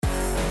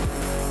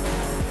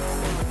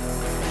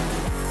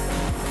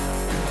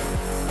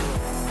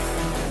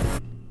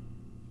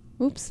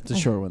Oops. It's a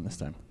short one this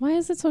time. Why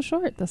is it so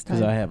short this time?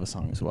 Because I have a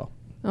song as well.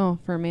 Oh,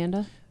 for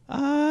Amanda?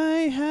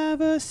 I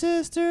have a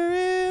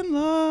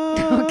sister-in-law.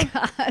 Oh,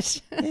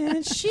 gosh.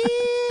 And she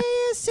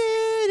is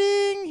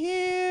sitting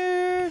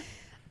here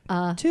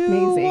to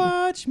Amazing.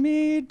 watch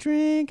me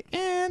drink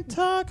and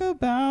talk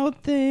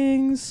about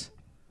things.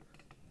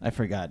 I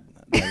forgot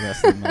the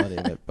rest of the melody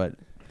of it, but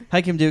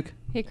hi, Kim Duke.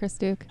 Hey, Chris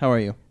Duke. How are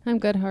you? I'm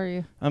good. How are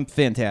you? I'm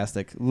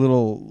fantastic.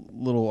 Little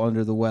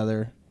under the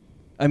weather.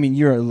 I mean,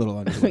 you're a little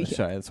under the weather. Yeah.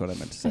 Sorry, that's what I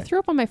meant to say. I threw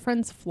up on my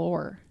friend's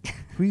floor.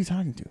 Who are you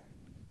talking to?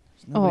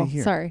 There's nobody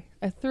here. Sorry.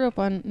 I threw up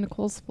on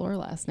Nicole's floor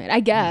last night. I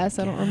guess.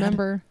 I don't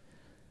remember.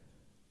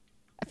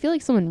 I feel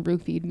like someone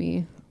roofied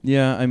me.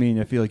 Yeah, I mean,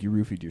 I feel like you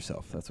roofied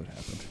yourself. That's what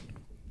happened.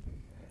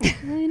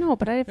 I know,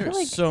 but I feel There's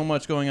like so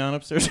much going on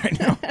upstairs right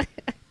now.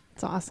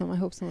 it's awesome. I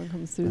hope someone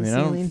comes I through mean, the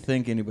I ceiling. don't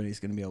think anybody's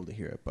going to be able to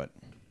hear it, but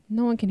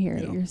No one can hear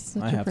it. know, You're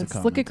such I a have to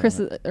princess. Look at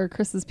comment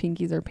Chris's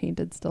pinkies are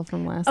painted still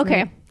from last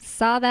Okay. night.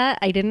 Saw that.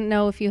 I didn't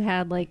know if you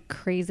had like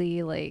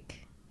crazy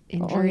like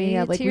injury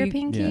like to your we-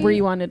 pinky. Yeah. Where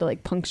you wanted to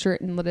like puncture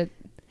it and let it.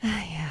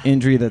 Yeah.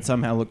 injury that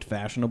somehow looked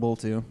fashionable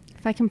too.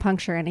 If I can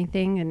puncture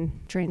anything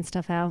and drain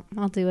stuff out,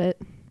 I'll do it.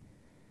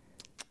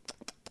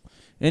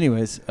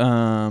 Anyways,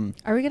 Are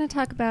we going to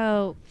talk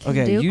about Kim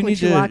okay, Duke you when need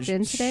she to walked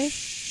in today?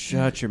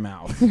 shut your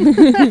mouth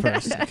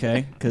first,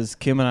 okay? Because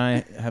Kim and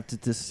I have to.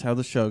 This is how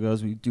the show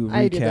goes. We do a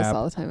I do this recap,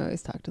 all the time. I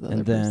always talk to the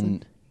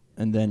other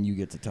and then you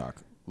get to talk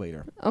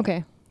later. person.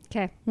 Okay.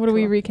 Okay. What do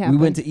we recap? We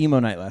went to emo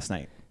night last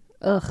night.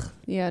 Ugh.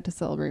 Yeah, to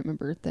celebrate my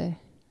birthday.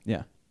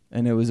 Yeah,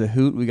 and it was a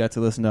hoot. We got to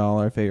listen to all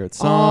our favorite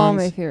All songs.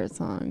 my favorite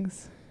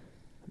songs.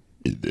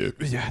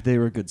 Yeah, they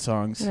were good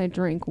songs. And I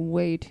drank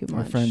way too much.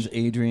 Our friends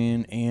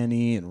Adrian,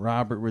 Annie, and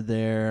Robert were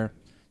there.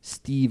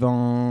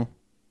 Steven.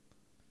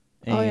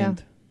 And Oh, yeah.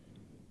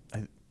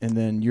 And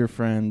then your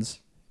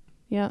friends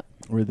Yeah.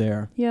 were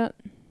there. Yeah.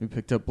 We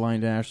picked up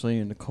Blind Ashley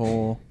and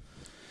Nicole.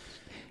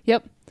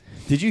 Yep.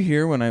 Did you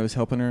hear when I was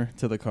helping her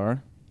to the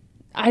car?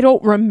 I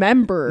don't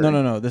remember.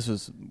 No. This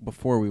was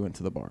before we went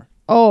to the bar.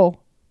 Oh.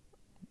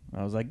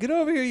 I was like, get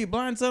over here, you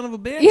blind son of a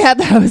bitch. Yeah,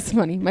 that was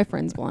funny. My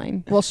friend's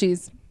blind. Well,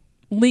 she's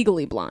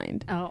legally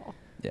blind. Oh.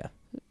 Yeah.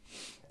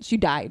 She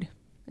died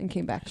and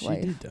came back to She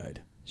life. did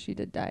died. She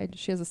did die.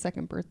 She has a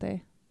second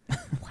birthday.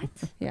 What?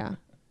 Yeah.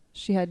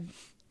 She had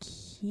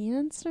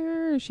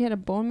cancer. She had a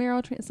bone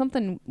marrow.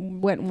 Something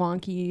went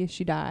wonky.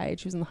 She died.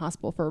 She was in the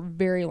hospital for a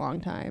very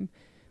long time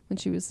when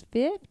she was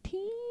 15.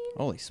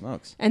 Holy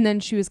smokes. And then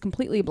she was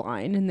completely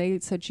blind, and they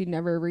said she'd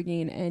never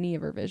regain any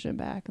of her vision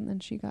back. And then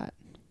she got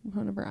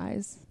one of her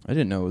eyes I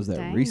didn't know it was that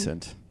Dang.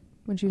 recent.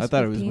 when she was I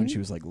thought it was when 15. she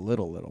was like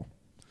little.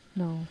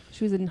 No,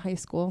 she was in high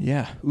school.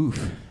 Yeah.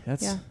 Oof.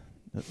 That's Yeah.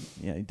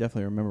 yeah, you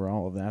definitely remember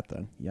all of that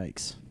then.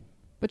 Yikes.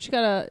 But she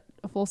got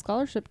a full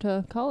scholarship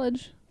to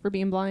college for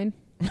being blind.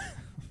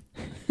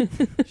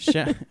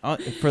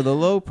 For the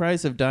low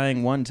price of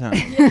dying one time,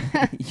 you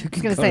I was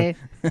can going to go say,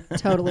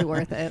 totally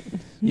worth it.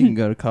 you can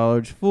go to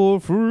college for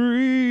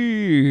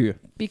free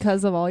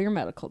Because of all your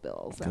medical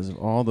bills. because of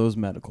all those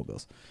medical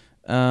bills.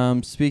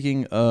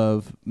 Speaking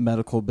of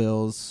medical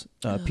bills,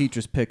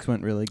 Peaches Picks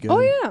went really good. Oh,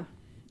 yeah.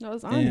 That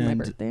was on my And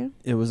birthday.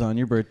 It was on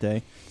your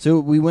birthday. So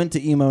we went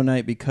to emo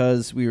night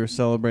because we were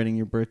celebrating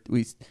your birthday.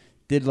 We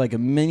did like a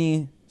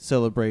mini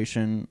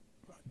celebration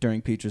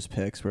during Peaches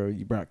Picks where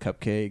you brought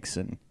cupcakes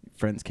and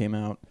friends came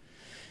out.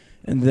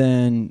 And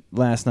then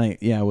last night,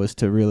 was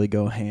to really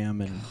go ham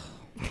and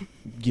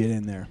get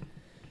in there.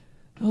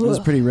 It was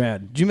Ugh. pretty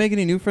rad. Did you make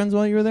any new friends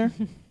while you were there?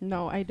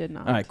 No, I did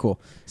not. All right,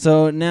 cool.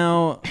 So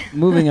now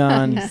moving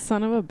on.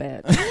 Son of a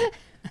bitch.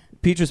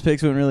 Peaches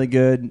Picks went really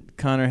good.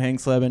 Connor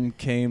Hangsleben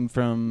came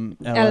from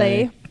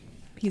LA.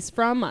 He's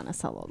from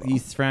Monticello, though.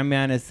 He's from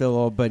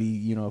Monticello, but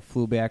he,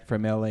 flew back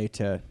from LA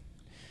to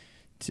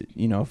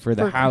for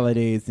the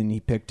holidays, and he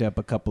picked up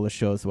a couple of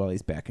shows while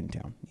he's back in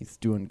town. He's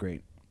doing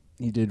great.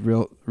 He did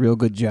real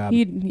good job.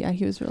 He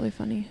was really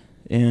funny.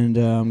 And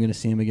I'm going to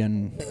see him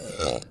again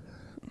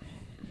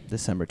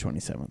December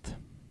 27th.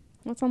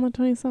 What's on the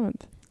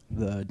 27th?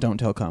 The Don't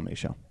Tell Comedy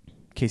Show.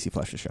 Casey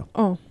Fletcher's show.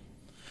 Oh,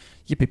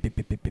 Yip, yip, yip,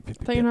 yip, yip, yip, I yip,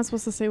 thought you're yip. not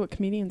supposed to say what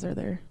comedians are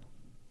there.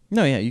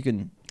 No, yeah, you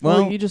can.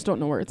 Well, Well, you just don't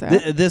know where it's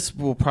at. this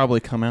will probably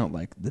come out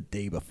like the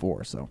day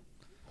before, so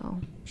Oh.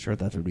 sure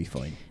that would be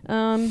fine.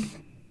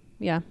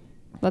 Yeah,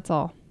 that's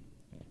all.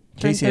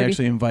 Casey 30.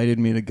 actually invited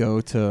me to go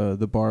to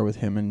the bar with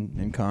him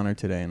and Connor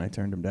today, and I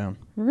turned him down.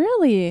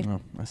 Really?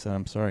 Oh, I said,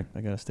 I'm sorry.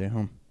 I got to stay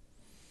home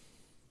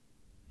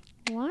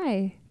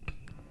Why?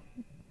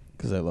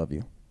 because I love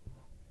you.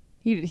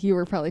 You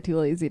were probably too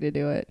lazy to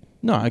do it.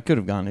 No, I could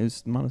have gone.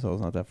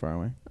 Monticello's not that far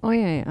away. Oh,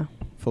 yeah.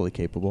 Fully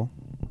capable.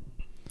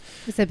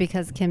 Is it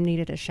because Kim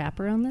needed a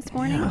chaperone this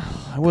morning? Yeah,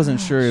 I wasn't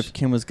sure Gosh. if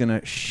Kim was going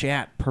to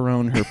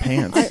chaperone her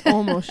pants. I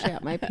almost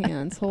shat my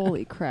pants.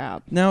 Holy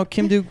crap. Now,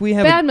 Kim Duke, we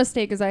have... Bad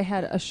mistake is I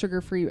had I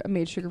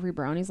made sugar-free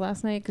brownies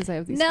last night because I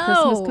have these No.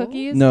 Christmas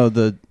cookies. No,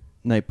 the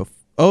night before.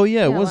 Oh,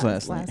 yeah, it was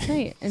last Last night.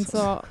 night. And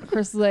so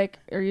Chris was like,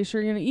 are you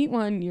sure you're going to eat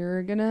one?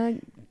 You're going to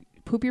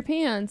poop your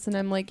pants. And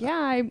I'm like,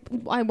 yeah,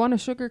 I want a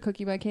sugar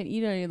cookie, but I can't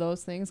eat any of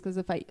those things because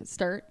if I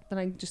start, then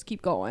I just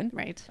keep going.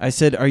 Right. I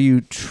said, are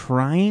you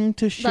trying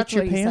to shit That's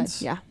your what he pants?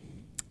 said. Yeah.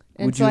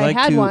 And Would so you I like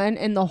had to- one,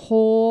 and the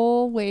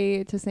whole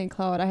way to St.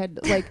 Cloud, I had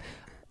like,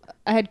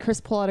 I had Chris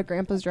pull out of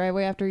Grandpa's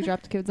driveway after he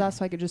dropped the kids off,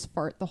 so I could just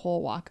fart the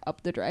whole walk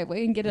up the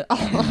driveway and get it all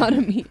out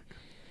of me.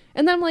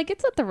 And then I'm like,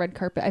 it's at the red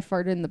carpet. I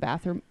farted in the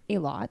bathroom a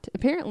lot.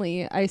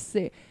 Apparently, I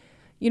say,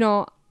 you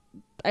know,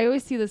 I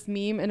always see this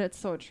meme, and it's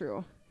so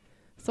true.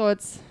 So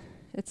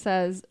it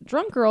says,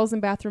 drunk girls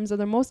in bathrooms are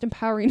the most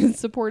empowering and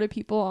supportive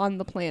people on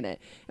the planet.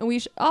 And we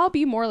should all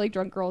be more like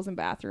drunk girls in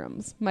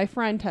bathrooms. My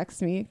friend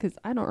texts me, because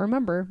I don't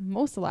remember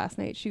most of last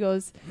night. She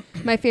goes,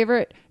 my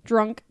favorite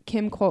drunk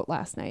Kim quote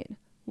last night.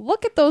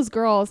 Look at those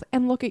girls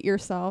and look at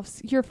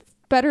yourselves. You're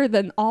better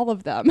than all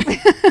of them.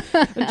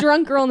 A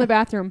drunk girl in the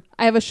bathroom.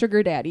 I have a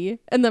sugar daddy.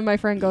 And then my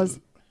friend goes,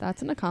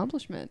 that's an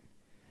accomplishment.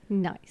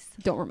 Nice.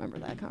 Don't remember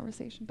that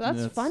conversation. But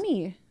that's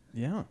funny.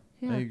 Yeah,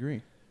 Yeah. I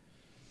agree.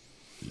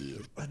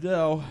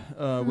 Adele,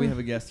 we have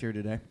a guest here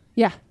today.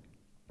 Yeah.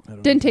 I don't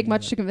know Didn't if you take knew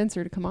much that. to convince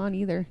her to come on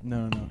either.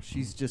 No.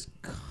 She's just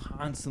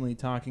constantly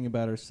talking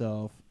about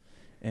herself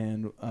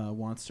and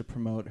wants to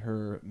promote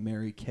her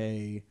Mary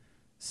Kay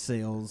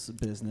sales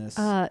business.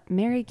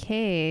 Mary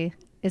Kay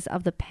is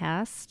of the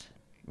past.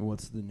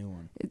 What's the new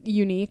one?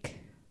 Unique.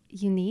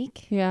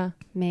 Unique? Yeah.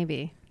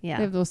 Maybe. Yeah.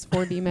 They have those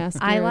 4D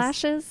mascaras.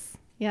 Eyelashes?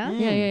 Yeah. Mm.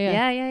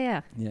 Yeah.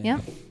 Yeah. Yeah.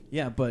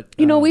 Yeah, but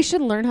You know, we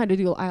should learn how to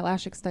do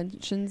eyelash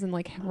extensions and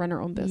like run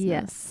our own business.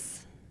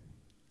 Yes.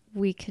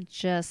 We could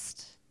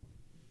just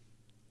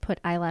put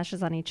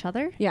eyelashes on each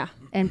other Yeah.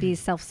 and be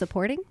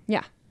self-supporting.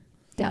 Yeah.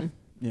 Done.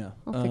 Yeah.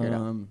 I'll figure it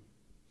out.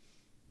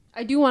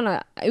 I do want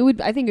to,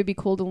 I think it'd be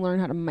cool to learn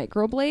how to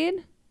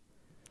microblade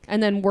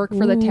and then work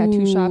for the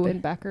tattoo shop Ooh. in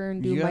Becker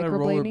and do You gotta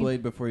microblading.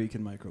 rollerblade before you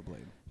can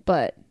microblade.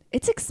 But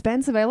it's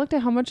expensive. I looked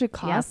at how much it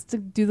costs to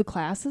do the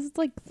classes. It's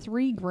like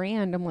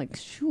 $3,000. I'm like,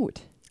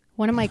 shoot.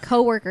 One of my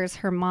coworkers,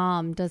 her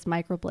mom does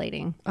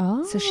microblading.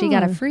 Oh. So she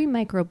got a free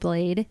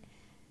microblade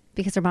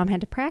because her mom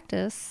had to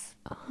practice.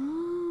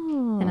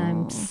 Oh. And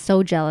I'm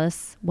so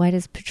jealous. Why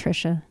does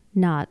Patricia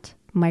not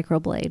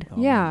microblade? Oh,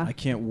 Yeah. man, I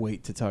can't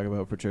wait to talk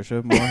about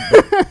Patricia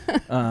more.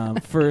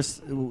 But,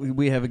 first,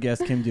 we have a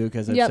guest, Kim Duke,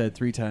 as I've Yep. said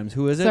 3 times.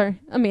 Who is it?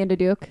 Sorry, Amanda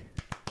Duke.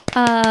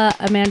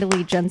 Amanda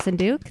Lee Jensen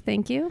Duke.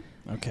 Thank you.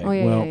 Okay. Oh,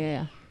 yeah, well,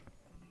 yeah.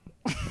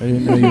 I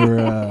didn't know you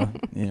were,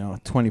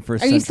 21st Are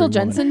century you still woman.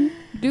 Jensen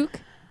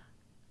Duke?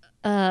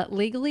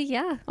 Legally,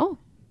 yeah. Oh.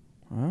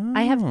 Oh,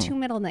 I have 2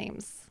 middle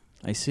names.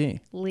 I see.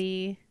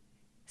 Lee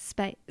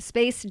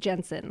Space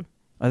Jensen.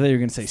 I thought you were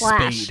going to say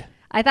Slash. Spade.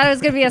 I thought it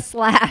was going to be a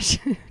slash.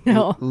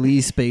 No.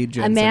 Lee Spade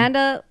Jensen.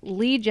 Amanda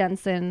Lee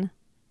Jensen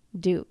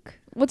Duke.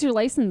 What's your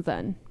license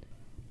then?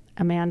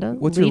 Amanda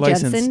What's Lee your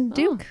license Jensen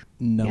Duke.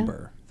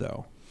 number,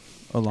 though,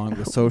 along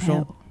with social.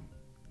 No.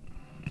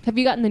 Have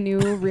you gotten the new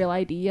Real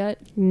ID yet?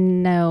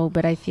 No,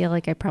 but I feel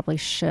like I probably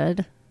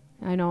should.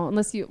 I know,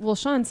 unless you. Well,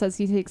 Sean says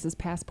he takes his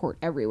passport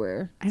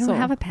everywhere. I don't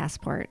have a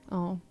passport.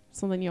 Oh,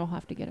 so then you'll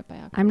have to get it by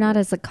October. I'm not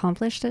as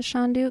accomplished as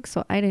Sean Duke,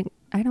 so I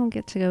don't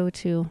get to go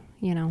to,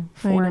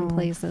 foreign know.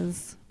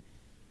 places.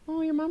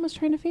 Oh, your mom was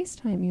trying to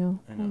FaceTime you.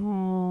 I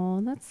know.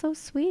 Oh, that's so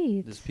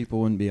sweet. Just people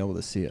wouldn't be able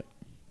to see it.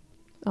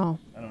 Oh.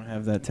 I don't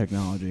have that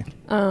technology.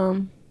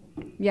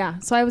 Yeah.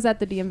 So I was at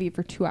the DMV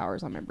for 2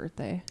 hours on my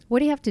birthday. What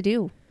do you have to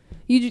do?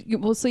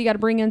 So you got to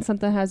bring in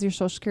something that has your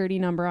social security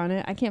number on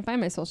it. I can't find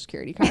my social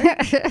security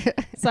card.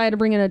 So I had to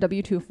bring in a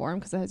W-2 form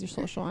because it has your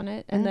social on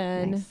it. And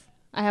then Nice.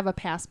 I have a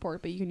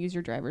passport, but you can use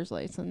your driver's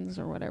license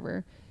or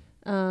whatever.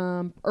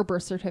 Or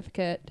birth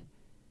certificate.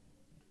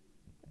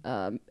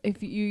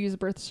 If you use a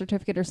birth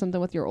certificate or something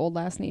with your old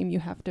last name, you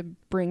have to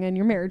bring in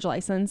your marriage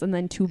license and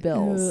then 2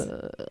 bills.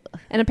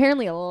 And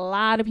apparently a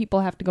lot of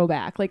people have to go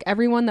back. Like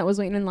everyone that was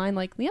waiting in line,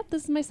 like, yep,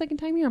 this is my second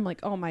time here. I'm like,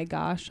 oh my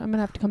gosh, I'm going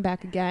to have to come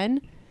back again.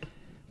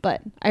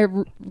 But I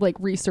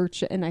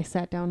researched it and I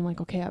sat down. I'm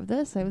like, okay, I have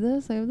this, I have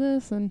this, I have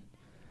this. And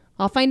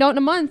I'll find out in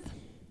a month.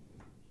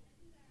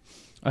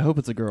 I hope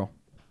it's a girl.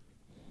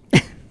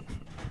 Is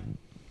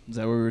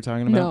that what we were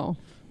talking about? No.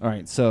 All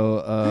right.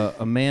 So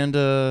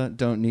Amanda,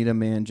 don't need a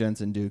man.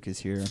 Jensen Duke is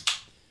here.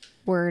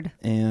 Word.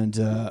 And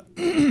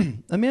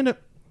Amanda,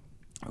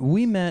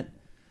 we met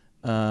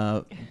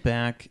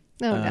back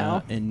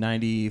no. in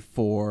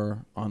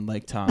 '94 on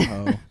Lake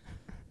Tahoe.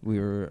 We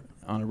were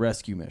on a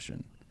rescue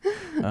mission.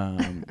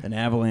 An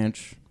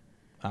avalanche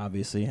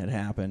obviously had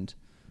happened.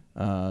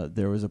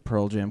 There was a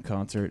Pearl Jam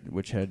concert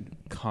which had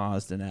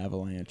caused an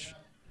avalanche.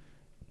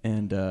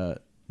 And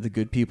the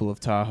good people of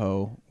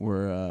Tahoe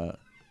were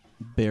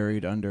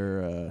buried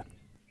under...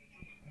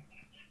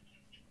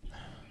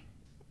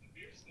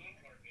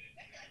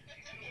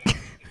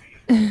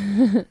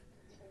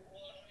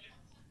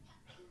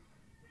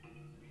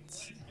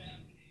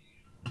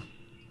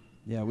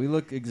 Yeah, we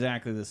look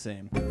exactly the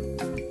same.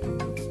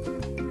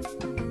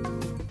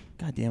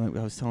 God damn it,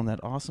 I was telling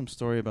that awesome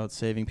story about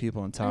saving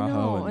people in Tahoe,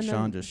 know, and and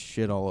Sean then- just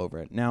shit all over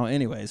it. Now,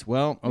 anyways,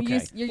 well,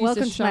 okay. You're used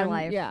Welcome to my shitting-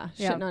 life. Yeah,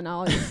 Yep. shitting on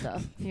all your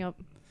stuff. Yep.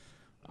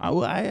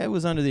 I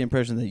was under the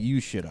impression that you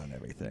shit on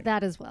everything.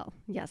 That as well.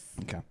 Yes.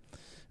 Okay.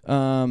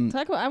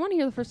 Talk about. I want to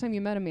hear the first time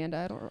you met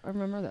Amanda. I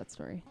remember that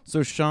story.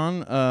 So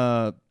Sean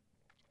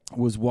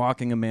was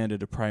walking Amanda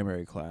to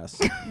primary class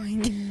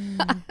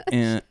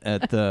and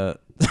at the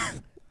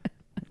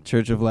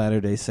Church of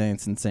Latter-day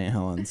Saints in St.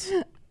 Helens.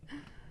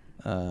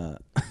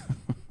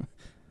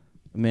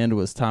 Amanda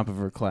was top of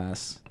her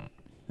class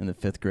in the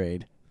 5th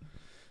grade,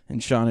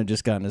 and Sean had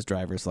just gotten his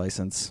driver's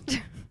license.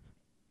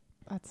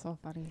 That's so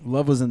funny.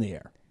 Love was in the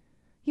air.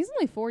 He's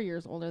only 4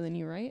 years older than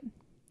you, right?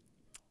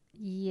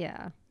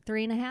 Yeah.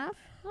 3.5.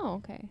 Oh,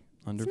 okay.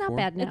 Under It's not 4?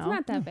 bad now. It's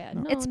not that bad.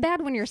 No. It's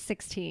bad when you're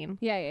 16.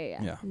 Yeah.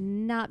 Yeah.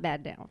 Not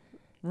bad now.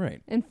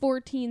 Right. And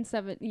 14,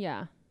 7,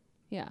 yeah.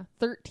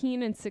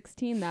 13 and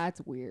 16,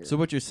 that's weird. So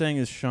what you're saying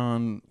is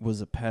Sean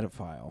was a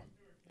pedophile.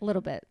 A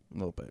little bit. A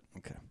little bit.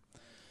 Okay.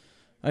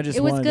 I just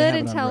It was wanted to good have it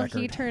on until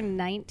he record. turned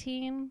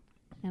 19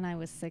 and I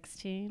was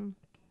 16.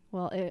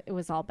 Well, it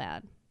was all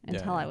bad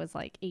until I was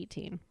like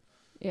 18.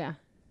 yeah.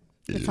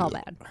 It's all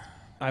bad.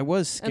 I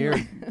was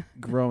scared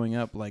growing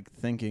up, like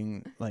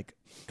thinking, like,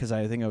 because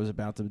I think I was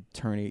about to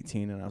turn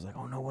 18, and I was like,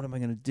 "Oh no, what am I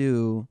gonna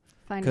do?"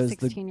 Find a Because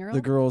 16-year-old.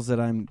 the girls that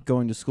I'm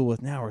going to school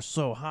with now are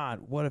so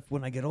hot. What if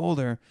when I get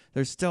older,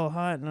 they're still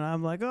hot? And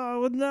I'm like,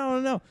 "Oh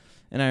no!"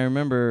 And I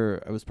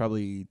remember I was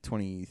probably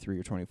 23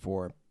 or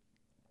 24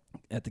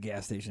 at the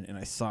gas station, and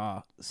I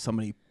saw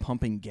somebody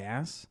pumping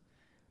gas,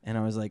 and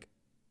I was like,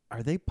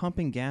 "Are they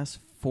pumping gas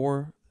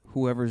for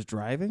whoever's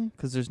driving?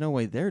 Because there's no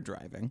way they're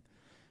driving."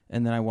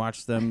 And then I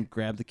watched them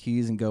grab the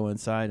keys and go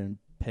inside and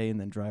pay and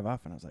then drive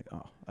off. And I was like,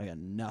 oh, I got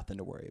nothing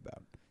to worry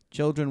about.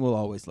 Children will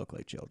always look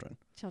like children.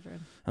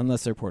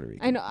 Unless they're Puerto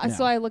Rican. I know. Yeah.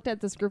 So I looked at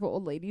this group of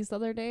old ladies the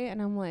other day,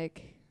 and I'm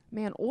like,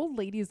 man, old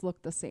ladies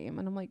look the same.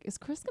 And I'm like, is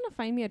Chris going to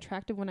find me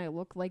attractive when I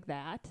look like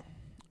that?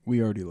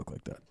 We already look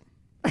like that.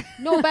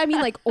 No, but I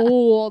mean like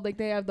old. Like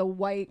they have the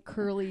white,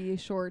 curly,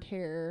 short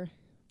hair.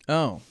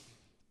 Oh.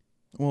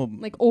 Well,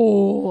 Like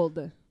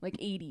old. Like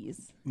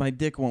 80s. my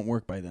dick won't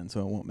work by then,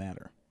 so it won't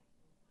matter.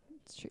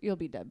 It's true. You'll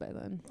be dead by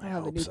then. I I'll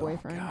have a hope new so.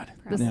 boyfriend. God.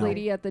 This Now-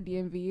 lady at the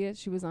DMV,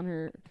 she was on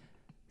her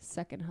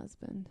second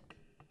husband.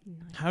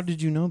 How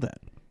did you know that?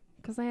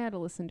 Because I had to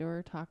listen to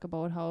her talk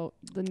about how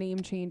the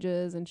name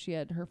changes, and she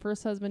had her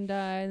first husband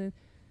die, and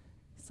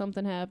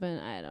something happened.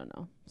 I don't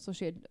know. So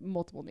she had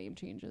multiple name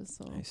changes.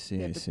 So I see,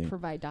 we had I to see.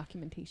 provide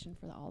documentation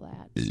for all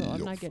that. So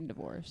I'm not getting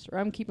divorced, or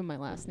I'm keeping my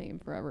last name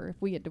forever. If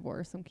we get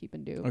divorced, I'm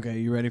keeping Duke. Okay,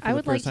 you ready for I the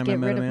would first like to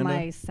time I get met rid of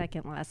Amanda? my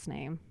second last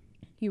name.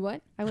 You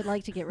what? I would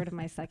like to get rid of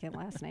my second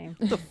last name.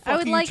 What the I fuck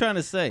would are you like- trying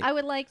to say? I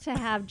would like to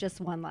have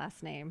just one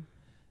last name.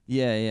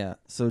 Yeah.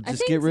 So I just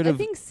think, get rid of... I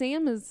think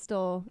Sam is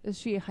still. Is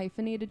she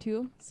hyphenated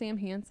too? Sam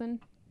Hansen,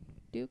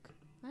 Duke.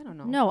 I don't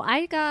know. No,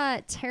 I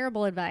got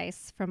terrible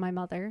advice from my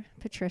mother,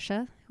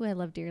 Patricia, who I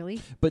love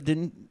dearly. But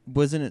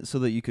wasn't it so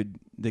that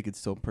they could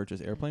still purchase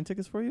airplane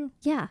tickets for you?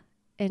 Yeah.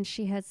 And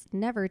she has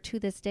never to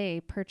this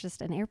day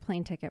purchased an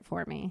airplane ticket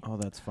for me. Oh,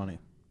 that's funny.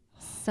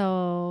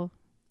 So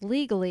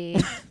legally,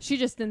 She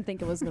just didn't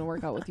think it was going to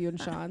work out with you and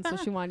Sean, so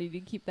she wanted you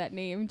to keep that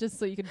name just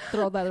so you could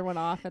throw the other one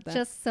off at that.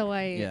 just so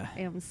I Yeah.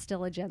 am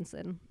still a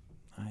Jensen.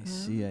 I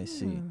see.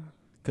 Ah.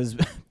 Because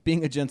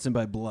being a Jensen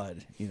by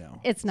blood,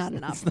 It's not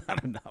enough. it's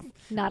not enough.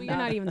 Not Well, you're enough.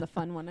 not even the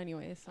fun one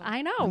anyway. So.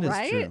 I know, That is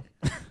right?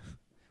 true.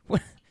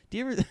 What, do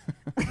you ever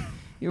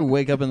you ever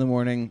wake up in the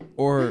morning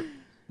or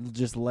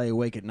just lay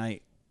awake at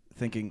night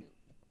thinking,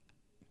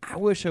 I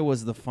wish I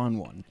was the fun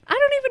one? I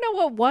don't even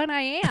know what one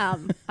I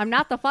am. I'm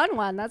not the fun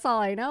one. That's all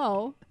I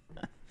know.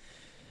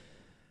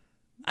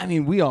 I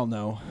mean, we all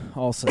know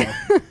also.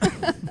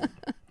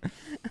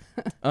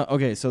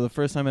 Okay, so the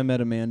first time I met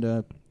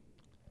Amanda,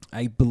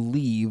 I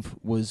believe,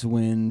 was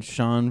when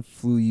Sean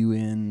flew you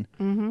in,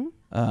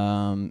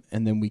 and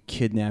then we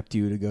kidnapped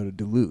you to go to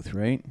Duluth,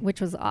 right?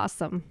 Which was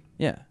awesome.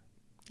 Yeah.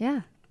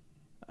 Yeah.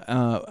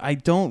 I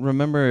don't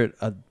remember it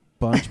a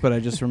bunch, but I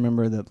just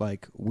remember that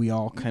like we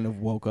all kind of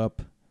woke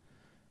up,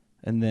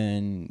 and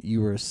then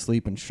you were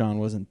asleep and Sean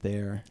wasn't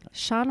there.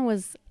 Sean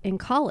was in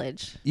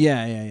college.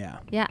 Yeah.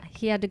 Yeah.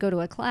 He had to go to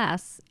a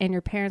class, and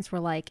your parents were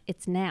like,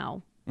 it's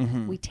now.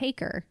 Mm-hmm. We take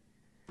her.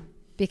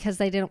 Because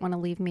they didn't want to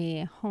leave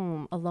me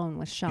home alone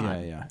with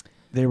Sean. Yeah.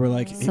 They were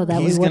like, So that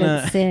we he's wouldn't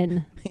gonna.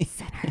 sin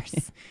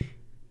sinners.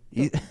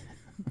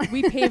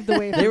 We paved the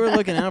way. They were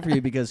looking out for you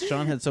because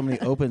Sean had so many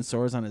open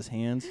sores on his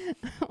hands,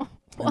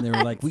 and they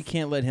were like, we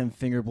can't let him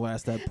finger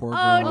blast that poor girl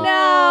Oh, in no.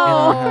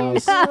 our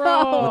house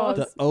Gross.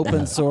 with the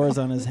open sores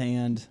on his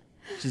hand.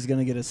 She's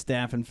gonna get a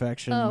staph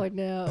infection. Oh,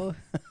 no.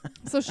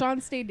 So Sean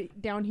stayed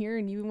down here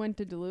and you went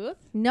to Duluth?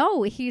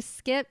 No, he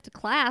skipped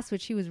class,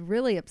 which he was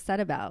really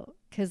upset about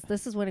because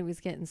this is when he was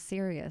getting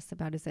serious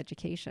about his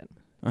education.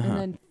 Uh-huh. And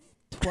then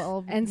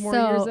 12 And more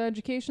so- years of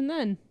education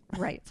then.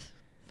 Right.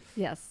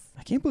 Yes.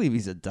 I can't believe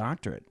he's a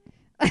doctorate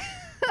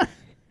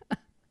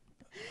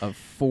of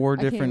 4 I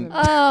can't different.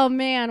 even- Oh,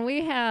 man.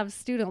 We have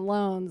student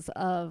loans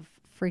of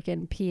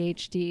freaking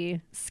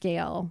PhD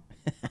scale,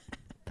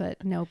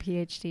 but no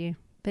PhD.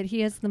 But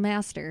he is the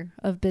master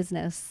of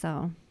business,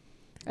 so.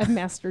 I've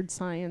mastered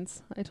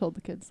science. I told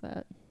the kids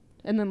that.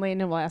 And then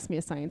Landon will ask me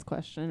a science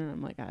question, and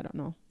I'm like, I don't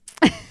know.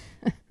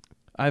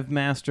 I've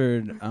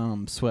mastered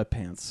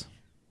sweatpants.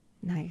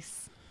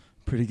 Nice.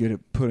 Pretty good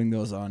at putting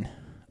those on.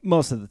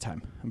 Most of the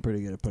time, I'm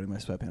pretty good at putting my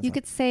sweatpants You on.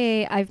 could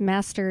say I've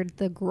mastered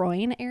the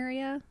groin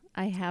area.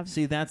 I have.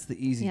 See, that's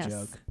the easy Yes.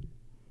 joke.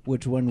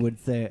 Which one would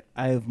say,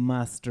 I've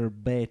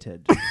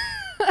masturbated?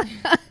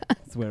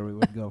 That's where we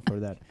would go for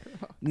that.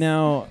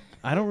 Now,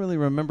 I don't really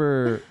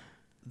remember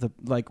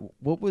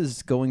what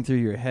was going through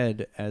your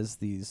head as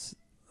these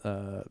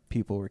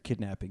people were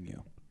kidnapping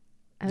you.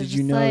 I was Did you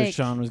just know like,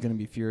 Sean was going to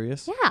be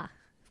furious? Yeah,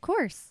 of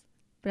course.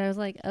 But I was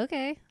like,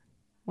 okay,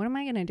 what am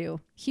I going to do?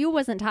 Hugh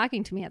wasn't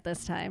talking to me at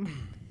this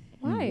time.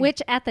 Why?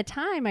 Which at the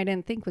time I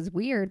didn't think was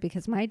weird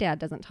because my dad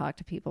doesn't talk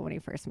to people when he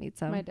first meets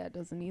them. My dad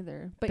doesn't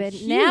either. But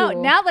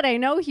Hugh- now that I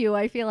know Hugh,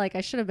 I feel like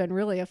I should have been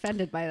really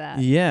offended by that.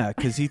 Yeah,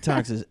 because he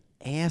talks his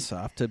ass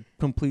off to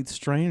complete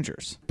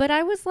strangers. But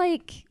I was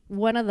like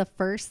one of the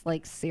first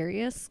like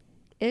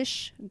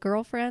serious-ish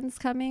girlfriends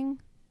coming,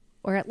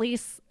 or at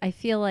least I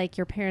feel like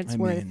your parents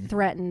were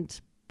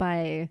threatened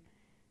by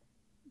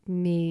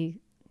me.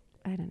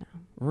 I don't know.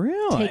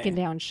 Really? Taking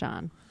down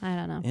Sean. I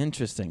don't know.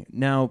 Interesting.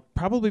 Now,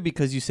 probably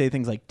because you say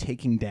things like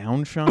taking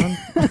down Sean,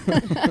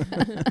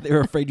 they were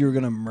afraid you were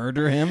going to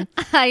murder him.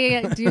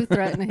 I do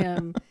threaten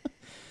him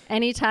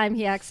anytime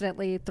he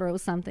accidentally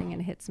throws something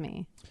and hits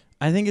me.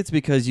 I think it's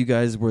because you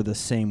guys were the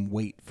same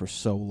weight for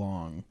so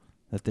long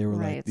that they were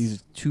like, Right.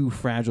 these two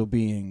fragile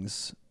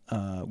beings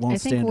won't I think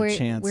stand a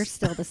chance we're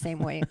still the same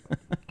weight.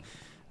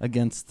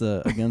 against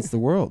the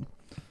world.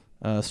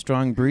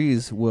 Strong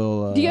breeze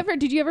will.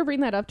 Did you ever bring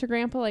that up to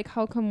Grandpa? Like,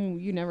 how come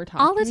you never talk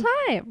All to the me?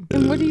 time.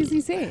 And what does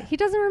he say? He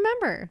doesn't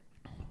remember.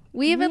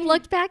 We even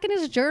looked back in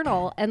his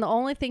journal, and the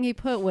only thing he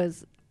put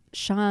was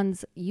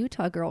Sean's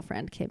Utah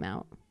girlfriend came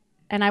out.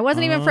 And I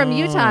wasn't even from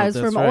Utah. I was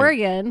that's from right.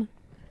 Oregon.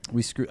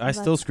 I still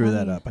That's screw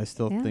that funny. up. I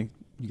still Yeah. think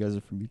you guys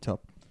are from Utah,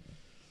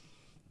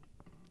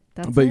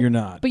 That's but it. you're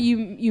not. But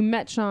you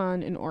met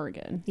Sean in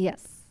Oregon.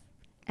 Yes.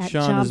 At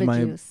Sean is Jamba my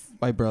Juice.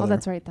 brother. Oh,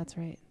 that's right. That's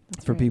For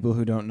right. people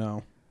who don't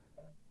know,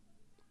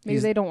 Maybe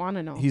he's- they don't want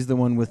to know. he's the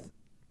one with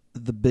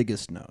the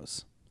biggest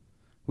nose.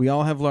 We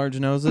all have large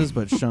noses,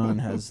 but Sean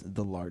has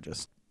the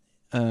largest.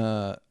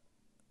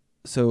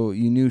 So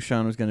you knew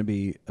Sean was going to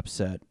be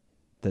upset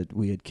that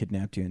we had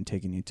kidnapped you and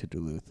taken you to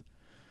Duluth.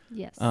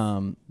 Yes.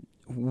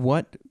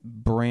 What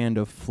brand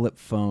of flip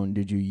phone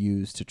did you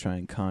use to try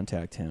and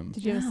contact him?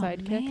 Did you have a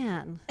sidekick?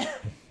 Man.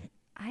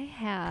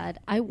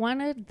 I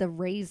wanted the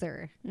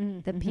razor,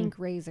 the pink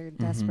razor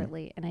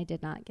desperately, and I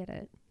did not get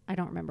it. I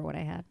don't remember what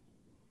I had.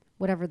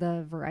 Whatever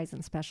the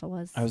Verizon special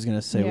was. I was going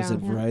to say, was Yeah.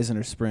 it Verizon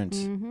or Sprint?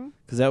 Mm-hmm.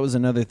 Because that was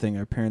another thing.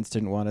 Our parents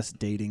didn't want us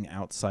dating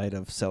outside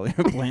of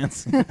cellular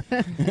plans.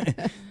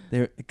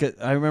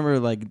 I remember,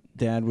 like,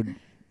 Dad would,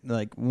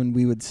 like, when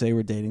we would say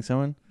we're dating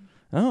someone,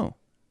 oh,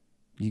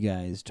 you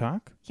guys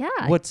talk?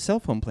 Yeah. What cell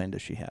phone plan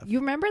does she have? You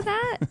remember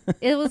that?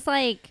 It was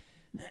like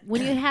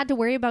when you had to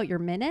worry about your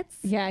minutes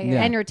Yeah.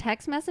 Yeah. and your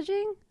text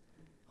messaging.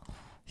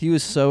 He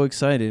was so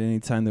excited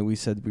anytime that we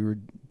said we were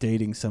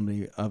dating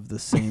somebody of the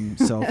same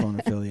cell phone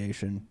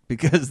affiliation.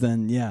 Because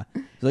then, yeah.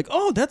 He's like,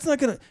 oh, that's not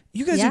going to,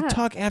 you guys Yeah. can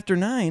talk after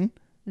 9.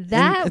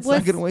 That and it's was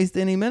not going to waste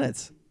any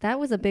minutes. that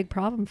was a big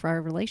problem for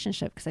our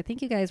relationship because I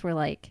think you guys were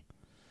like,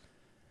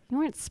 you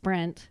weren't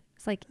Sprint.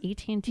 It's like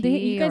AT&T.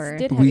 You guys or,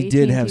 did have We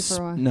did AT&T have, for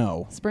a while.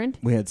 no, Sprint?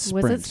 we had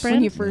Sprint. Was it Sprint?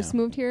 When you first Yeah.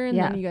 moved here, and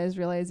Yeah. then you guys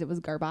realized it was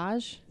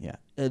garbage. Yeah.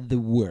 The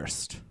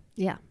worst.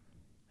 Yeah.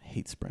 I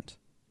hate Sprint.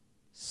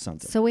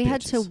 Sons of So we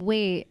had to bitches.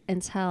 wait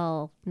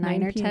until 9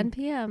 9 or 10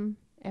 p.m.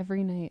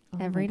 Every night. Oh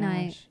every my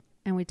night, gosh.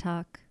 and we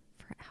talk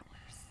for hours.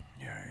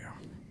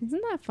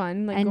 Isn't that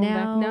fun? Like And going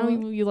back now, now-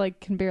 you like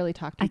can barely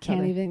talk to I each can't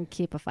other. even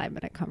keep a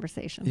 5-minute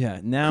conversation. Yeah.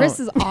 Now, Chris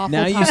is awful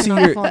now you talking see on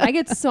the your- phone. I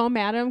get so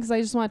mad at him because I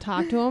just want to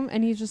talk to him,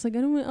 and he's just like,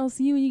 I'll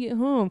see you when you get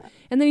home.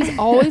 And then he's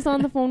always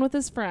on the phone with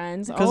his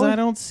friends. because Oh, I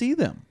don't see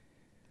them.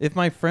 If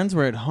my friends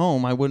were at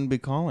home, I wouldn't be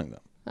calling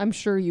them. I'm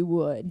sure you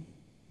would.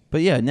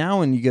 But yeah, now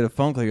when you get a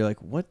phone call, you're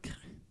like, what?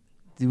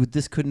 Dude,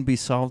 this couldn't be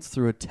solved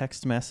through a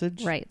text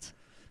message? Right.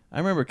 I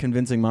remember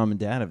convincing Mom and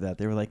Dad of that.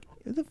 They were like,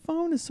 the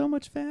phone is so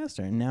much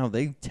faster. And now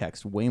they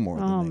text way more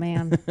Oh than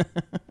man.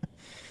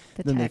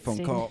 The than they phone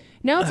texting. call.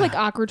 Now it's like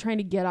awkward trying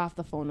to get off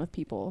the phone with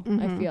people. I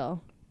Mhm.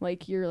 feel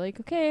like you're like,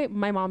 okay,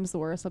 my mom's the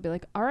worst. I'll be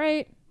like, all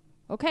right,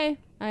 okay,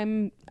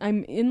 I'm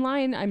in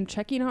line. I'm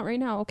checking out right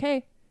now.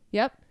 Okay,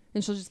 yep.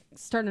 And she'll just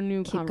start a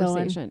new Keep going.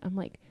 conversation. I'm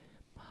like,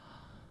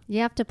 You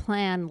have to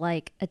plan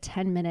like a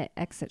 10-minute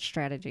exit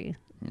strategy,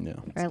 No.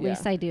 or at Yeah.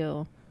 least I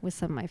do with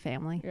some of my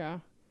family. yeah.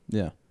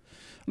 Yeah.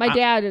 My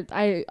dad,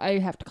 I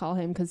have to call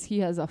him because he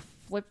has a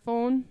flip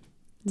phone,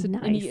 and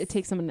Nice. it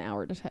takes him an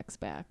hour to text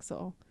back.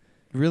 So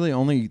Really,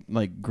 only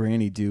like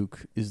Granny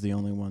Duke is the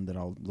only one that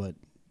I'll let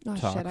talk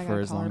shit, I for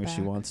gotta as call her long as she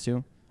back. wants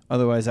to.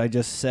 Otherwise, I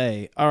just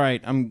say, "All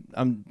right, I'm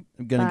gonna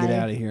get Bye.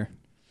 out of here,"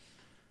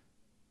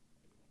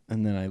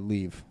 and then I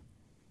leave.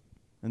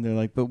 And they're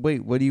like, "But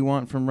wait, what do you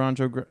want from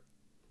Rancho?"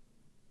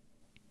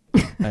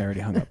 I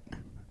already hung up.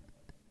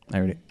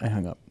 I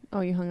hung up.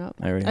 Oh, you hung up.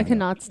 I already I hung up.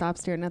 cannot stop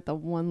staring at the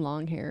one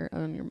long hair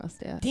on your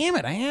mustache. Damn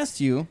it! I asked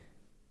you.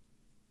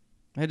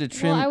 I had to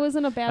trim. Well, I was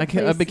in a bad I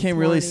place. became this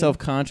really morning.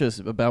 self-conscious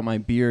about my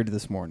beard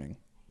this morning.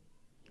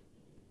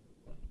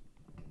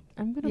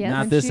 I'm gonna Yeah. Not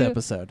punch this you.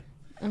 episode.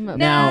 I'm a-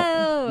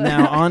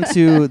 Now on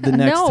to the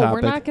next no, topic.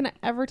 we're not gonna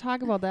ever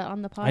talk about that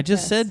on the podcast. I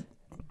just said.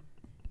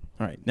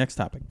 All right, next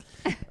topic.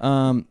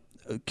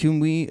 Can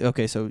we?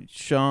 Okay, so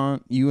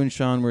Sean, you and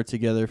Sean were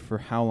together for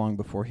how long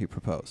before he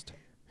proposed?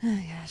 Oh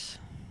gosh.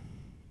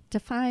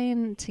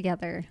 Define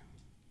together.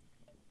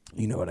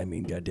 You know what I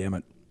mean. God damn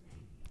it.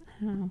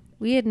 I don't know.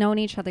 We had known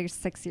each other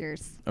 6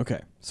 years.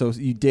 Okay, so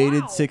you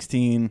dated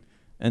 16,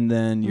 and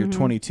then you're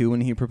 22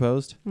 when he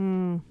proposed.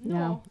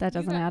 No, that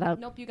doesn't add up.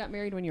 Nope, you got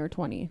married when you were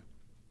 20.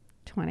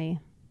 20.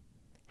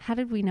 How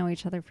did we know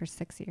each other for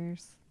 6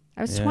 years?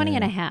 I was Yeah. 20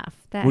 and a half.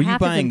 That Were you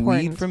half is buying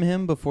important. weed from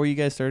him before you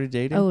guys started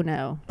dating? Oh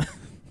no.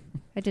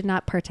 I did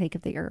not partake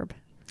of the herb.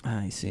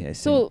 I see. I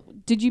see. So,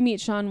 did you meet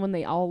Sean when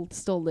they all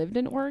still lived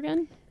in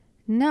Oregon?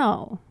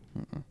 No.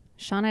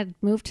 Sean had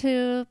moved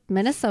to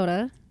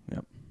Minnesota.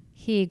 Yep.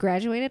 He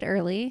graduated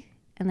early,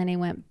 and then he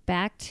went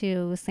back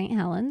to St.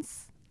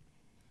 Helens.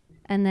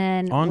 And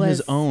then on was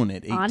his own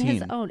at 18. On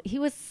his own. He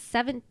was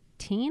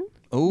 17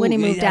 Oh, when he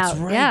moved that's out.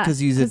 right, Yeah. because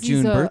he's a 'Cause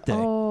June birthday.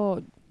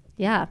 Oh,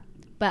 Yeah.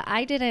 But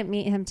I didn't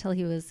meet him till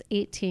he was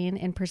 18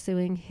 and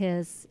pursuing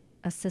his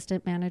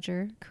assistant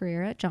manager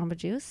career at Jamba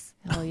Juice.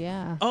 hell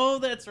yeah. Oh,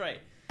 that's right.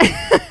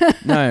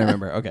 No, I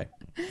remember. Okay.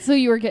 So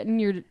you were getting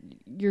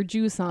your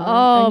juice on.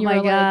 Oh, and you my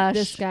were like, gosh.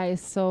 this guy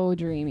is so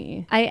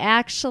dreamy. I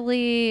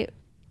actually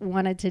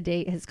wanted to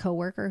date his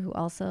coworker who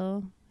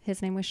also,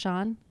 his name was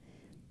Sean.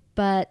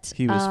 But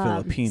He was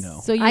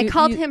Filipino. So I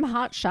called him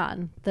Hot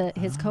Sean,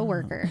 his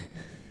coworker.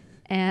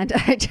 And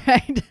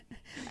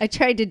I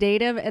tried to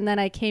date him, and then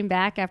I came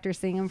back after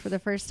seeing him for the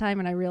first time,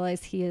 and I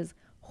realized he is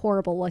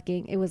horrible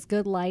looking. It was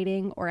good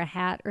lighting or a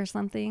hat or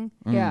something.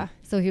 Yeah.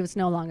 So he was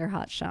no longer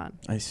Hot Sean.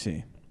 I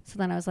see. So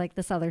then I was like,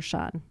 this other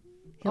Sean.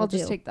 I'll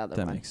just do. take the other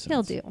That one. makes sense.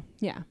 He'll do.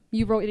 Yeah.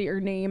 You wrote your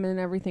name and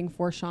everything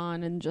for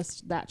Sean and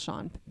just that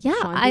Sean. Yeah,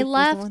 Sean I Duke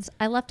was the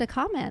one? left a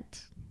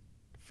comment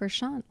for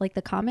Sean, like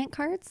the comment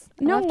cards.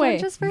 I No left way. one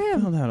just for You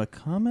him. filled out a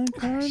comment I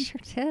card?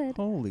 sure did.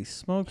 Holy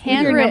smokes. With your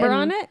Handwritten. number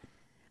on it?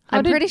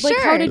 I'm pretty like,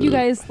 sure. How did you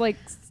guys like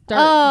start?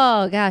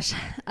 Oh gosh.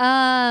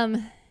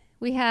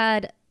 We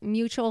had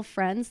mutual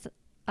friends.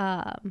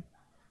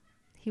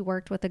 He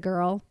worked with a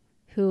girl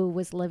who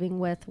was living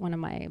with one of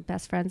my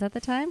best friends at the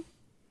time.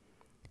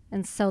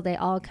 And so they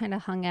all kind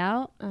of hung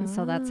out. And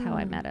so that's how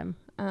I met him.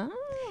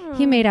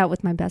 He made out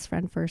with my best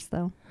friend first,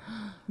 though.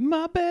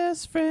 My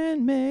best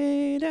friend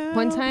made out.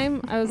 One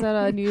time I was at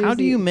a New Year's How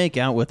do you Eve- make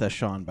out with a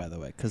Sean, by the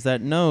way? Because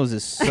that nose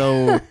is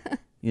so,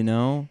 you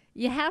know.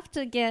 You have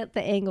to get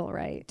the angle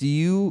right. Do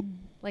you?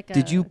 Like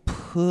Did you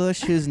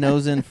push his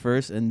nose in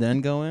first and then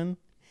go in,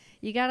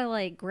 You gotta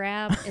like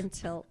grab and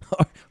tilt.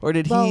 or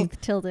did Both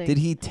tilting. Did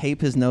he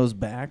tape his nose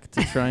back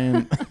to try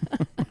and?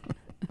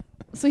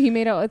 So he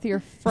made out with your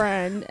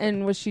friend,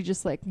 and was she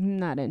just like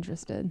not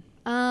interested?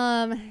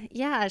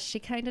 Yeah, she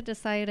kind of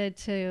decided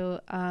to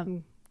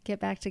get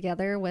back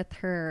together with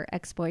her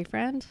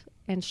ex-boyfriend,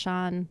 and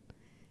Sean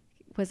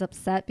was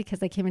upset because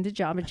they came into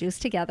Jamba Juice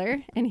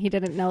together, and he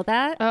didn't know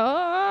that,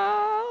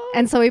 Oh.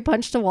 and so he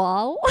punched a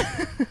wall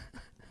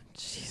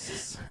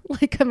Jesus.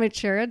 like a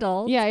mature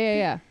adult.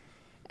 Yeah.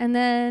 And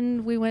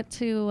then we went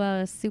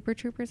to Super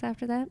Troopers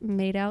after that, and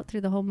made out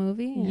through the whole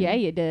movie. and Yeah,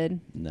 you did. it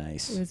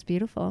Nice. was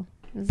beautiful.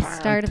 It was the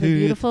start of a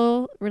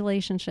beautiful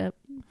relationship.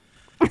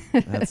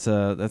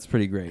 That's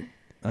pretty great.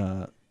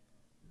 I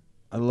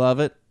love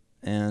it,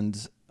 and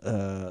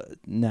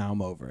now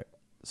I'm over it.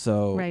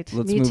 So Right,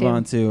 let's me move too.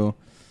 on to.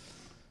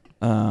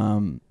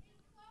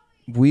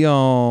 We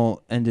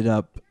all ended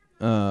up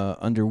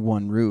under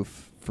one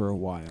roof for a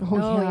while.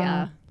 Oh,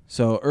 yeah.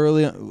 So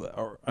early,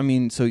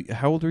 so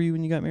how old were you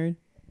when you got married?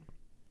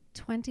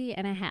 20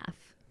 and a half.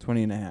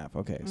 20 and a half.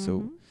 Okay, so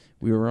Mhm.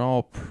 we were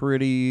all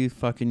pretty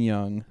fucking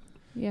young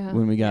Yeah.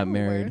 when we got Yeah, we were.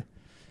 married.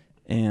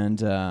 And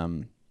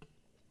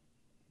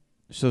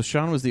so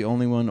Sean was the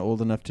only one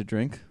old enough to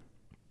drink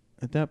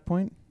at that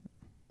point?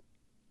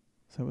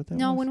 Is that what that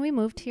No, was? when we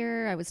moved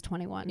here, I was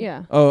 21.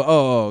 Yeah.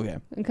 Oh, okay.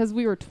 Because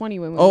we were 20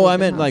 when we Oh, moved I in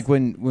meant house. like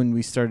when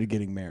we started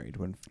getting married.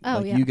 When Oh,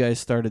 like yeah. you guys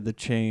started the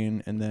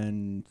chain, and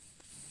then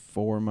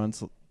 4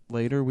 months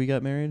later we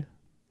got married.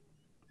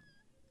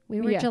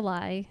 We were Yeah.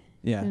 July.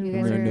 Yeah, And You we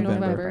guys were were in in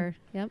November. November.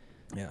 Yep.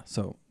 Yeah,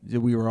 so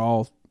we were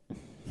all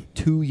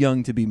too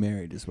young to be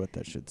married, is what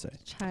that should say.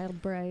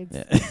 Child brides.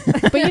 Yeah.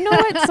 But you know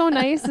what's so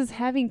nice is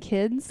having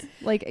kids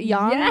like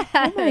young.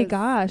 Oh my Yes.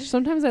 gosh!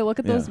 Sometimes I look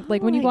at those Yeah.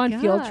 like Oh when you go my on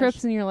field gosh.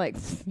 trips and you're like,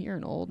 you're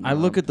an old. I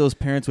look mom." at those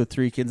parents with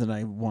 3 kids and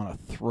I want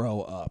to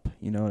throw up.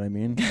 You know what I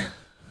mean?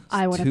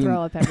 I want to Too-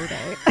 throw up every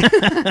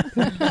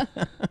day.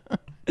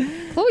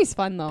 Chloe's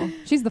fun though.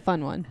 She's the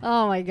fun one.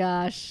 Oh my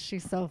gosh,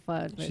 she's so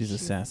fun. but She's a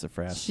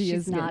sassafras. She She's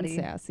is getting naughty.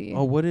 sassy.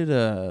 Oh, what did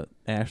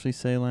Ashley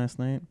say last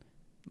night?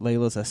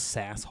 Layla's a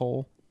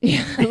sasshole.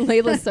 Yeah,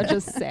 Layla's such a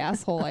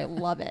sasshole. I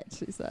love it.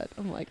 She said.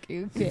 I'm like,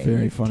 okay,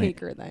 Very funny. Take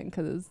her then,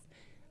 because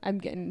I'm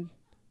getting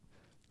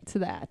to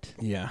that.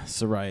 Yeah,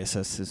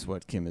 psoriasis is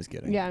what Kim is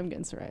getting. Yeah, I'm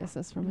getting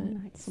psoriasis from it.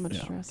 Nice. So much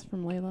Yeah. stress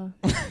from Layla.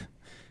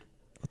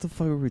 What the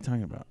fuck were we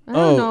talking about? I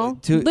don't know.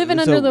 Living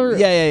under the roof.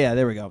 Yeah.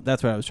 There we go.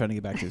 That's what I was trying to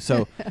get back to.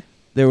 So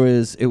it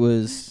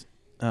was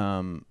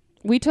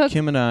We took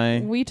Kim and I.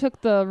 we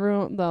took the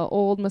room, the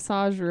old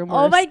massage room.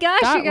 Oh where my gosh,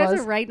 Scott you guys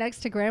was. are right next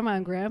to Grandma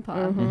and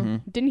Grandpa.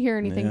 Mhm. Didn't hear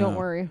anything. Don't Yeah.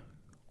 worry.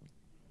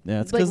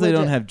 Yeah, it's Like, because they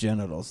don't legit. have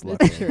genitals.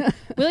 It's Luckily. true.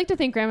 We like to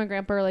think Grandma and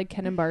Grandpa are like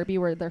Ken and Barbie,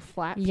 where they're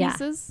flat Yeah.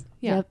 pieces.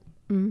 Yeah. Yep.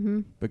 Mm-hmm.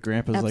 But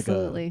Grandpa's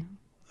Absolutely.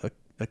 like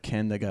a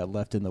Ken that got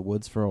left in the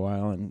woods for a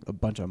while, and a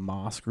bunch of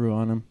moss grew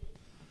on him.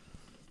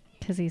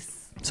 Because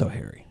he's So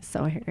hairy.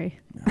 so hairy.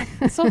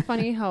 It's so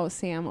funny how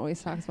Sam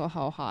always talks about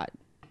how hot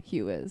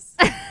Hugh is.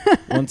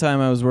 One time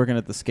I was working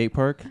at the skate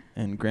park,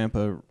 and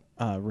Grandpa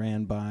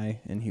ran by,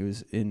 and he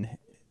was in.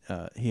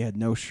 He had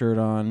no shirt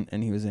on,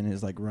 and he was in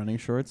his like running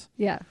shorts.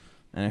 Yeah.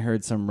 And I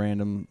heard some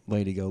random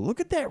lady go,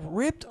 "Look at that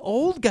ripped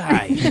old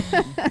guy."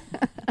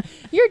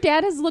 Your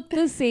dad has looked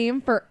the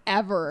same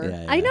forever.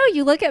 Yeah, I know,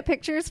 you look at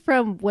pictures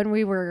from when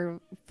we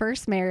were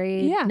first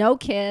married, Yeah. no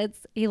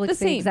kids. He looks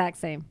The the same. exact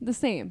same. The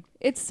same.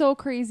 It's so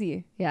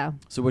crazy. Yeah.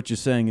 So what you're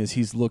saying is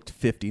he's looked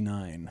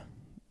 59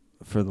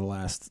 for the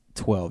last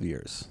 12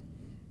 years.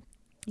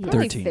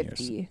 Probably 13 years.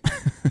 50.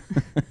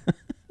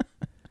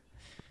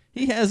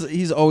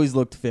 He's always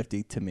looked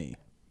 50 to me.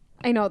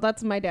 I know.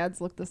 That's my dad's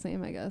look the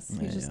same, I guess.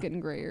 Yeah, He's just yeah. getting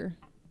grayer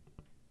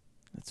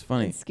It's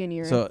funny. and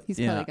skinnier. So, He's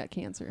yeah. probably got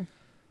cancer.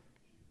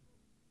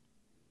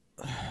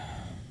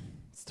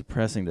 It's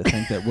depressing to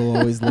think that we'll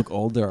always look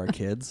old to our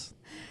kids.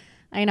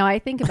 I know. I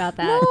think about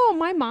that. No,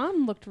 my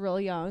mom looked real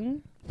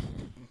young.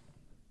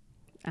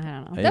 I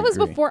don't know. I That was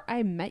agree. before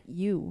I met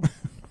you,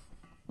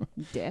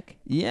 dick.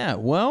 Yeah,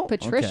 well.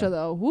 Patricia, okay.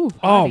 though. Woo,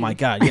 Oh, hottie. my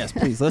God. Yes,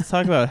 please. Let's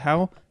talk about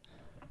how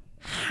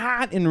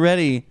hot and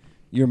ready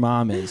your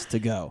mom is to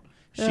go.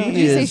 She Did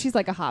you say is she's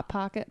like a Hot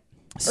Pocket?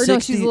 Or no,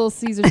 she's 60 Little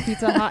Caesar's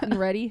Pizza, hot and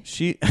ready.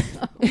 She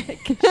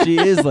she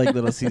is like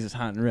Little Caesar's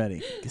hot and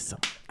ready. Get some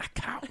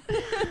cow.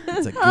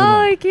 It's a good Oh,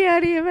 I one.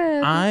 can't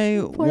even.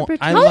 I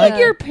Patricia. How like like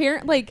your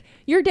parent, like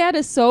your dad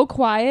is so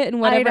quiet and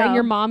whatever, and know.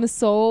 your mom is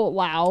so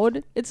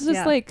loud. It's just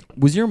Yeah. like,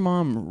 Was your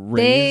mom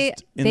they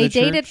raised in they the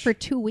dated church? for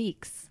 2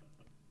 weeks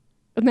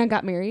and then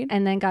got married.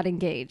 and then got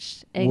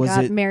engaged and Was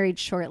got it- married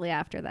shortly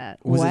after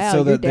that. Was wow, it so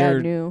your that dad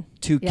their knew.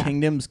 two Yeah.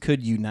 kingdoms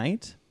could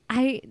unite?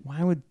 I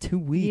Why would 2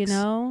 weeks? you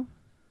know,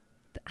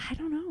 I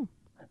don't know.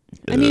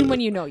 I mean, when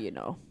you know, you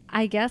know.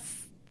 I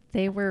guess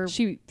they were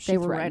She they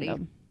were threatened ready.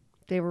 him.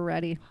 They were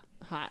ready,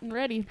 Hot and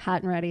ready.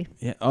 hot and ready.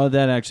 Yeah. Oh,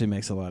 that actually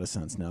makes a lot of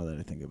sense now that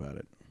I think about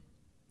it.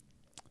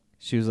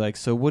 She was like,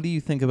 "So, what do you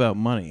think about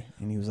money?"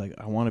 And he was like,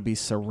 "I want to be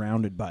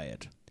surrounded by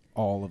it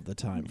all of the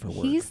time for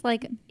work." He's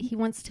like he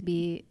wants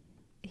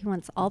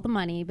all the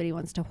money, but he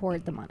wants to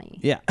hoard the money.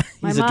 Yeah,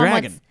 My he's a mom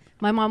dragon.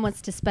 My mom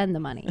wants to spend the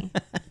money.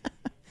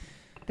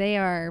 They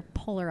are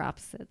polar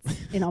opposites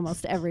in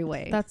almost every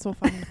way. That's so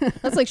funny.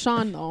 That's like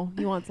Sean, though.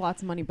 He wants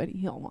lots of money, but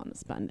he'll want to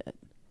spend it.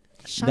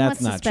 Sean That's wants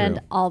to not spend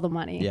true. all the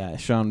money. Yeah,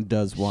 Sean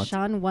does want.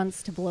 Sean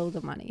wants to blow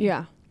the money.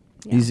 Yeah.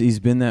 Yeah. He's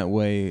been that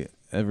way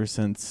ever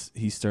since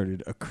he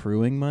started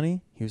accruing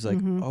money. He was like,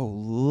 Mhm. "Oh,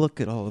 look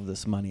at all of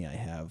this money I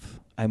have.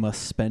 I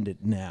must spend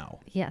it now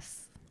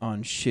Yes.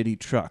 on shitty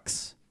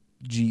trucks,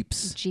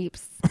 Jeeps,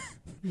 Jeeps.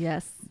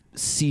 Yes.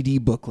 CD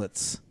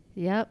booklets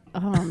Yep.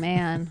 Oh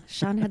man,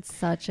 Sean had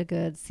such a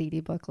good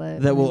CD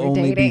booklet that when will we were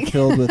only dating. be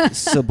filled with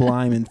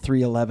Sublime and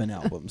 311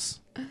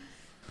 albums."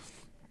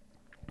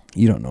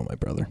 You don't know my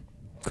brother.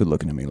 Quit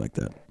looking at me like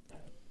that.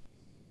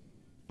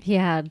 He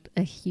had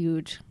a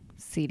huge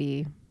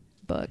CD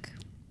book.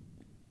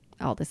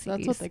 All the CDs.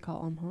 That's what they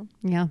call him, huh?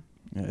 Yeah.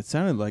 Yeah, it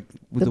sounded like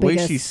with The the way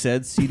biggest. she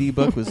said CD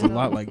book was a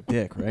lot like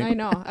dick, right? I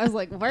know. I was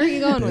like, where are you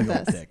going with Big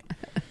old this? dick.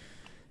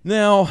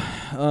 Now,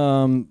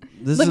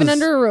 this Living is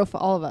under a roof,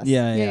 all of us.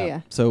 Yeah.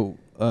 So,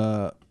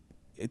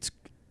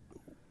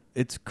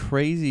 it's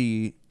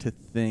crazy to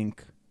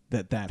think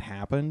that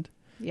happened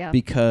Yeah.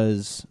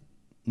 because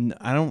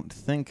I don't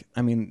think.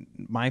 I mean,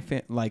 my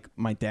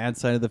dad's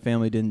side of the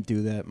family didn't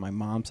do that. My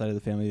mom's side of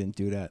the family didn't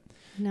do that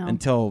no.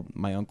 until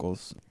my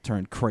uncles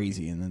turned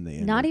crazy, and then they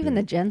ended Not up even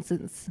the doing it.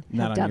 Jensens have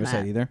Not on done your that.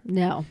 side either.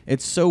 No.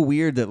 It's so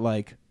weird that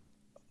like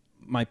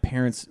my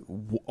parents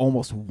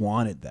almost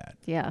wanted that.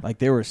 Yeah. Like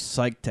they were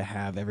psyched to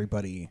have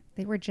everybody.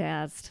 They were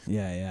jazzed.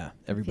 Yeah.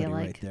 Everybody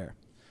right like. there.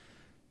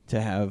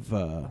 To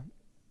have,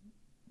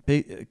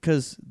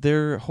 because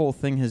their whole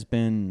thing has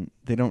been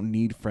they don't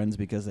need friends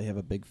because they have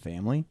a big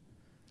family,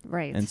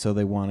 Right. and so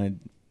they wanted.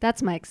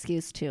 That's my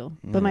excuse too.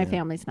 But my Yeah.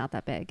 family's not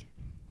that big.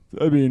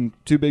 I mean,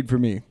 too big for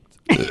me.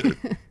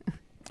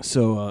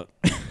 So,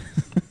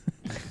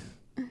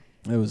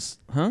 it was,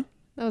 huh?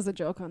 That was a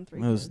joke on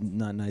three. That was kids.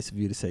 not nice of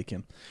you to say,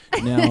 Kim.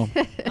 Now,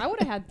 I would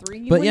have had three.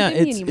 You but wouldn't yeah,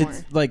 give me it's anymore.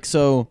 like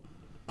so.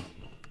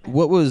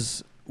 What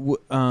was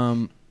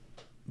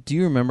do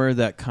you remember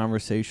that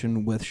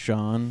conversation with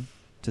Sean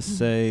to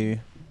say?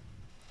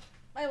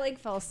 My leg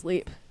fell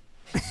asleep.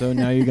 So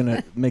now you're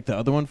gonna make the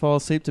other one fall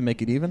asleep to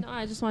make it even? No,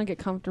 I just want to get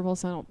comfortable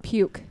so I don't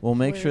puke. Well,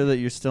 make sure Weird. that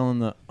you're still in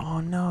the.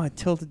 Oh no, I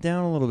tilted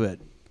down a little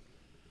bit.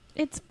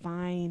 It's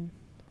fine.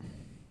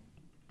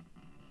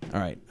 All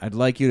right. I'd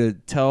like you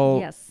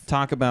to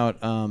talk about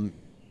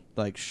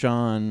like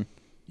Sean,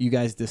 you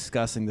guys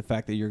discussing the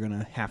fact that you're going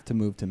to have to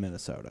move to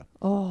Minnesota.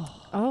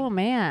 Oh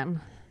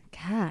man.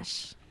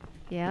 Gosh.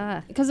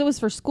 Yeah. Because it was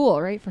for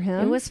school, right? For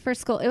him? It was for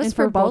school. It was And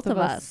for both of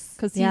us.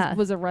 Because he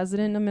was a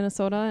resident of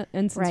Minnesota,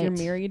 and since you're Right.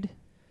 married.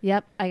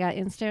 Yep. I got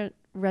instant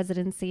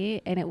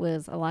residency, and it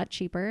was a lot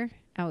cheaper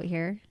out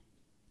here.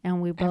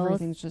 And we both,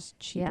 Everything's just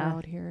cheap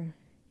out here.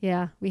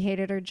 yeah, we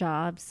hated our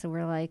jobs, so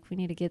we're like, we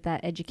need to get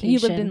that education.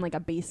 And you lived in like a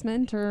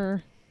basement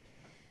or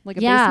like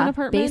a basement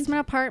apartment? Basement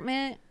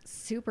apartment,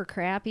 super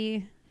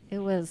crappy. It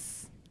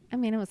was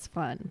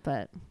fun,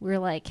 but we were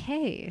like,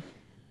 hey,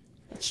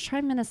 let's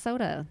try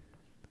Minnesota.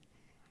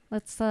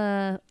 Let's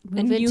move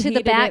into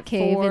the Bat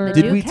Cave in the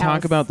Did Duke we house.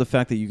 talk about the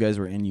fact that you guys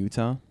were in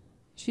Utah?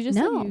 She just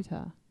No. said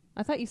Utah.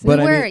 I thought you said But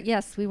we I were, mean-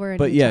 yes, we were in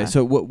But Utah. yeah,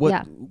 so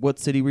what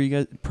city were you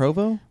guys?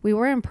 Provo? We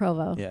were in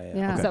Provo. Yeah, yeah.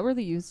 Yeah. Is that where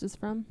the used is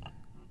from?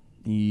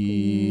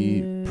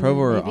 Provo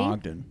or Maybe.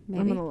 Ogden? I'm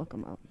Maybe. going to look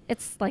them up.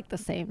 It's like the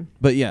same.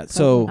 But yeah, Provo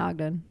so and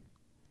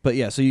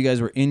Ogden. so you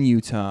guys were in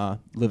Utah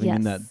living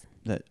in Yes.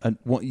 that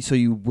so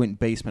you went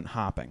basement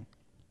hopping.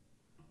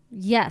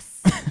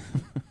 Yes.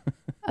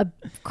 A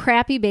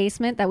crappy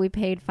basement that we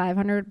paid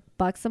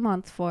 $500 a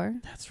month for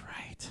That's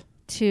right.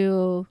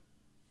 to,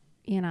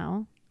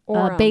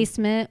 Or a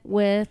basement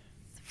with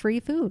free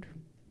food.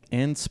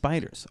 And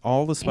spiders.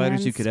 All the spiders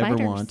And you could ever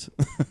spiders. want.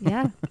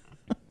 Yeah.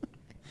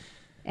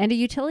 And a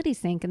utility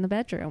sink in the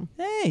bedroom.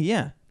 Hey,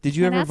 yeah. Did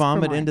you Can't ever ask for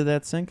vomit more. into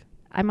that sink?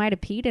 I might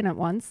have peed in it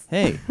once.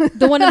 Hey,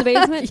 The one in the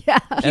basement? Yeah.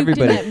 Puked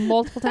Everybody- in it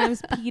multiple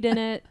times, peed in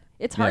it.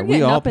 It's Yeah, hard we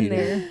getting all up in peed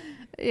in there.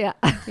 Yeah.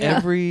 Yeah.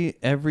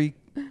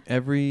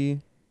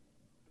 every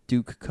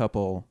Duke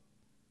couple.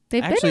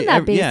 They've Actually, been in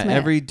that basement. yeah,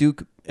 every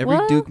Duke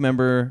Well- Duke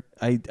member.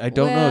 I don't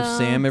know if Well,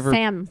 Sam ever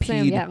Sam,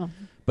 peed, yeah.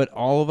 but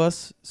all of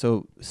us,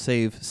 so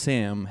save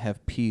Sam,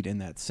 have peed in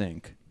that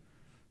sink.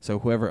 So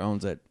whoever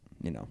owns it,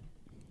 They Lot-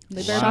 better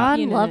be Sean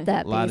peeing in loved it.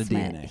 that Lot of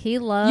basement. DNA. He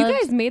loved. You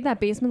guys made that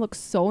basement look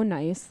so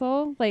nice,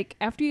 though. Like,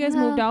 after you guys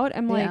moved Well, out,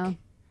 I'm yeah. like,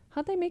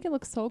 how'd they make it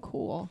look so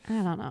cool?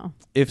 I don't know.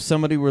 if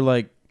somebody was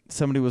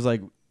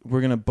like,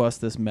 we're gonna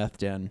bust this meth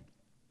den,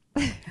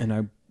 and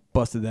I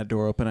busted that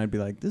door open, I'd be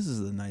like, this is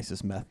the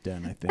nicest meth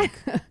den I think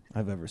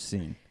I've ever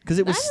seen, because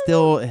it was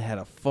it had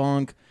a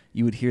funk.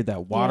 You would hear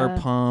that water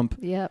Yeah. pump.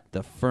 Yep.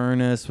 The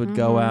furnace would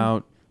go Mhm.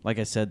 out. Like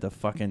I said, the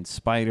fucking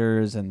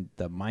spiders and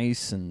the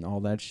mice and all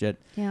that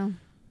shit. Yeah.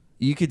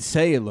 You could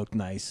say it looked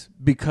nice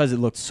because it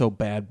looked so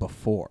bad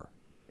before.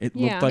 It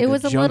Yeah. looked like It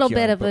was a little bit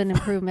junkyard, of but an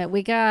improvement.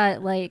 We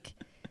got like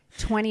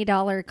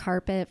 $20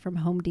 carpet from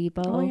Home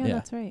Depot. Oh, yeah, Yeah.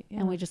 that's right. Yeah.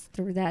 And we just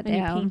threw that and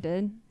you down.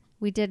 painted.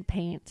 We did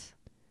paint,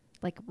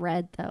 like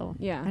red though.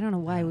 Yeah. I don't know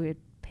why we would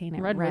paint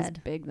it Red was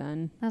red. big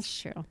then. That's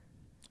true.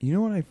 You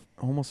know what? I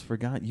almost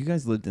forgot. You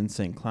guys lived in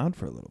St. Cloud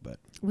for a little bit.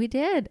 We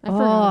did. I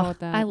forgot about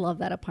that. I love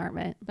that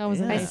apartment. That was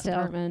Yeah. a I nice still-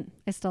 apartment.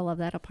 I still love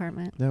that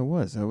apartment. That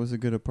was a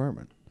good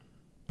apartment.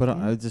 But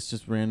Yeah.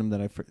 just random that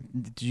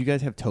did you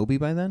guys have Toby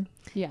by then?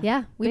 Yeah.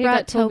 Yeah, we They brought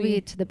got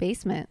Toby to the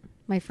basement.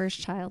 My first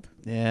child.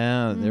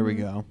 Yeah, there we Mhm.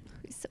 go.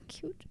 He's so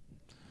cute.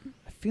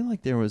 I feel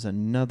like there was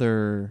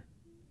another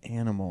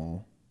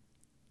animal.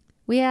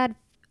 We had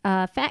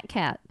Fat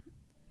Cat.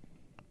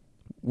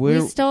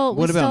 Where, We still-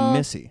 what we about still-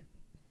 Missy?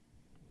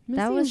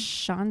 That Missy was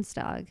Sean's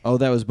dog Oh,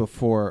 that was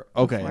before.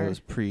 Okay, Before- it was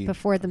pre.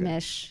 before the okay.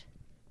 Mish.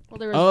 Well,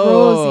 there was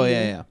Oh, Rosie.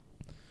 yeah.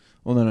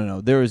 Well,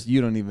 no. There was. You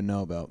don't even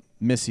know about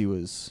Missy.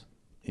 Was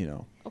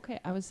Okay,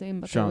 I was saying,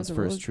 but Sean's there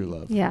was first a true Rosie.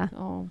 love. Yeah.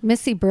 Oh.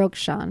 Missy broke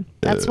Sean.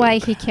 That's why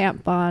he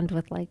can't bond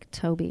with like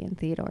Toby and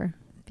Theodore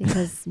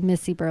because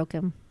Missy broke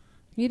him.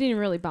 He didn't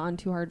really bond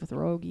too hard with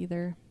Rogue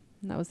either.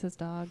 And that was his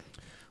dog.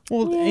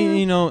 Well, Yeah.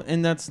 and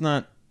and that's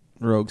not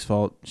Rogue's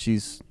fault.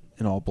 She's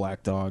an all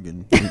black dog,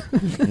 and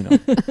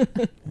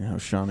how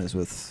Sean is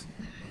with.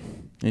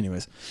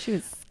 Anyways, She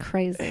was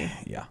crazy.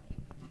 yeah,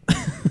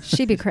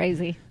 She'd be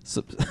crazy.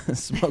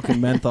 smoking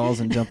menthols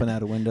and jumping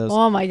out of windows.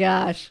 Oh my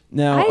gosh.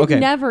 Now, I've okay,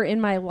 never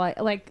in my life,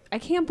 like, I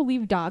can't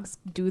believe dogs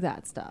do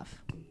that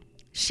stuff.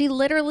 She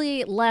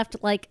literally left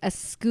like a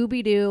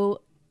Scooby Doo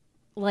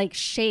like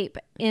shape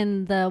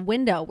in the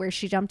window where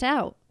she jumped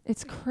out.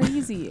 It's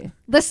crazy.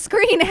 The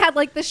screen had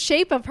like the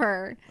shape of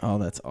her. oh,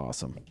 that's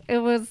awesome. It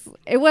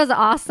was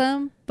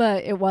awesome,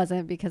 but it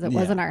wasn't because it Yeah.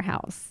 wasn't our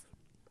house.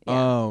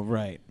 Oh,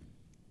 right.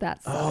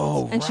 That's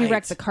Oh, And she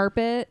wrecked the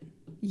carpet.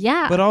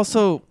 yeah. But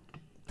also,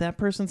 that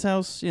person's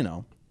house,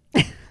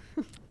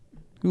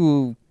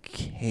 who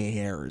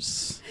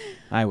cares?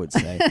 I would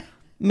say.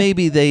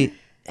 Maybe they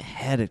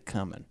had it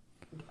coming.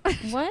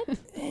 What?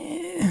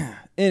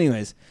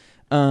 Anyways,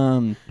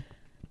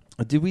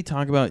 did we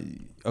talk about?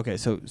 Okay,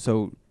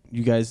 so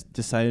you guys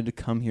decided to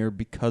come here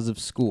because of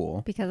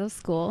school, because of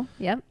school.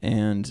 Yep.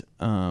 and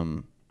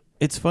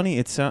it's funny.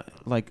 It's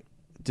like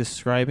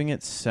describing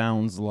it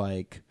sounds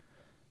like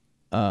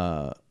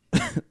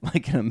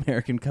like an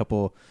American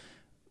couple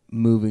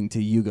moving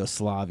to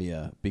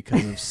Yugoslavia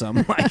because of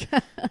some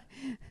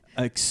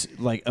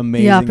like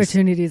amazing The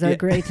opportunities are yeah.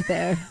 great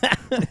there.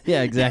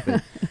 yeah, exactly.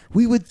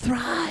 we would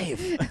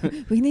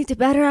thrive. We need to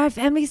better our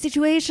family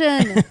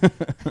situation.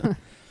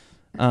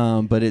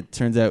 But it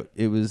turns out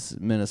it was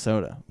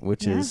Minnesota,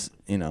 which is,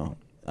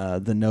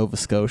 the Nova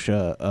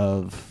Scotia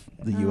of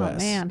the U.S.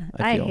 Man,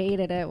 I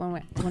hated it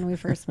when we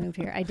first moved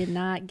here. I did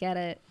not get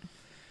it.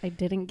 I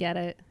didn't get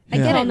it. I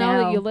Yeah. get Well, it now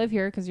now. that you live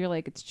here, because you're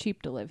like, it's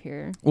cheap to live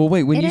here. Well,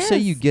 wait, when It you say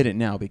you is. get it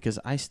now, because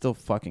I still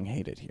fucking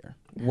hate it here.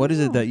 What is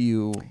it that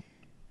you...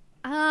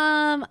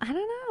 I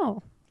don't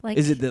know. Like,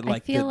 Is it that I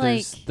feel like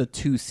there's the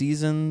 2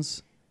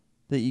 seasons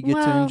that you get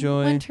to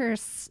enjoy?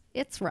 Winter's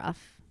it's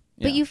rough,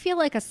 Yeah. but you feel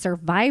like a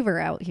survivor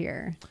out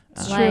here.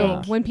 It's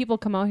Like, true. When people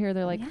come out here,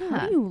 they're like, how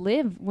Yeah. do you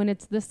live when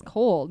it's this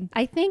cold?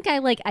 I think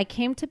I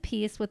came to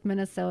peace with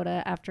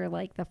Minnesota after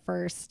like the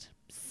first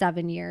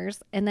 7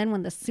 years, and then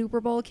when the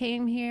Super Bowl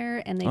came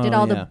here and they did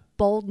all yeah. the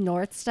Bold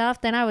North stuff,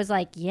 then I was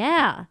like,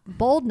 yeah,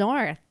 Bold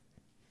North.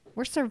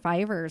 We're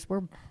survivors.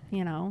 We're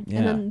Yeah. And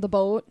then the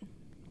boat.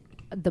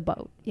 the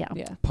boat. Yeah.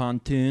 Yeah.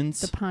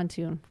 Pontoons. The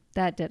pontoon.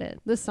 That did it.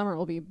 This summer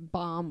will be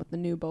bomb with the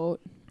new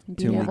boat. Too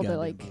Being many able to goddamn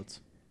like boats.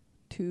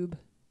 tube.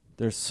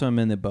 There's so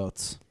many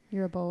boats.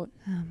 You're a boat.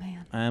 Oh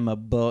man. I'm a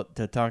boat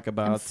to talk I'm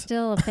about.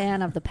 still a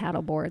fan of the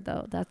paddleboard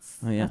though. That's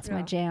Oh, yeah. that's my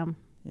Yeah. jam.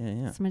 Yeah.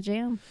 That's my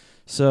jam.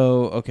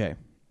 So, okay.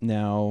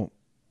 Now,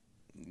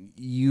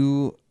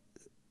 you...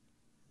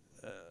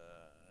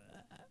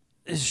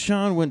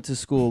 Sean went to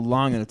school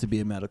long enough to be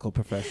a medical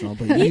professional,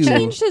 but He you...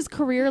 changed his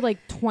career like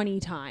 20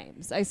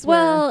 times. I swear.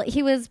 Well,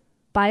 he was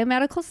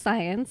biomedical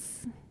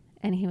science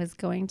and he was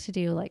going to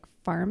do like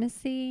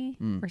pharmacy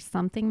or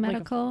something Like a-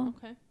 medical.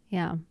 okay.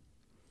 Yeah.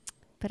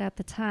 But at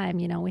the time,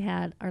 we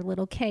had our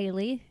little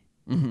Kaylee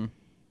Mhm.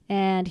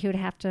 and he would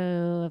have to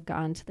have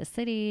gone to the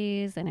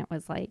cities and it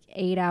was like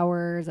 8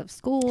 hours of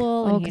school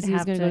Oh, and 'cause he'd he was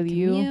have gonna to go to the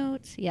U?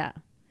 commute. Yeah.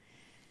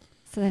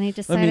 So then he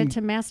decided mean-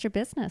 to master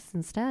business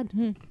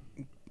instead.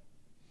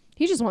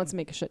 He just wants to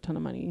make a shit ton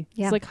of money.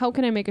 Yeah. It's like, how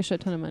can I make a shit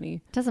ton of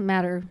money? Doesn't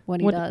matter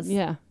what he does.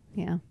 Yeah.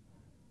 Yeah.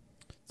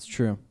 It's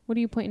true. What are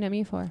you pointing at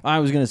me for? I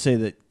was going to say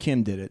that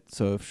Kim did it,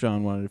 so if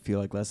Sean wanted to feel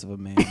like less of a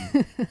man...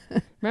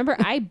 Remember,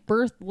 I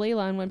birthed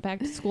Layla and went back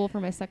to school for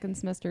my second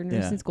semester of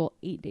nursing Yeah. school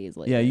 8 days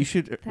later. Yeah, you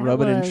should That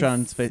rub it in was-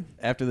 Sean's face.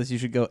 After this, you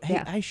should go, hey,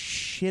 Yeah. I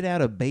shit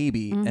out a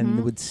baby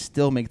and would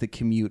still make the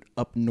commute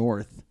up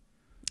north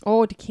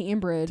Oh, to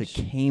Cambridge. to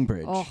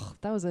Cambridge. Oh,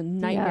 that was a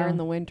nightmare Yeah. in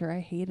the winter. I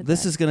hated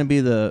This that. is going to be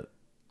the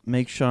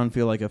Make Sean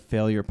Feel Like a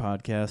Failure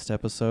podcast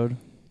episode.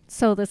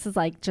 So this is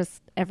like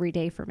just every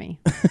day for me.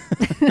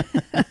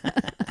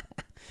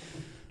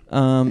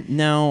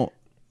 Now,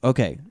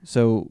 okay,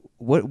 so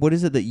what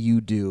is it that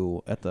you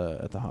do at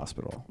the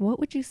hospital? What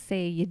would you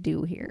say you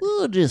do here?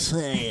 We'll just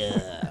say,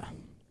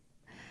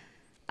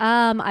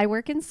 I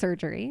work in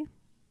surgery.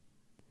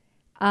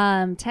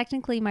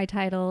 Technically, my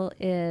title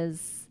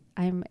is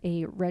I'm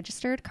a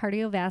registered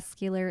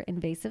cardiovascular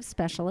invasive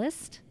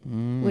specialist,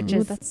 which Ooh,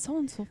 is that's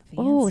so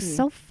fancy.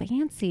 so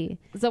fancy.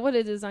 Is that what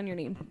it is on your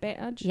name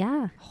badge?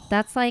 Yeah,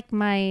 that's like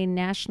my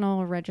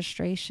national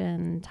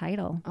registration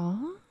title.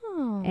 Oh.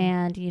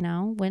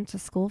 And went to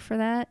school for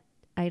that.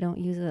 I don't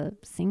use a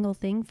single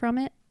thing from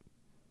it.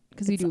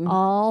 Because you It's do.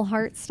 all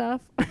heart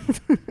stuff.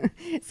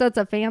 So it's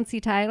a fancy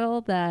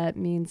title that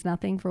means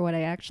nothing for what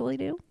I actually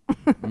do.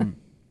 Because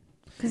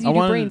I you do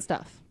wanna- brain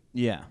stuff.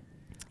 yeah.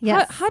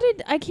 Yes. How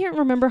did I can't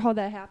remember how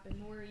that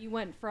happened. Where you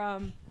went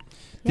from.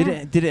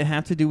 Yeah. Did it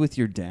have to do with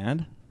your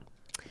dad?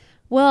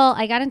 Well,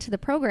 I got into the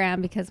program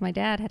because my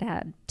dad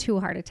had 2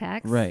 heart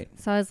attacks. Right.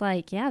 So I was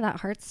like, yeah, that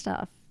heart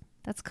stuff,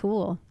 that's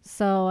cool.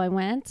 So I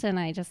went and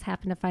I just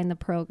happened to find the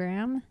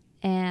program.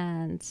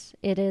 And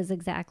it is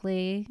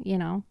exactly,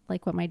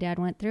 like what my dad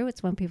went through.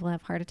 It's when people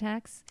have heart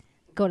attacks,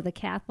 go to the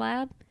cath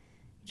lab,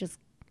 just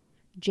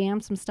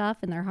jam some stuff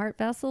in their heart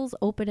vessels,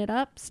 open it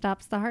up,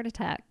 stops the heart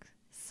attack.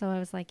 So I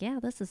was like, yeah,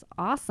 this is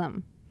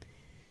awesome.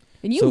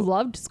 And you So-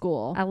 loved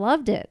school. I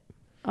loved it.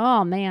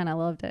 Oh man, I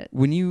loved it.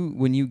 When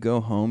you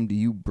go home, do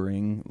you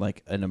bring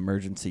like an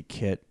emergency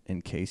kit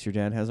in case your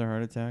dad has a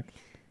heart attack?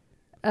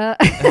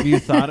 Have you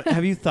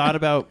thought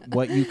about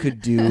what you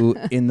could do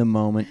in the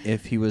moment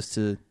if he was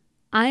to?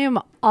 I am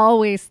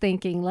always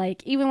thinking,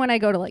 like, even when I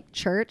go to like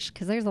church,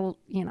 because there's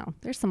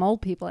there's some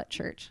old people at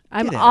church.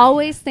 I'm Get outta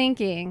always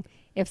thinking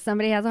if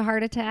somebody has a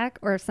heart attack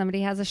or if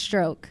somebody has a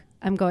stroke,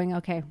 I'm going,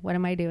 okay, what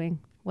am I doing?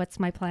 What's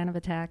my plan of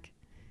attack?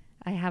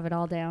 I have it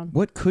all down.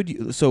 What could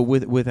you? So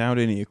without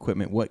any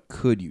equipment, what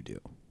could you do?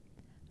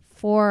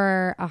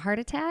 For a heart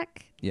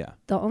attack, Yeah.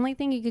 the only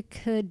thing you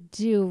could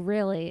do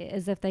really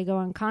is if they go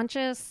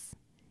unconscious,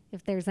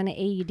 if there's an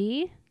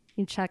AED,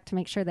 you check to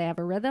make sure they have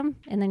a rhythm,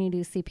 and then you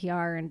do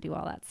CPR and do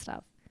all that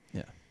stuff.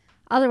 Yeah.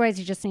 Otherwise,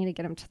 you just need to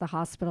get them to the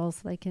hospital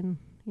so they can,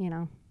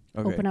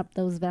 Okay. open up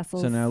those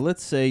vessels. So now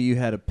let's say you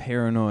had a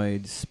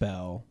paranoid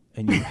spell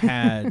and you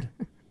had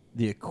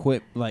the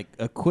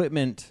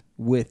equipment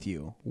with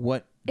you.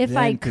 What If then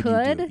I you do?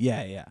 could?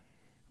 Yeah.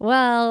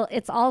 Well,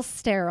 it's all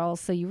sterile,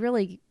 so you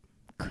really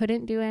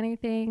couldn't do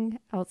anything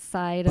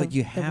outside But of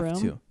you the have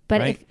room. to,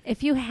 But right?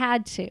 if you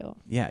had to,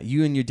 Yeah.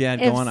 You and your dad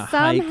if go on a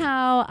hike.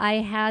 somehow I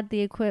had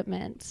the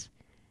equipment,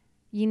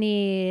 you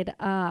need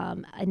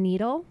a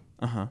needle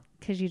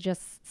because you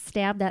just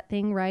stab that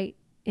thing right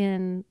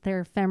in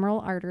their femoral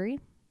artery,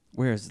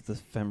 Where is the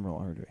femoral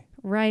artery?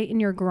 right in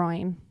your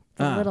groin,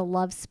 the little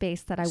love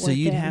space that I work in. So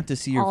you'd have to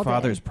see your all day.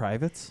 father's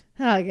privates?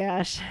 Oh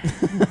gosh.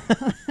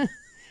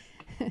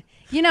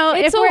 You know,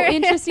 It's if so we're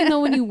interesting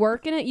though when you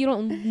work in it, you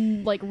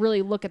don't like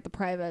really look at the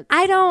privates.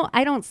 I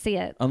don't see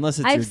it. Unless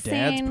it's I've your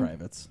dad's seen-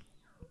 privates.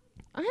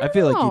 I I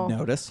feel like know. you'd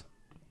notice.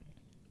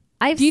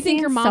 Do Do you think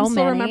your mom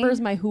still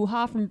remembers my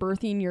hoo-ha from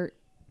birthing your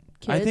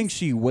kids? I think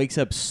she wakes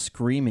up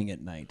screaming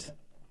at night,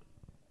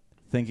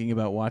 thinking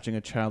about watching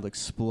a child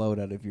explode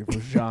out of your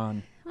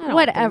vagina. I don't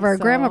Whatever.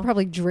 think so. Grandma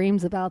probably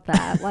dreams about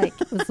that. Like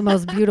it was the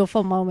most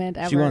beautiful moment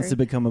ever. She wants to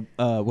become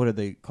a what are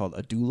they called?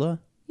 A doula?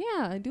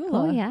 Yeah, a doula.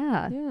 Oh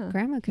yeah. Yeah.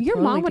 Grandma could. Your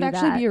totally mom would do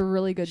actually that. be a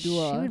really good She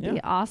doula. would Yeah.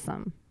 be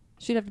awesome.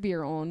 She'd have to be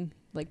her own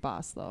like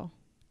boss though.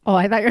 Oh,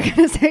 I thought you were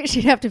gonna say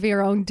she'd have to be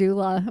her own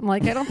doula. I'm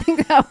like, I don't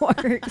think that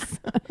works.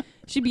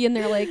 She'd be in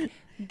there like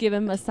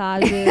giving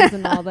massages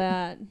and all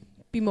that.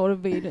 Be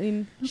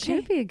motivating. She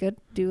would be a good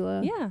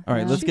doula. Yeah. All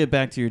right, Yeah. let's get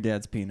back to your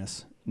dad's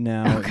penis.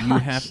 Now you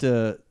have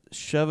to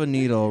shove a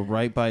needle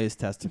right by his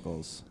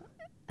testicles,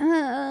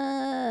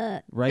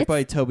 right it's-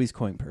 by Toby's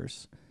coin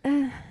purse.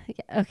 Yeah,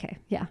 okay.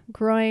 Yeah.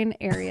 Groin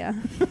area.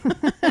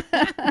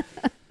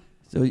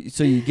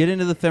 So you get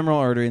into the femoral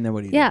artery, and then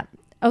what do you Yeah.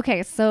 do?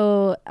 Okay.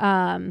 So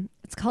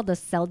it's called the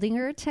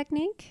Seldinger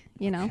technique.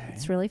 You know, Okay.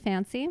 it's really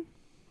fancy.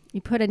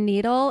 You put a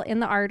needle in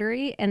the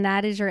artery, and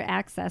that is your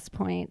access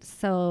point.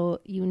 So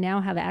you now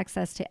have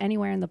access to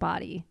anywhere in the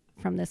body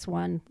from this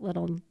one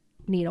little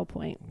needle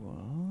point.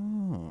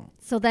 Whoa.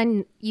 So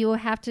then you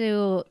have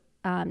to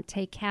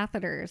take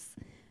catheters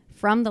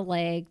from the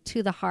leg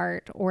to the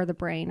heart or the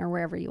brain or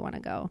wherever you want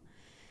to go.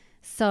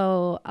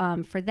 So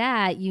for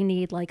that, you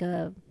need like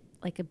a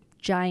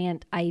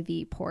giant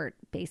IV port,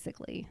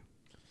 basically,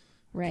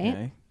 right?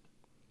 Okay.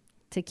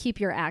 To keep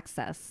your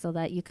access so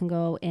that you can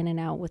go in and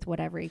out with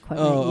whatever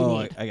equipment you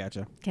Oh, need. I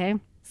gotcha. Okay.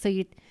 So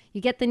you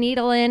get the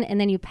needle in and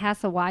then you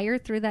pass a wire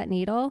through that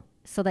needle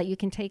so that you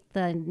can take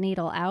the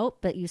needle out,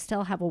 but you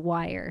still have a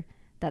wire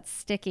that's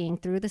sticking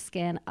through the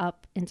skin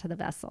up into the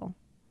vessel.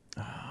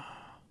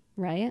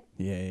 Right?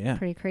 Yeah.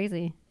 Pretty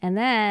crazy. And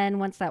then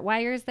once that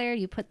wire is there,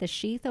 you put the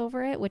sheath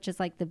over it, which is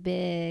like the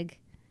big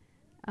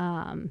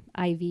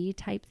IV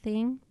type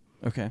thing.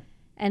 Okay.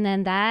 And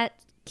then that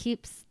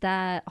keeps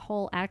that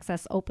whole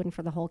access open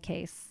for the whole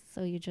case.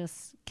 So you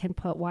just can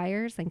put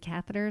wires and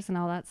catheters and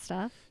all that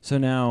stuff. So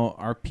now,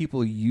 are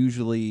people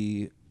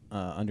usually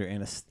under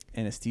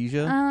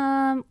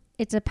anesthesia?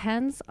 It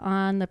depends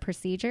on the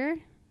procedure.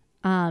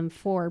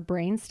 For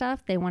brain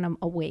stuff, they want them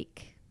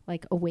awake,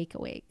 like awake,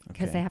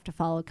 because Okay. they have to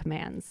follow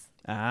commands.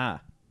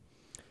 Ah.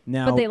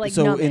 Now, But they, like,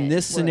 so numb in it,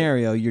 this right?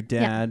 scenario, your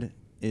dad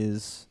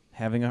is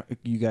having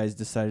you guys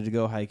decided to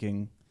go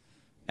hiking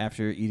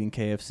after eating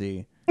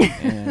KFC,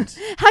 and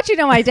How'd you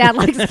know my dad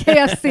likes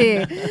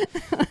KFC?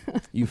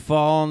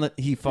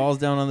 he falls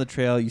down on the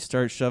trail. You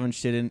start shoving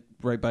shit in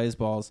right by his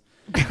balls,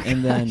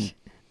 and then,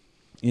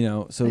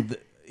 so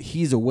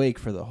he's awake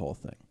for the whole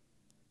thing,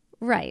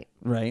 Right.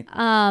 right?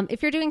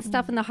 If you're doing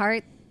stuff in the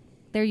heart,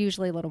 they're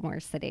usually a little more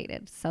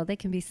sedated, so they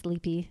can be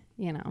sleepy.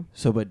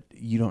 So, but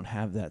you don't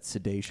have that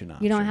sedation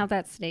option. You don't have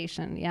that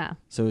sedation. Yeah.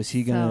 So is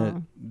he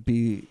gonna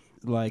be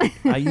like,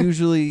 I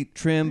usually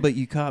trim, but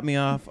you caught me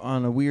off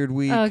on a weird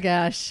week? Oh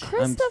gosh.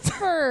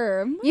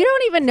 Christopher. You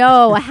don't even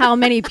know how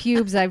many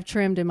pubes I've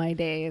trimmed in my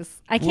days.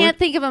 I can't What?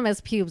 think of them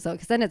as pubes though,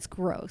 because then it's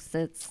gross.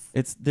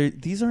 It's there.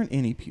 These aren't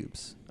any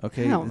pubes.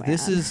 Okay, Oh,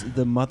 this man. is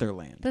the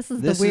motherland. This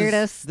is the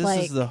weirdest, This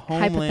like, is the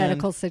homeland.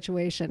 hypothetical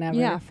situation ever.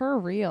 Yeah, for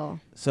real.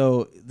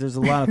 So there's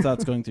a lot of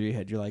thoughts going through your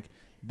head. You're like,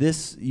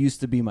 this used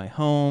to be my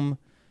home.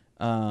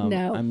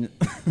 No.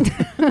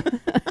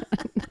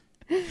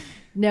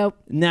 Nope.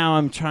 Now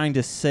I'm trying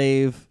to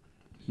save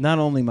not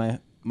only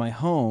my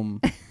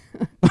home,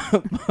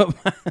 but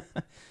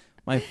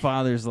my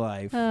father's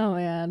life. Oh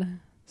man.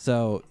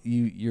 So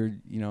you're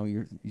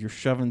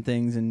shoving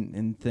things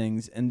in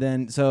things, and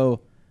then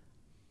so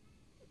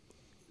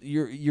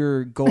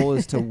your goal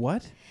is to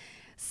what?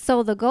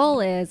 So the goal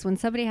is when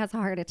somebody has a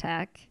heart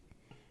attack,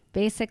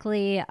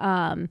 basically,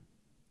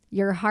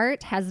 your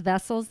heart has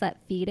vessels that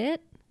feed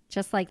it,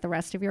 just like the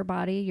rest of your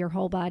body. Your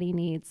whole body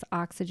needs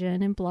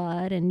oxygen and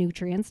blood and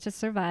nutrients to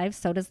survive.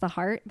 So does the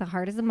heart. The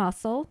heart is a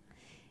muscle.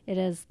 It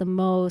is the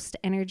most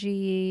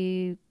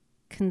energy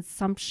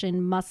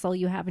consumption muscle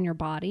you have in your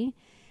body.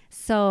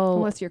 So,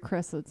 Unless you're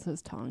Chris, it's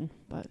his tongue.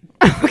 But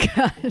oh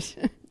gosh.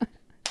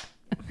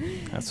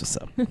 That's what's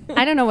up.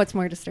 I don't know what's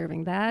more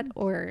disturbing, that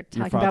or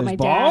Your talking about my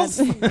father's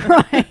dad's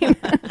crying.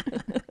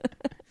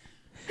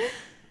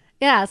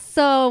 Yeah,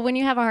 so when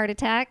you have a heart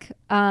attack,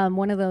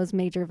 one of those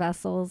major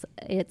vessels,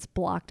 it's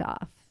blocked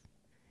off.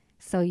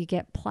 So you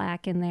get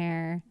plaque in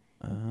there,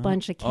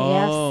 bunch of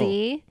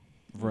KFC.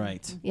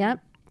 Right. Yep.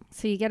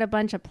 So you get a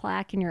bunch of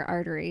plaque in your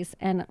arteries.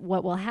 And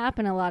what will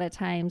happen a lot of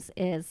times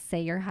is,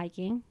 say you're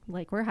hiking,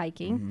 like we're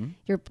hiking,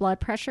 your blood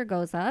pressure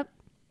goes up.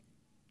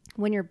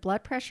 when your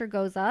blood pressure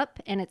goes up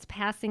and it's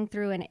passing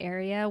through an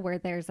area where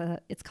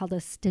it's called a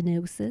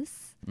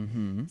stenosis.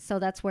 Mm-hmm. So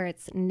that's where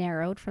it's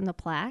narrowed from the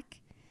plaque.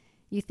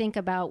 You think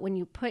about when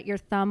you put your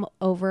thumb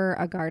over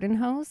a garden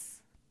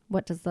hose,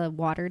 what does the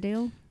water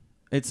do?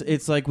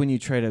 It's like when you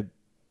try to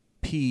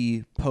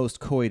pee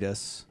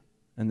post-coitus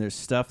and there's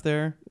stuff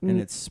there and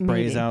it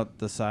sprays Maybe. out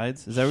the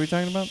sides. Is that what you're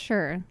talking about?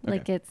 Sure. Okay.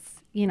 Like it's,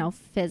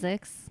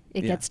 physics.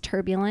 It Yeah. gets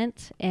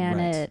turbulent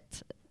and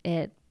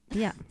Right.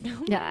 yeah.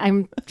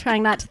 I'm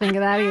trying not to think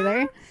of that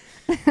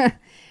either.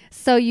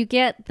 So you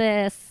get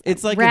this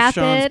It's like rapid...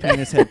 if Sean's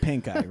penis had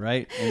pink eye,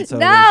 right? And so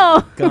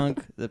No! there's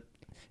gunk.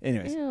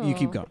 Anyways, you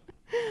keep Ew. going.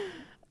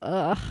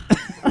 Ugh.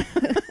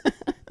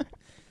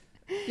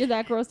 You're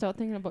that grossed out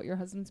thinking about your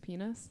husband's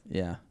penis?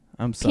 Yeah,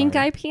 I'm sorry. Pink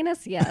eye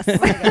penis? Yes.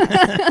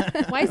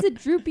 Why is it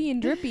droopy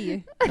and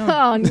drippy?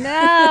 Oh,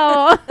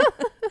 no.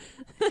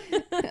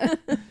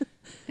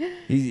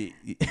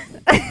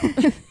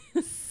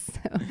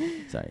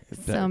 Sorry.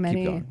 So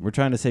many. Keep going. We're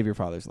trying to save your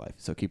father's life,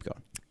 so keep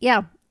going.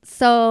 Yeah.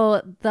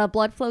 So the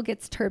blood flow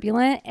gets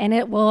turbulent and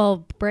it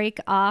will break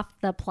off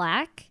the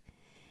plaque.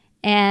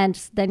 And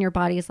then your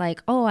body's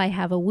like, oh, I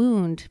have a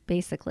wound,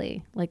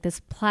 basically. Like this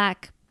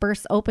plaque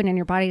bursts open and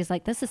your body's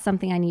like, this is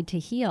something I need to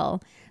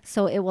heal.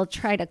 So it will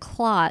try to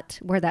clot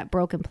where that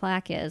broken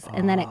plaque is.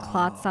 And then it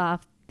clots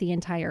off the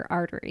entire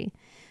artery.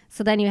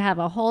 So then you have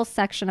a whole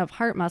section of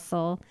heart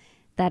muscle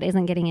that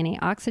isn't getting any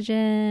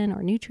oxygen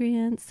or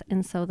nutrients.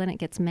 And so then it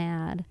gets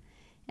mad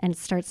and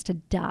starts to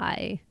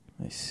die.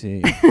 I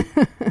see.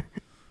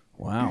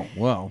 Wow.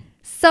 Well.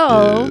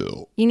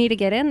 So you need to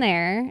get in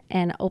there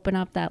and open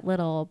up that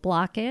little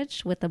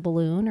blockage with a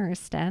balloon or a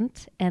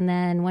stent. And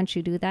then once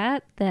you do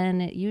that,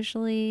 then it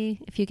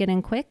usually, if you get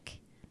in quick,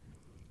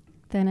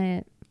 then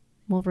it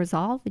will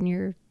resolve and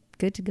you're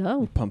good to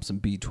go. Pump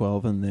some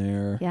B12 in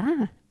there.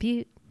 Yeah.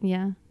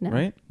 No.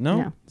 Right? No?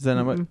 No. Is that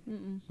not what?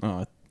 Mm-mm.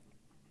 Oh.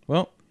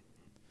 Well.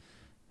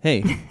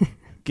 Hey,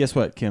 guess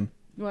what, Kim?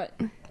 What?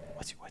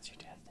 What's your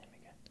dad's name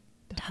again?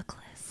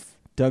 Douglas.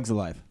 Doug's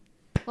alive.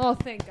 Oh,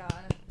 thank God.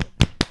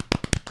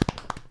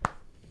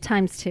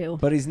 ×2.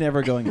 But he's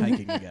never going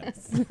hiking again.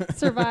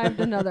 Survived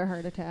another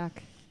heart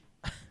attack.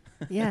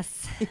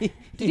 Yes. Did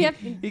you have?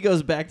 He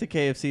goes back to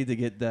KFC to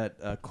get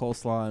that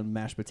coleslaw and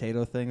mashed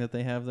potato thing that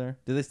they have there.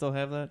 Do they still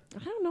have that?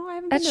 I don't know. I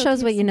haven't. That been to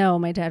shows what KFC. you know.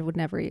 My dad would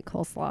never eat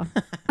coleslaw.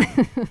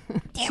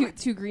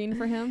 Too green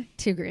for him.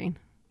 Too green.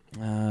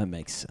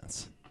 Makes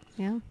sense.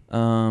 Yeah.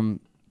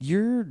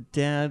 Your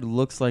dad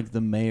looks like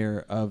the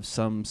mayor of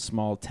some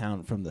small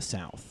town from the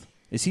South.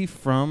 Is he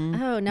from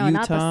Oh, no, Utah?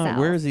 not the South.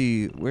 Where is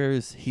he? Where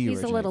is he? He's a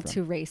originally little from?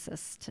 too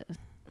racist to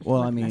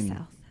Well, live I in the mean,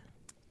 South.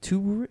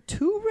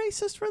 too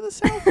racist for the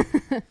South.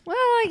 Well,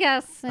 I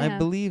guess. I Yeah.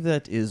 believe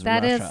that is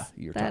That Russia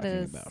is- you're that talking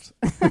is-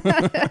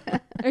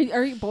 about.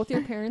 Are you both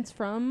your parents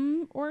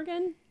from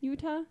Oregon,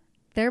 Utah?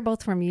 They're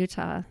both from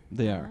Utah.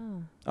 They are.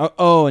 Oh.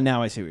 Oh,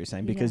 now I see what you're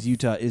saying. Because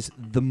Yes. Utah is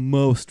the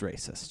most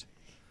racist.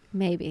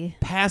 Maybe.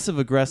 Passive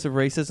aggressive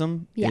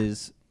racism Yeah.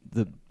 is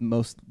the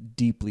most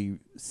deeply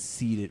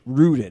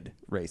rooted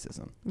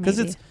racism.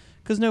 Maybe.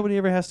 Because nobody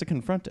ever has to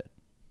confront it.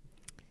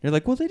 You're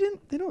like, well, they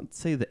don't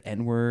say the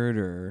N-word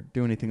or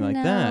do anything like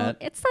No, that.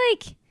 It's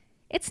like,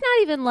 it's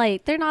not even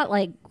like, they're not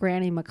like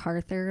Granny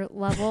MacArthur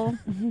level.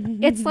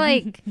 It's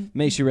like,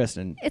 May she rest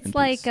in it's in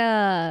like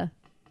peace.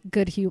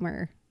 good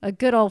humor. A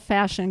good old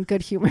fashioned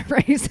good humor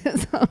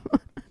racism.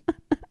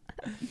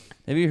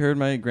 Have you heard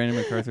my Granny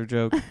MacArthur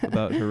joke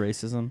about her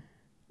racism?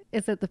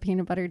 Is it the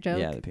peanut butter joke?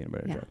 Yeah, the peanut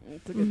butter Yeah. joke.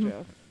 It's a good Mhm.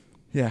 joke.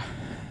 Yeah.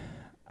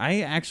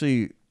 I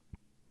actually,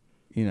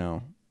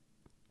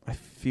 I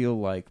feel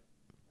like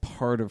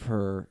part of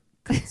her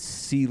could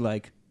see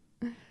like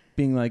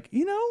being like,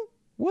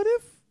 what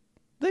if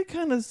they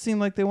kind of seem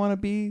like they want to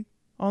be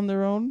on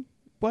their own?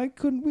 Why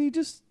couldn't we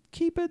just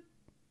keep it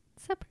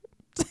Separate.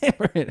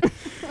 separate?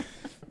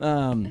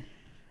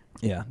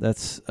 Yeah,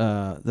 that's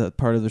the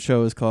part of the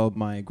show is called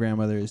 "My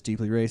Grandmother is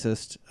Deeply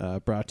Racist,"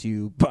 brought to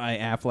you by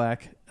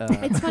Aflac.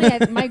 It's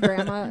funny. My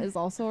grandma is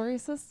also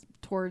racist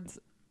towards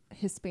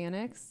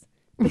Hispanics,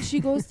 but she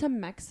goes to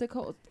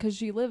Mexico because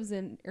she lives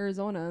in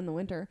Arizona in the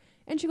winter,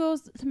 and she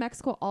goes to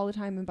Mexico all the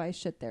time and buys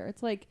shit there.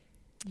 It's like,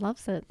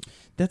 Loves it.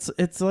 but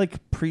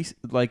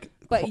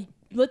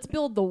let's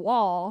build the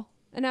wall.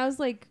 And I was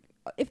like,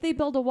 if they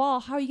build a wall,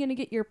 how are you going to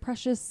get your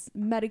precious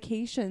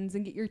medications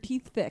and get your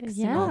teeth fixed?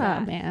 and all Yeah,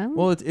 that? man.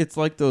 Well, it's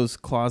like those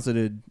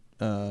closeted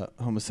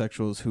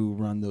homosexuals who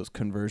run those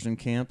conversion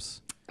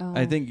camps. Oh.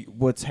 I think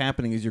what's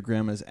happening is your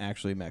grandma is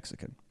actually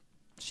Mexican,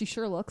 She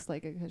sure looks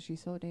like it because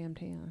she's so damn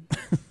tan.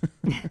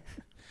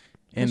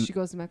 and she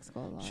goes to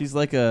Mexico a lot. she's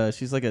like a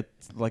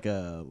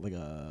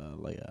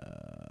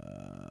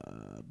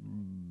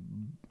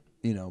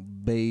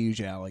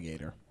beige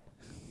alligator.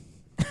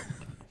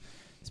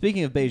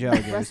 Speaking of beige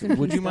alligators, Rest in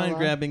would peace, you mind Bella.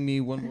 grabbing me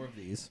one more of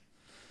these?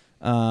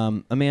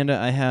 Amanda,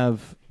 I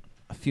have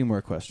a few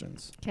more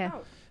questions. Okay.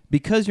 Oh.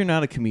 Because you're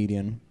not a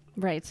comedian,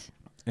 Right.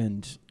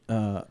 and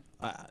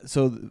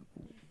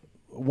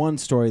one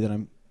story that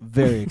I'm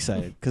very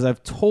excited because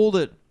I've told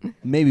it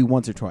maybe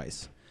once or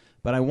twice,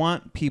 but I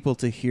want people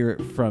to hear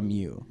it from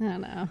you, I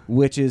don't know.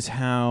 which is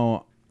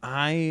how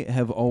I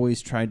have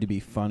always tried to be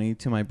funny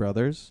to my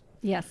brothers.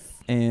 Yes.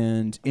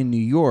 And in New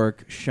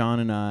York, Sean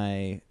and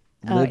I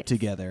lived yes.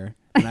 together,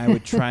 and I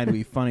would try to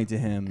be funny to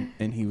him,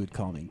 and he would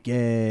call me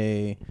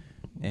gay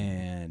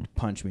and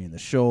punch me in the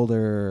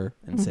shoulder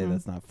and say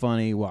that's not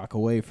funny, walk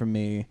away from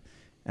me.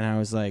 And I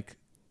was like,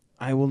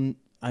 I will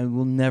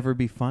never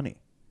be funny.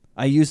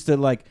 I used to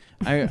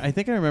I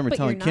think I remember But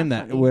telling you're Kim not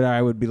that funny. where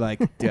I would be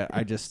like, yeah,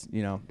 I just,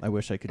 I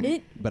wish I could,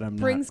 It but I'm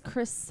brings not.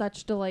 Chris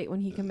such delight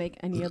when he can make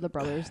any of the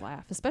brothers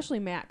laugh, especially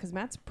Matt, because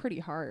Matt's pretty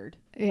hard.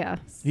 Yeah.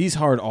 He's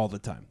hard all the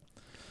time.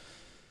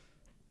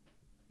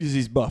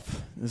 He's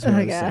buff. Is what Oh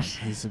I was gosh.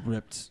 saying. He's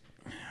ripped.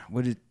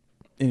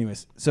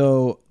 Anyways,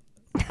 so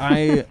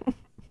I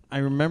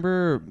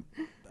remember,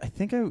 I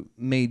think I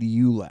made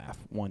you laugh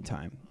one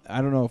time.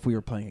 I don't know if we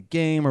were playing a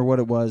game or what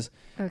it was,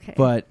 Okay.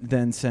 but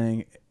then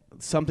saying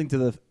something to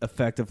the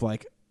effect of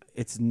like,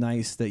 it's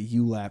nice that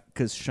you laugh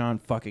because Sean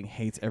fucking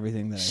hates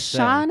everything that I say.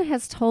 Sean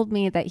has told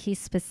me that he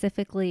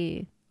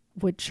specifically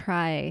would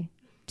try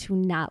to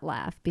not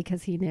laugh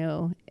because he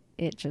knew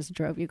it just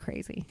drove you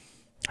crazy.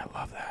 I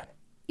love that.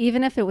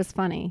 Even if it was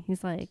funny,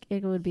 he's like,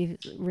 it would be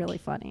really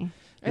funny.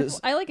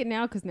 I like it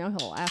now because now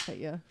he'll laugh at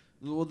you.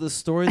 Well, the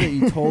story that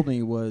you told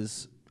me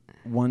was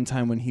one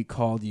time when he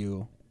called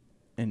you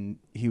and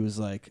he was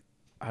like,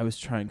 I was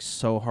trying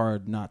so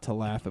hard not to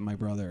laugh at my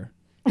brother.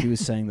 He was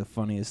saying the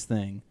funniest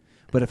thing.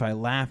 But if I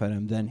laugh at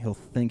him, then he'll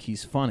think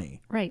he's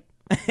funny. Right.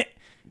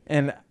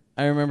 And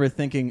I remember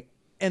thinking,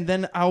 and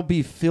then I'll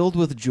be filled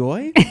with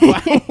joy?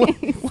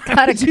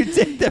 Why did you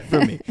take that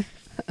from me?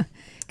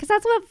 Because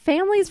that's what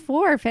family's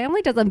for.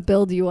 Family doesn't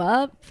build you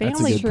up. That's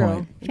a Family, good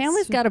point.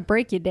 Family's got to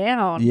break you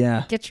down.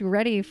 Yeah. Get you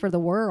ready for the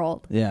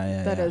world.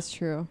 Yeah. That is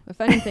true.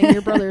 If anything,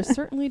 your brothers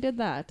certainly did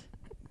that.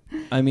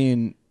 I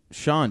mean,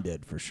 Sean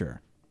did for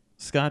sure.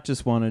 Scott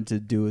just wanted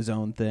to do his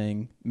own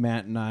thing.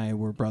 Matt and I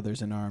were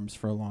brothers in arms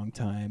for a long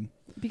time.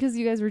 Because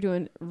you guys were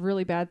doing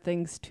really bad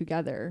things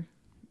together.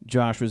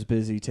 Josh was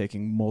busy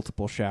taking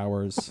multiple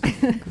showers.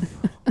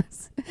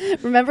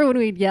 Remember when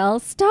we'd yell,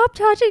 "Stop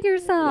touching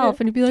yourself,"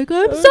 and he'd be like,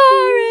 "I'm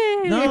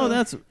sorry." No,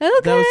 that's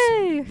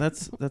okay.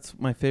 that's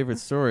my favorite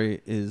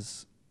story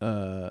is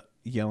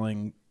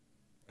yelling,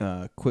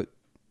 quit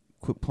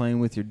playing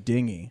with your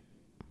dinghy,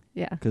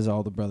 Yeah. because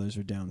all the brothers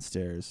are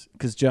downstairs.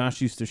 Because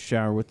Josh used to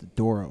shower with the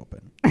door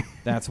open.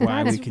 That's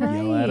why we That's could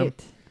yell at him.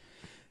 right.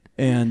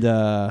 And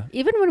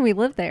Even when we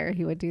lived there,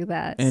 he would do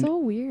that. And So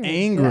weird.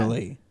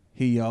 angrily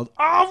he yelled,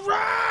 "All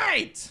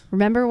right!"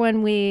 Remember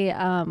when we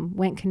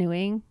went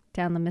canoeing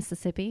down the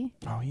Mississippi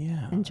Oh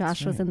yeah. and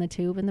Josh was in the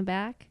tube in the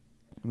back?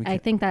 I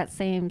think that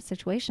same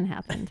situation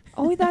happened.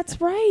 Oh, that's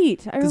right.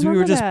 I because remember we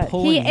were just that.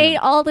 pulling He him, ate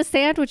all the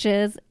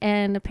sandwiches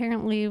and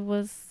apparently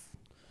was,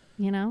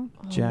 Oh,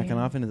 jacking man.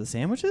 off into the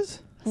sandwiches.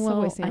 Subway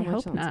Well, I sandwich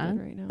hope sounds not.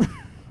 good right now.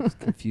 I was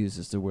confused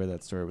as to where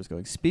that story was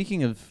going.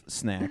 Speaking of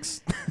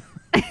snacks,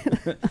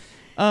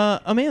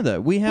 Amanda,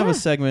 we have Yeah. a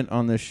segment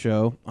on this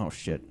show. Oh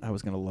shit! I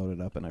was gonna load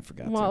it up and I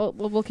forgot. Well,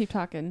 we'll keep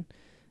talking.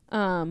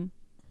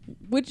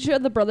 Which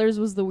of the brothers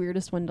was the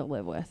weirdest one to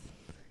live with?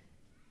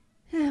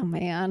 Oh,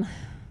 man.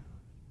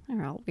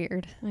 They're all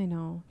weird. I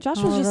know. Josh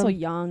All was of just so them.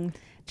 young.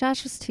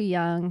 Josh was too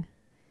young.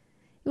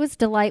 It was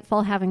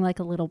delightful having like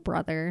a little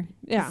brother.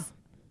 'Cause Yeah.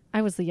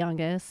 I was the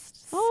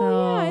youngest. Oh, so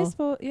yeah. I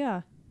suppose.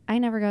 Yeah. I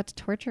never got to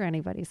torture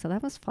anybody, so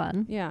that was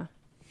fun. Yeah.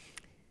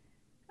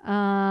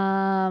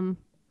 Um,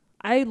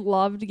 I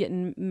loved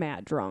getting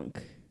Matt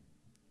drunk.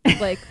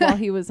 Like while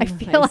he was I in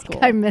feel high like school.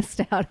 I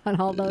missed out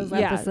on all those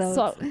Yeah, episodes.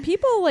 so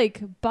people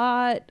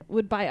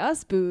would buy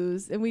us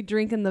booze and we'd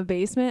drink in the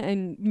basement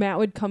and Matt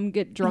would come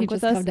get drunk He'd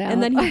with just us come down.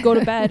 and then he'd go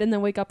to bed and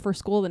then wake up for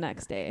school the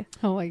next day.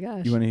 Oh my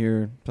gosh. You want to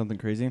hear something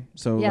crazy?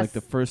 So Yes. like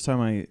the first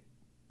time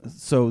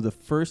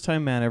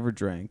Matt ever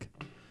drank,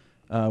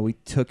 we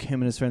took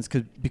him and his friends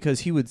because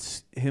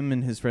him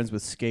and his friends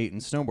would skate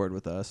and snowboard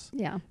with us.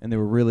 Yeah. And they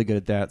were really good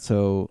at that.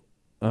 So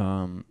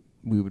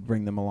we would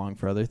bring them along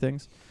for other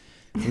things.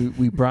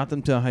 we brought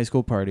them to a high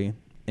school party,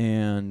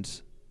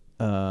 and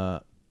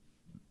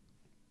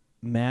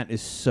Matt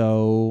is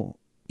so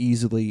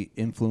easily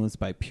influenced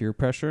by peer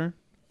pressure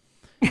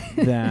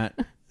that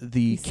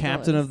the still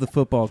captain is. of the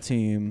football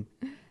team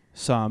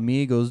saw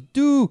me, goes,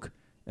 "Duke,"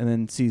 and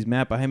then sees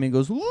Matt behind me and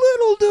goes,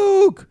 "Little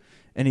Duke,"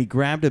 and he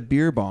grabbed a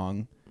beer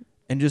bong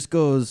and just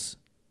goes,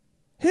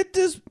 hit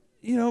this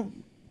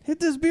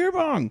beer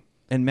bong.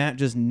 And Matt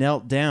just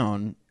knelt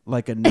down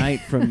like a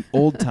knight from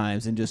old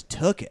times and just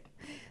took it.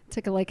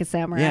 Took it like a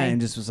samurai. Yeah,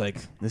 and just was like,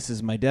 this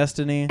is my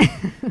destiny.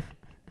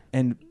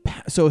 And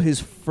so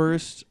his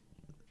first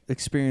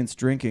experience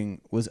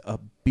drinking was a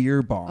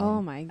beer bong.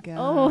 Oh my gosh.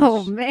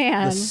 Oh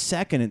man. The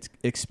second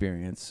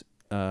experience,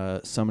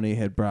 somebody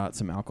had brought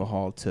some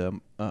alcohol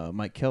to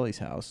Mike Kelly's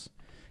house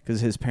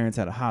because his parents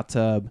had a hot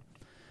tub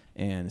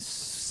and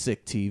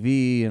sick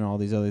TV and all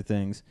these other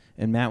things.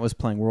 And Matt was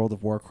playing World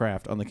of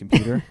Warcraft on the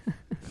computer.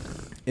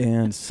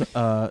 And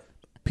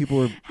people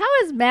were... How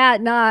has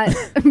Matt not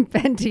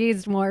been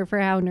teased more for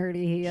how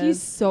nerdy he is?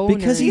 He's so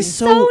Because nerdy. he's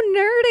so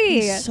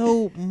nerdy. He's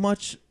so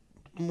much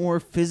more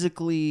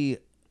physically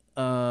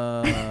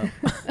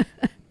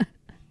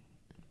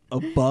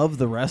above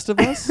the rest of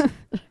us.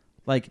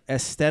 Like,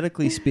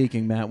 aesthetically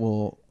speaking, Matt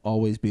will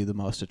always be the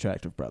most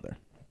attractive brother.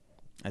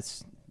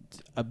 That's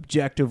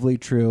objectively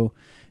true.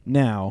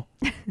 Now,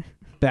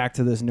 back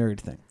to this nerd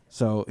thing.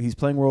 So he's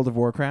playing World of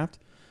Warcraft.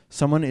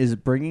 Someone is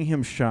bringing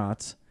him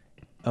shots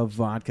of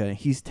vodka.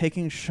 He's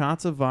taking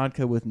shots of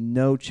vodka with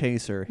no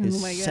chaser.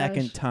 His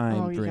second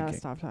time you drinking. gotta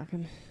stop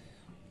talking.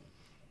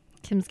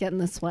 Kim's getting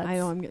the sweats. I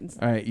know I'm getting.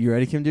 All right, you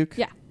ready, Kim Duke?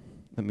 Yeah.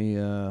 Let me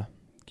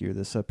gear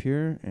this up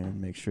here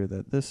and make sure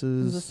that this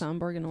is. Is the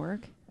soundboard gonna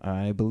work?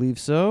 I believe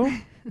so.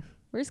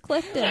 Where's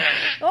Clifton?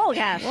 Oh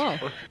gosh. Whoa.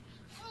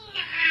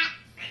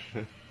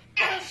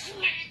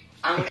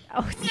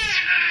 Oh.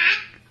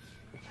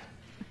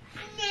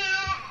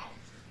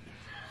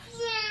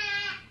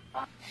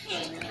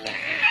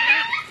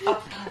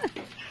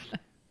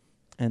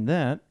 And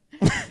that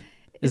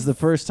is the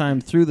first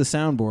time through the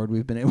soundboard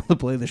we've been able to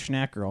play the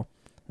Schnack Girl.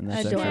 And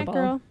that's actually Adorable.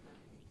 Girl.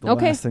 the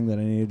Okay. last thing that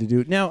I needed to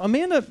do. Now,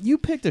 Amanda, you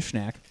picked a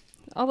Schnack.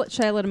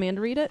 Should I let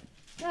Amanda read it?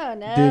 Oh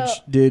no.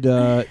 Did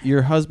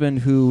your husband,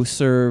 who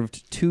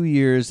served 2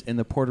 years in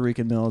the Puerto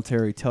Rican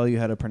military, tell you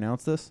how to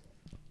pronounce this?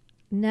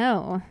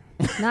 No,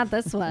 not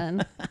this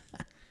one.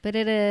 But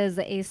it is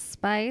a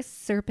spice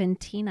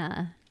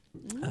serpentina.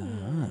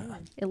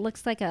 It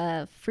looks like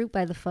a fruit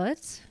by the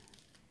foot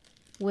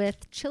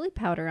with chili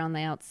powder on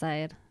the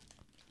outside.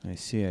 I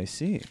see.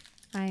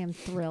 I am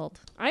thrilled.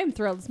 I am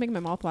thrilled. It's making my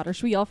mouth water.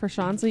 Should we yell for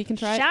Sean so he can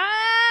try it?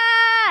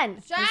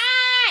 Sean!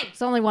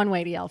 There's only one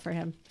way to yell for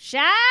him.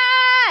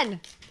 Sean!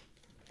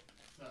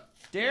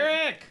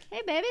 Derek!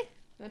 Hey, baby.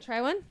 Want to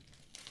try one?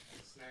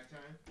 Snack time?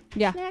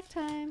 Yeah. Snack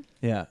time.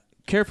 Yeah.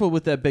 Careful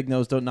with that big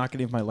nose. Don't knock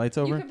any of my lights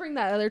You over. can bring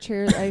that other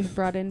chair I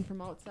brought in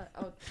from outside.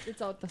 Oh,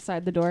 it's out the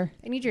side the door.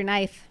 I need your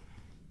knife.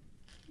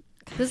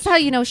 This is how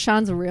you know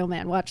Sean's a real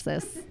man. Watch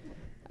this.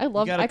 I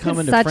love. You gotta I come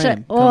could into such a-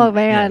 frame. oh,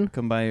 man.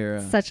 Come by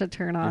your. Such a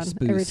turn on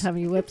spoos. every time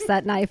he whips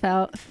that knife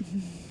out.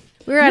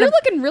 We were at You're a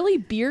looking really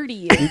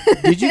beardy.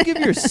 Did you give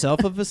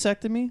yourself a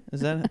vasectomy?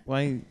 Is that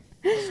why?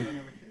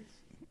 You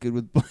good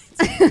with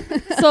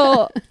blades?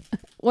 So,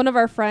 one of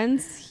our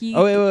friends, he.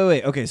 Oh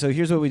wait. Okay, so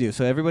here's what we do.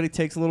 So everybody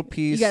takes a little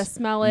piece. You gotta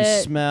smell You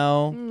it,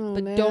 smell. Oh,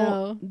 but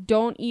no.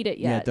 don't eat it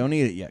Yeah, yet. don't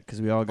eat it yet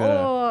because we all gotta.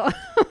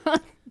 Oh.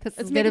 This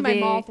It's is making gonna my be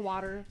mouth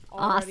water.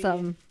 Already.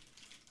 awesome.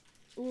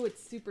 Ooh,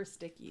 it's super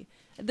sticky.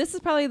 This is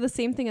probably the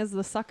same thing as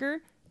the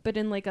sucker, but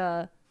in like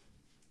a.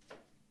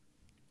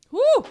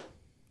 Whoo!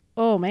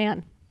 Oh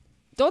man.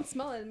 Don't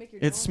smell it and make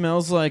your. It nose-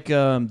 smells like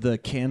the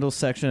candle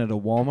section at a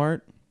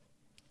Walmart.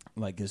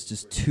 Like it's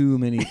just too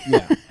many.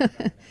 Yeah,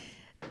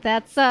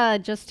 That's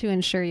just to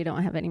ensure you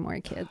don't have any more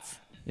kids.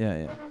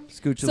 yeah.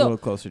 Scooch a So- little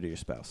closer to your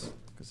spouse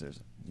because there's.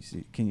 You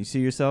see? Can you see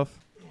yourself?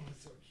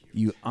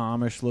 You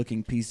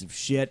Amish-looking piece of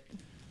shit.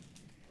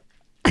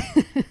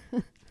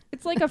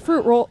 It's like a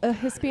fruit roll, a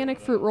Hispanic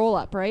fruit roll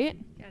up, right?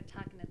 Yeah,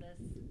 talking to this.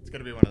 It's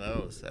gonna be one of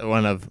those.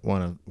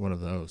 One of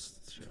those.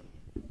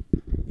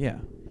 Yeah,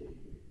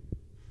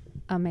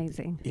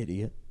 Amazing.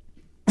 idiot.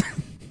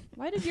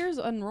 Why did yours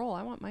unroll?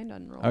 I want mine to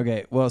unroll.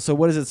 Okay, well, so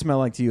what does it smell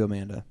like to you,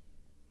 Amanda?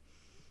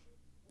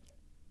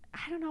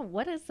 I don't know,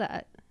 what is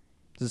that?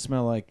 Does it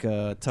smell like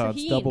Todd's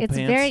Tahini. double It's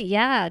pants? very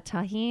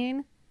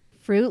tahine,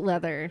 fruit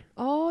leather.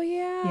 Oh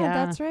yeah, Yeah.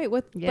 that's right.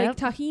 With Yep. like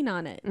tahini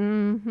on it.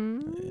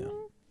 Mm-hmm.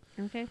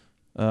 Yeah. Okay.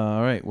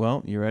 All right.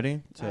 Well, you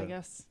ready? I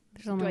guess.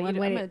 There's only I one eat it?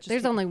 way. I'm To, gonna just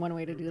there's take- only one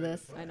way to do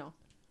this. I know.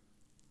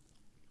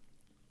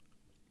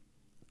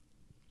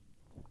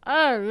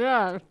 Oh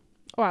yeah.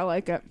 Oh, I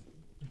like it.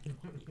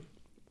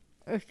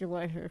 It's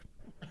delicious.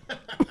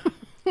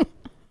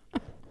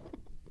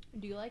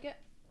 Do you like it?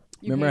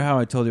 Remember how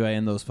I told you I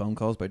end those phone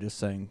calls by just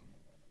saying,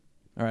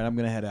 "All right, I'm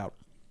gonna head out."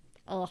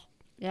 Oh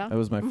yeah. That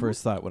was my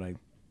first thought when I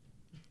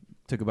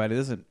took a bite of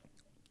this. And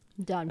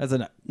Done. that's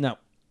a no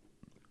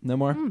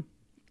more.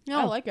 No,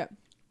 I like it.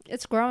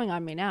 it's growing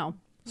on me now.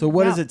 So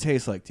what does Yeah. it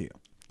taste like to you?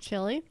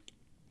 Chili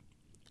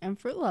and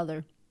fruit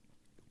leather.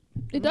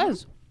 It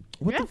does.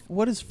 What Yeah.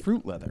 what is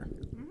fruit leather?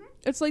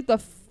 It's like the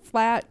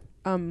flat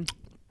No.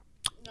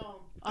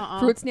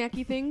 fruit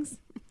snacky things.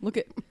 Look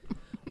at.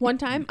 One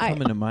time I.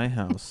 Come into my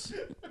house.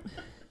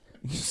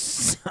 You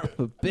son of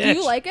a bitch. Do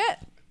you like it?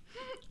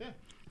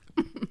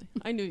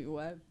 I knew you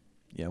would.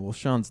 Yeah. Well,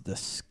 Sean's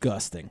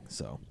disgusting,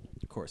 so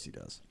of course he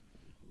does.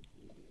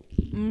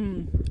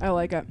 I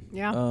like it.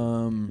 Yeah.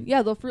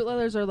 Yeah, the fruit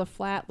leathers are the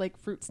flat, like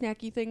fruit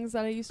snacky things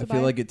that I used to I buy.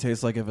 feel like it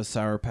tastes like if a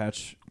Sour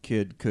Patch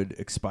Kid could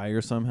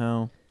expire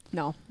somehow.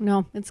 No,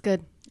 No, it's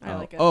good. I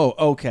like it. Oh,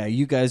 okay.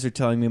 You guys are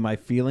telling me my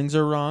feelings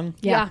are wrong?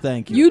 Yeah.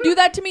 Thank you. You do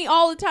that to me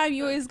all the time.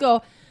 You always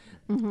go,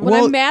 when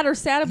Well, I'm mad or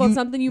sad about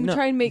something, you no,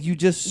 try and make. You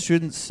just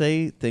shouldn't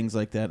say things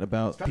like that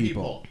about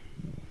people.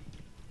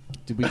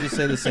 Did we just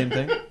say the same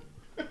thing?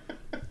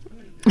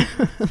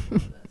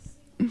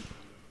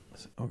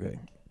 Okay.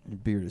 Your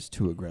beard is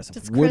too aggressive.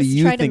 Does What Chris do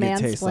you try think to it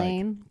tastes like?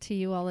 mansplain to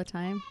you all the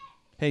time?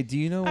 Hey, do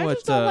you know I what?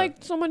 just don't like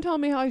someone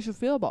telling me how I should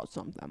feel about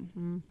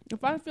something.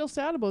 If I feel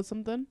sad about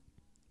something,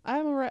 I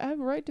have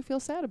a right to feel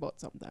sad about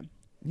something.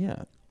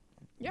 Yeah.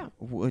 Yeah.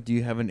 Do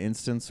you have an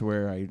instance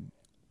where I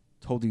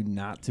told you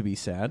not to be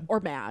sad? Or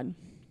mad.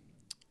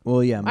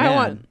 Well, yeah, I don't mad.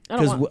 want- I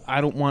don't Because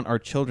I don't want our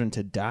children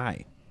to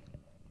die.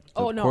 So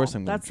Oh of no, course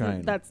I'm gonna that's try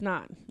and that's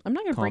not. I'm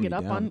not gonna calm bring it you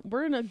up down. on.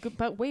 We're in a good,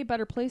 but way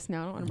better place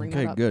now. I don't want to bring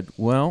Okay, that up. good.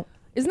 Well,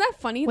 Isn't that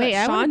funny Wait, I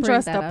that wanna Sean bring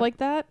dressed that up up. like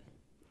that,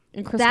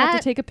 and Chris got to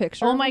That- take a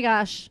picture? Oh of my him?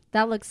 gosh,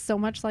 that looks so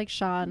much like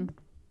Sean.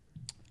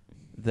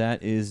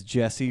 that is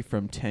Jesse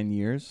from 10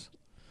 years.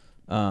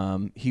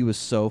 He was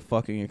so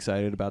fucking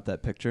excited about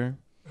that picture.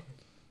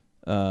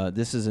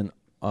 This is an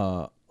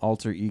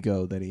alter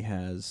ego that he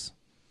has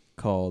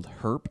called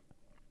Herp.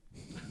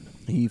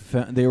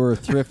 They were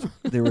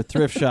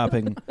thrift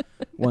shopping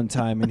one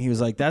time, and he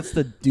was like, "That's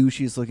the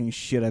douchiest looking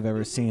shit I've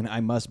ever seen. I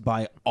must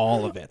buy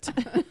all of it."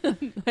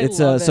 It's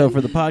love so it.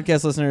 for the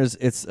podcast listeners,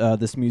 it's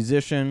this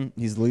musician.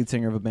 He's the lead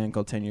singer of a band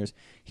called 10 Years.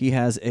 He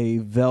has a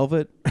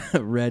velvet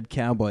red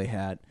cowboy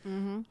hat,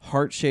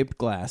 heart-shaped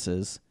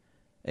glasses,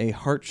 a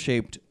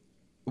heart-shaped,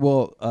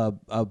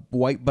 a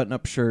white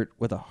button-up shirt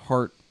with a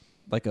heart,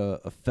 like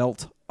a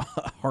felt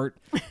heart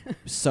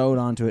sewed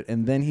onto it,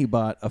 and then he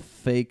bought a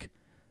fake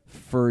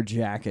fur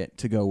jacket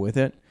to go with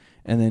it.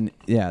 And then,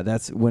 yeah,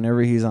 that's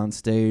whenever he's on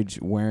stage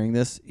wearing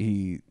this,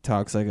 he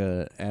talks like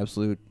a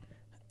absolute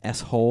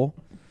s-hole.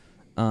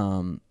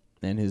 And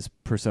his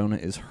persona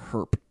is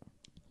Herp.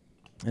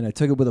 And I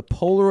took it with a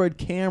Polaroid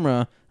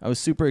camera. I was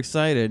super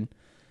excited.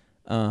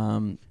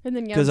 And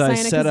then yeah, 'cause I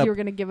sign it set 'cause up- you were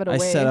gonna give it away. I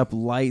set up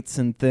lights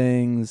and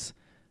things.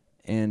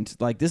 And,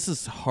 like, this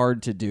is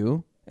hard to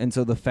do. And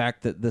so the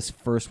fact that this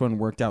first one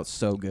worked out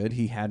so good,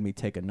 he had me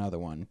take another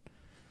one.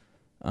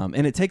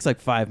 And it takes like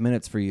 5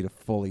 minutes for you to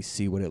fully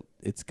see what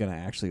it's going to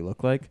actually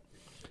look like.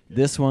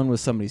 This one was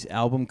somebody's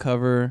album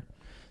cover.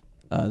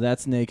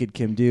 That's Naked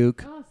Kim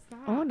Duke.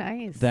 Oh,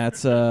 nice.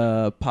 That's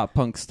pop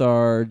punk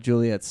star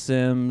Juliet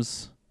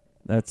Sims.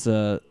 That's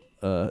a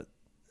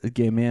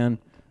gay man.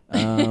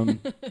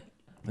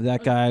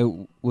 That guy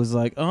was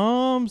like,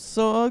 "Oh, I'm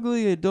so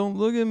ugly. Don't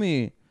look at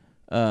me."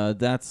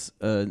 That's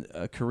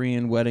a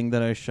Korean wedding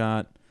that I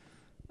shot.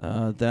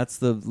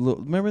 That's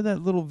remember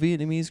that little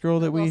Vietnamese girl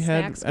that we little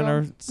had snacks at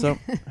our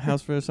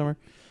house for the summer?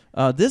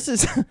 This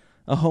is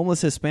a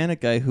homeless Hispanic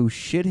guy who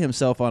shit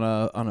himself on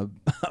a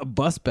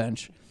bus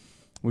bench,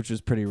 which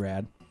was pretty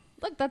rad.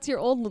 Look, that's your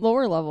old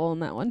lower level in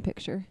that one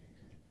picture.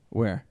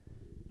 Where?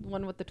 The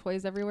one with the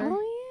toys everywhere.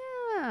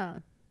 Oh, yeah.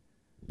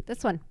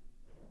 This one.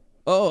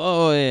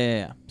 Oh,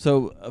 yeah.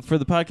 So for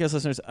the podcast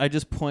listeners, I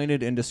just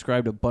pointed and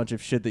described a bunch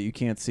of shit that you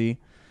can't see.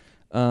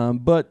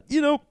 But,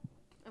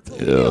 That's what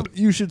we do.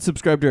 you should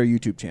subscribe to our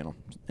YouTube channel.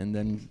 And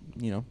then,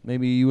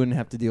 maybe you wouldn't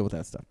have to deal with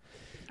that stuff.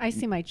 I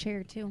see my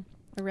chair, too.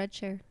 The red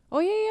chair. Oh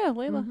yeah,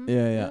 Layla. Mhm.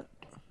 Yeah.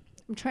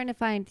 I'm trying to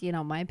find,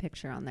 my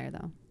picture on there,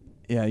 though.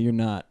 Yeah, you're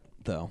not,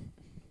 though.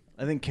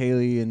 I think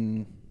Kaylee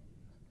and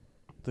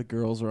the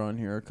girls are on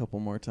here a couple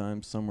more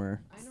times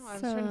somewhere. I know. I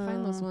was trying to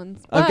find those So-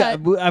 ones.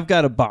 I've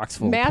got a box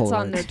full Matt's of Polaroids.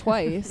 on there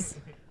twice.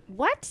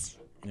 What?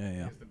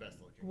 Yeah.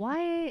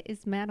 Why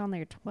is Matt on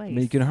there I twice?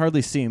 mean, you can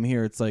hardly see him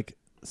here. It's like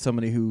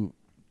somebody who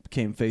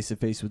came face to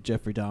face with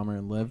Jeffrey Dahmer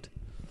and lived.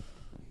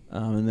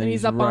 And then And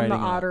he's up on the riding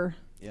otter.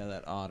 Yeah,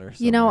 that otter.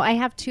 I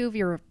have 2 of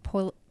your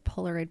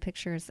Polaroid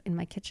pictures in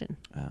my kitchen.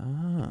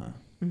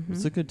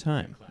 It's a good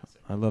time.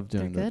 I love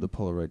doing They're the good.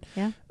 Polaroid.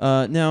 Yeah.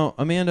 Now,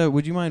 Amanda,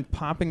 would you mind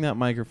popping that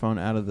microphone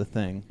out of the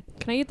thing?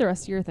 Can I eat the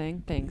rest of your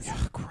thing? Thanks.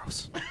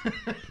 Gross.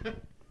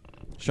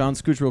 Sean,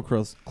 scooch real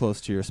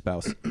close to your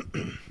spouse.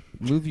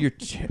 Move your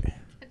chair.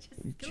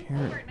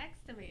 Chair.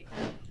 next to me.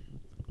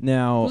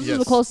 Now, This is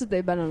the closest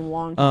they've been in a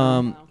long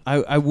time.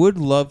 I would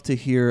love to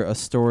hear a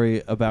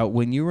story about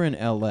when you were in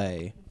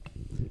L.A.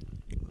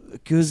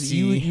 Because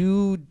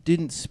you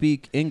didn't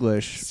speak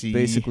English See.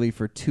 basically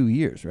for 2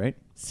 years, right?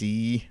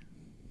 See,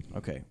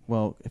 Okay.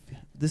 Well,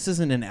 this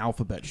isn't an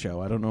alphabet show.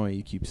 I don't know why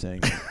you keep saying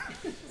that.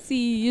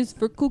 C is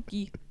for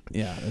cookie.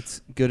 Yeah,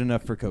 that's good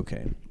enough for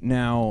cocaine.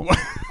 Now,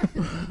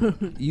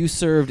 you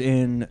served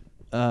in.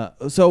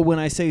 So when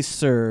I say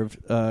served,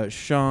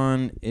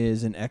 Sean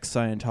is an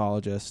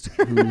ex-Scientologist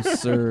who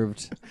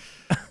served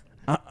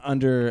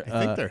under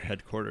I think they're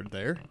headquartered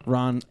there.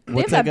 Ron. They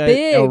What's have that that guy?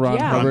 big. L. Ron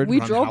yeah, Hubbard. we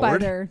Ron drove by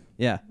Howard? there.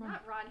 Yeah.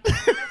 Not Ron.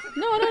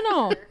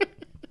 No.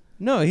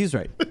 No, he's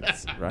right.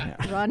 It's Ron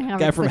Howard. Ron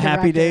Howard's Guy from the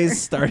Happy director. Days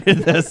started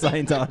the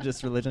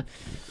Scientologist religion.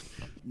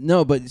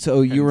 No, but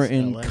so you were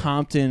in LA.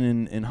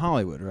 Compton in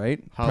Hollywood,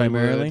 right?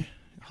 Primarily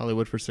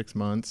Hollywood for 6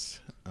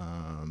 months.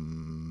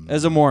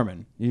 as a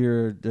Mormon.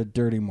 You're a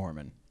dirty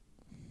Mormon.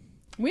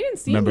 We didn't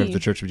see member me. of the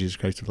Church of Jesus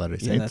Christ of Latter-day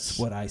Saints. Yeah, that's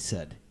what I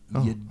said.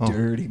 Oh, You oh.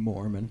 dirty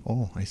Mormon.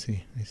 Oh, I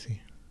see.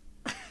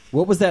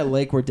 What was that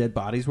lake where dead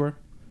bodies were?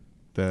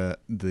 The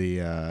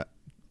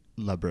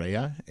La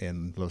Brea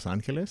in Los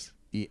Angeles,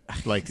 Yeah.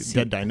 like See.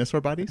 dead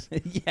dinosaur bodies.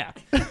 Yeah.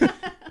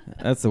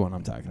 That's the one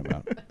I'm talking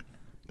about.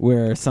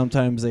 Where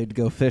sometimes they'd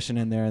go fishing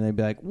in there and they'd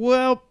be like,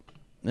 well,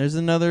 there's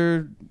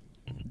another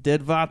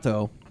dead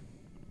vato.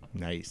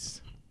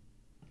 Nice.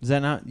 Is that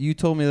not? You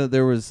told me that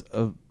there was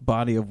a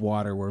body of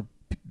water where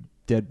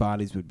dead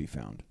bodies would be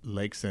found.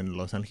 Lakes in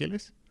Los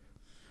Angeles.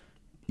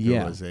 Yeah.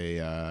 There was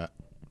a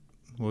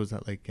what was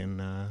that like in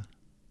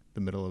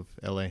the middle of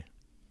L.A.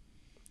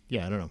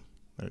 Yeah, I don't know.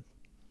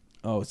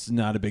 Oh, it's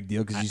not a big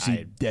deal because you see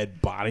I-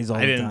 dead bodies all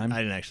I the didn't. time. I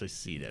didn't actually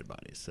see dead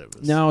bodies. It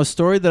was, Now, a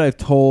story that I've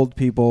told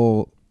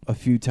people a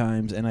few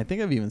times, and I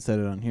think I've even said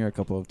it on here a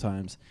couple of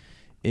times,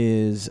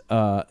 is,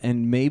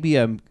 and maybe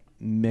I'm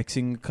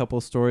mixing a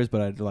couple stories,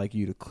 but I'd like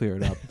you to clear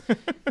it up,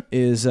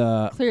 is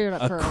Clear it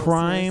up a for our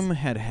crime listeners.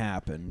 had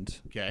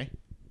happened, Okay.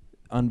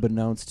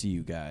 unbeknownst to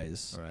you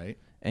guys, All right.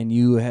 and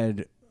you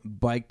had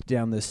biked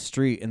down the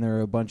street, and there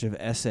were a bunch of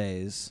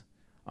essays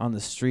on the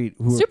street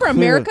who Super were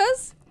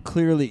Americas?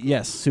 clearly,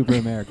 yes, Super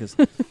Americas.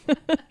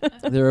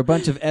 There were a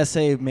bunch of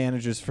essay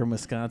managers from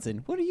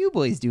Wisconsin. What are you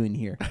boys doing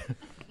here?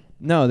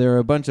 No, there were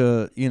a bunch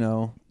of,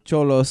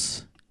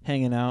 cholos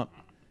hanging out.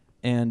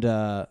 And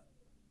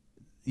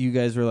you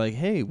guys were like,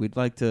 hey, we'd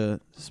like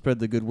to spread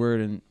the good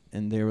word.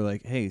 And they were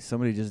like, hey,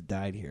 somebody just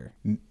died here.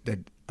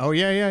 Oh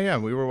yeah.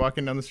 We were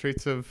walking down the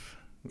streets of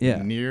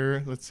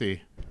near. Let's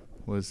see,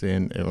 was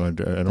in. I don't,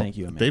 Thank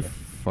you, Amanda. They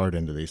fart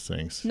into these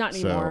things. Not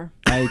so- anymore.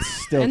 I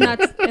still And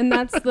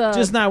that's the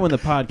just not when the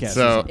podcast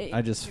So- is.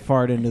 I just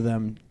fart into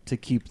them to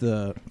keep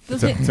the...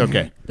 It's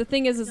okay. The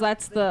thing is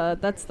that's the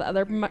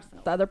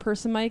other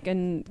person mic,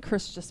 and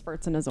Chris just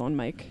farts in his own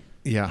mic.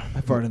 Yeah.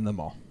 I fart in them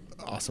all.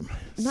 Awesome.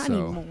 Not So,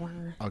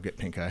 anymore. I'll get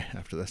pink eye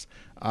after this.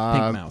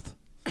 Pink mouth.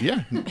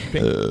 Yeah.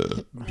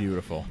 Pink.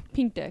 Beautiful.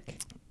 Pink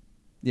dick.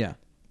 Yeah.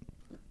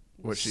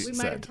 What she We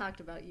might have said. talked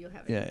about you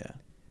having. Yeah.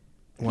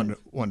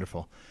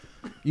 Wonderful.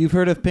 You've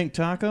heard of Pink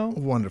Taco?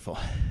 Wonderful.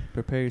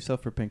 Prepare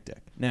yourself for pink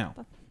dick. Now,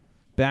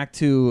 back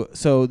to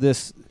so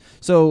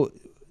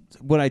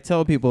what I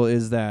tell people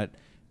is that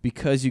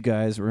because you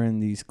guys were in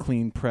these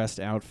clean pressed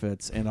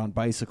outfits and on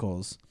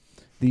bicycles,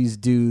 these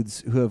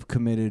dudes who have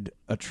committed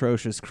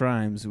atrocious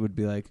crimes would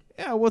be like,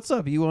 "Yeah, what's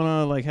up? You want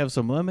to like have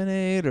some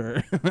lemonade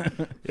or?"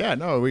 Yeah.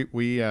 No.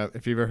 We.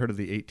 If you've ever heard of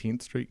the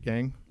 18th Street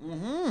Gang,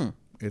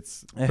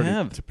 it's I pretty,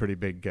 have. It's a pretty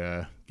big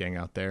gang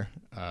out there.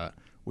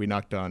 We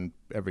knocked on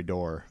every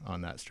door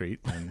on that street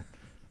and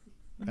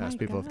asked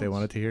people if they gosh.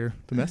 wanted to hear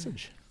the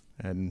message.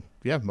 And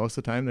yeah, most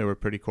of the time they were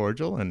pretty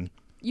cordial. And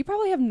You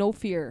probably have no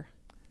fear.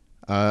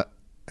 I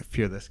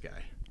fear this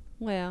guy.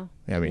 Well,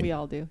 Yeah, I mean, we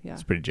all do, yeah.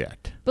 it's pretty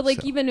jacked. But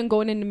like So- even in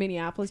going into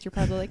Minneapolis, you're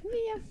probably like,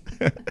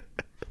 yeah.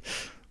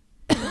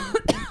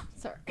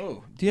 Sorry.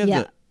 Oh, do you have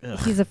Yeah. the? Ugh.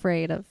 He's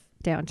afraid of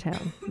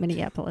downtown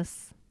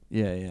Minneapolis.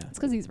 Yeah. It's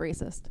because he's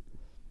racist.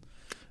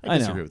 I I know.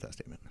 disagree with that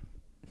statement.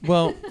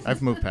 Well,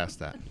 I've moved past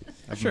that.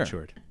 I've Sure.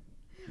 matured.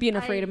 Being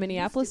afraid of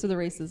Minneapolis or the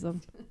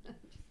racism?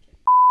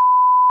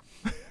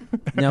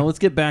 now let's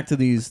get back to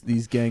these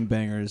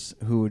gangbangers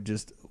who would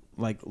just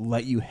like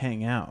let you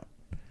hang out.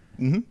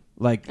 Mm-hmm.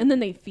 Like, And then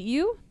they fee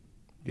you?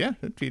 Yeah,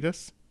 they'd feed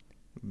us.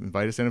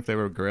 Invite us in if they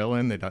were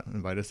grilling. They'd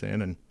invite us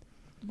in. And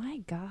My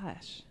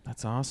gosh.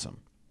 that's awesome.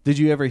 Did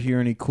you ever hear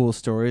any cool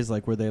stories?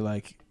 Like, were they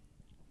like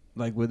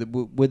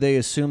would they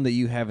assume that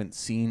you haven't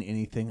seen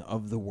anything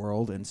of the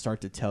world and start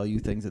to tell you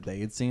things that they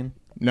had seen?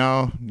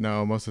 no,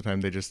 most of the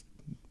time they just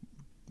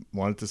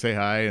wanted to say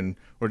hi. And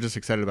we're just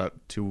excited about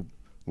two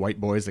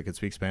white boys that could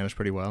speak Spanish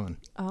pretty well. And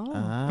Oh.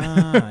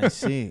 Ah, I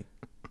see.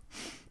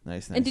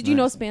 Nice. and did you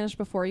know Spanish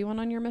before you went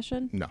on your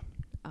mission? no,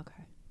 Okay.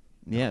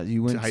 Yeah,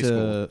 you went high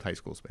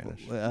school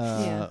Spanish.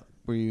 Yeah.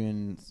 Were you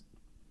in?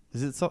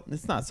 Is it?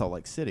 It's not Salt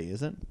Lake City,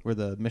 is it? Where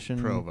the mission?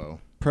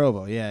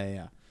 Provo.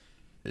 Yeah.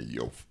 Hey,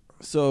 yo.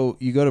 So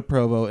you go to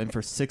Provo, and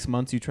for 6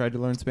 months you tried to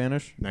learn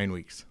Spanish. 9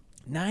 weeks.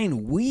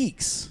 9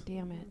 weeks.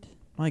 Damn it.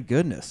 My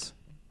goodness.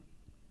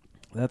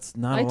 That's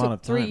not I a lot took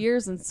of time. 3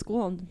 years in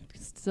school and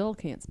still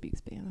can't speak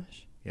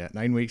Spanish. Yeah,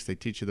 9 weeks. They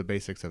teach you the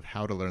basics of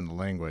how to learn the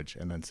language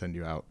and then send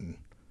you out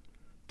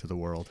to the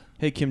world.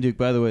 Hey, Kim Duke,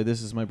 by the way,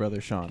 this is my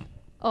brother Sean.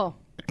 Oh.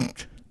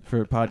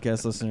 For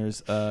podcast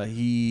listeners,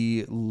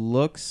 he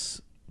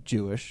looks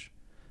Jewish.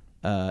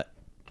 I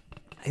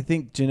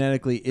think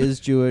genetically is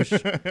Jewish,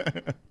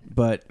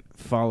 but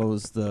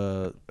follows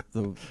the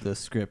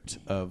script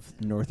of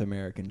North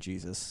American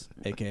Jesus,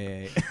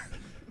 aka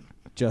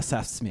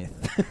Joseph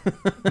Smith.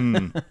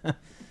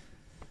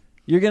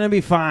 You're gonna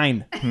be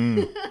fine.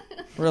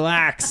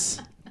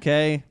 Relax,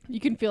 okay? You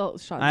can feel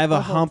Sean. I have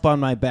a hump on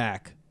my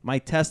back. My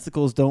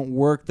testicles don't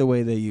work the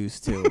way they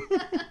used to.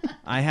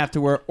 I have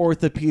to wear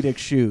orthopedic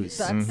shoes.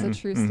 That's a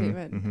true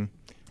statement.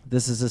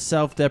 This is a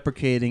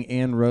self-deprecating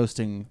and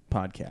roasting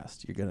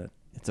podcast.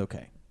 It's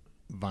okay.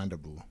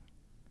 Vanderbilt.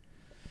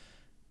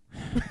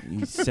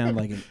 You sound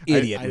like an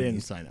idiot. I when didn't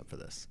you- sign up for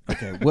this.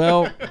 Okay,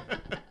 well,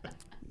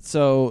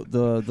 so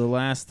the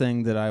last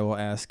thing that I will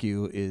ask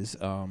you is,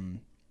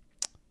 am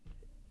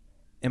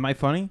I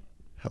funny?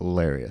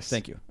 Hilarious.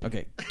 Thank you.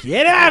 Okay,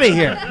 get out of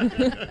here.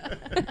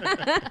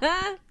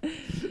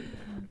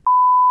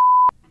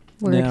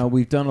 Word. Now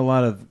we've done a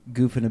lot of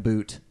goofing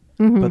about,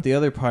 Mhm. but the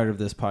other part of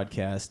this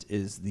podcast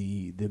is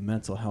the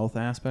mental health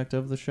aspect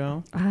of the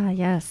show.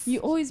 Yes. You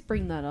always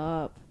bring that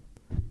up.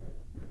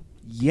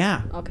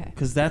 Yeah. Okay.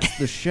 Because that's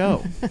the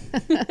show.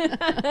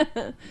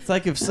 It's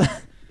like if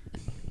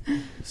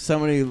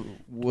somebody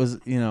was,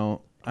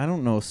 I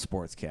don't know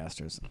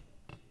sportscasters.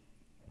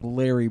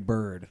 Larry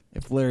Bird.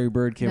 If Larry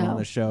Bird came No. on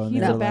the show and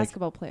He's they a were like,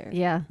 basketball player.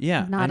 Yeah.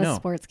 Yeah, Not I a know.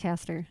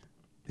 sportscaster.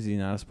 is he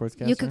not a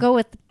sportscaster? You could go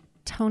with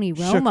Tony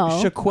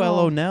Romo Shaquille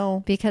Oh.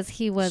 O'Neal. because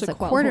he was a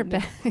Shaquille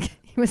quarterback.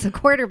 He was a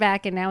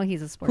quarterback, and now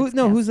he's a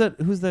sportscaster. Who's that?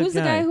 Who's that Who's guy?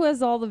 the guy who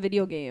has all the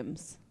video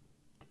games?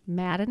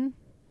 Madden?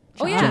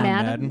 Oh, John yeah.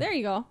 Madden. There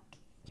you go.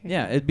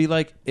 Yeah, it'd be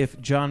like if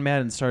John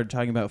Madden started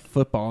talking about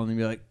football and he'd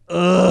be like,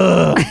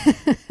 ugh.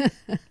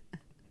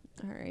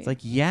 All right. It's like,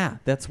 yeah,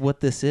 that's what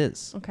this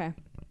is. Okay.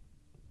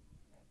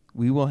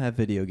 We will have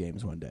video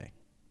games one day.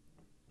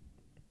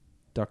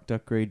 Duck,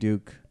 Duck, Grey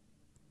Duke,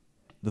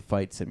 the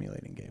fight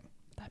simulating game.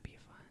 That'd be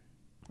fun.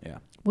 Yeah.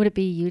 Would it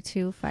be you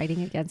two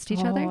fighting against each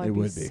other? It'd It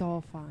would be be.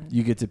 so fun.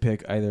 You get to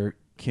pick either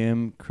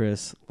Kim,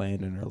 Chris,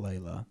 Landon, or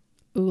Layla.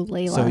 Ooh,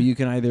 Layla. So you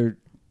can either...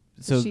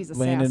 So She's a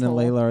Landon and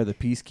sasshole. Layla are the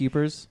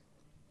peacekeepers.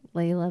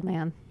 Layla,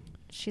 man.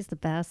 She's the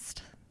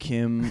best.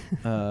 Kim...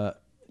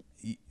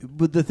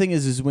 but the thing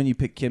is when you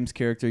pick Kim's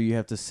character, you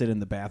have to sit in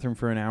the bathroom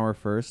for an hour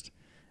first,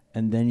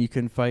 and then you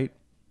can fight.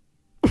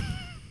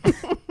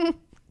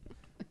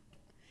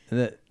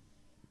 That...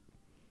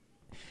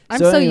 I'm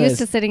So so anyways-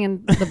 used to sitting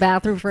in the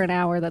bathroom for an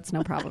hour. That's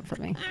no problem for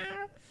me.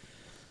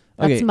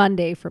 That's Okay,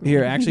 Monday for me.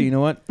 here, actually, you know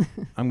what?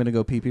 I'm going to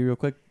go pee-pee real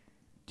quick.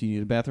 Do you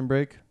need a bathroom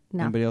break?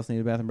 No. Anybody else need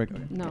a bathroom break?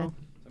 Okay. No. Good.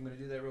 I'm going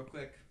to do that real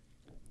quick.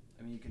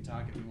 I mean, you can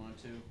talk if you want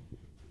to.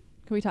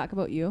 Can we talk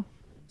about you?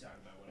 Talk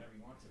about whatever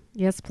you want to.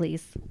 Yes,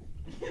 please.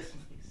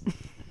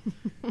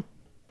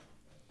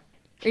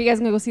 Are you guys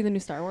going to go see the new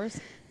Star Wars?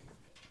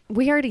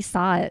 We already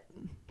saw it.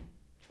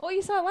 Oh,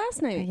 you saw it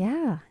last night.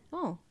 Yeah.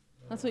 Oh.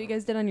 That's what you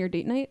guys did on your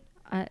date night?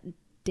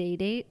 Day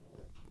date.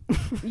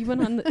 You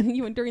went on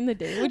you went during the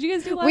day. What'd you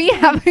guys do last We night?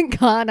 haven't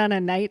gone on a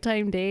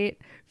nighttime date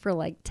for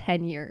like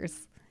 10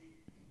 years.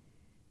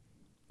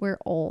 We're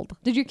old.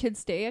 Did your kids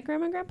stay at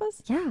Grandma and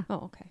Grandpa's? Yeah. Oh,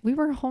 okay. We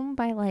were home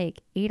by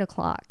like 8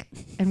 o'clock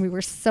and we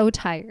were so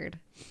tired.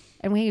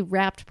 And we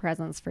wrapped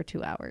presents for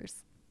 2 hours.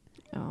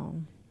 Oh,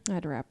 I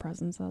had to wrap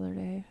presents the other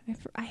day.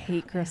 I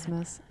hate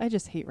Christmas. I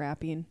just hate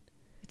wrapping.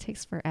 It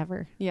takes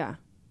forever. Yeah.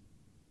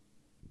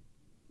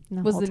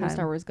 The Was whole the new time.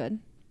 Star Wars good?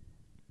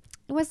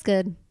 It was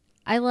good.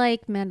 I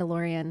like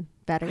Mandalorian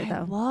better I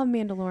though. love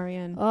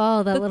Mandalorian.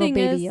 Oh, that the little thing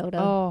baby is, Yoda.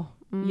 Oh,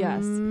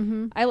 yes.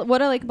 Mhm.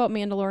 What I like about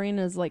Mandalorian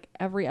is like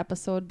every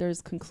episode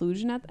there's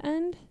conclusion at the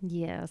end.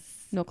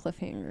 Yes. No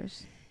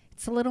cliffhangers.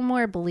 It's a little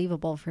more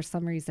believable for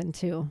some reason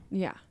too.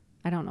 Yeah.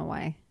 I don't know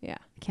why. Yeah.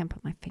 I can't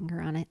put my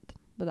finger on it.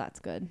 But that's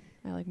good.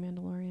 I like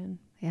Mandalorian.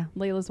 Yeah.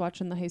 Layla's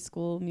watching the High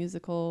School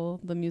Musical,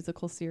 the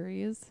musical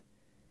series.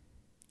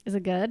 Is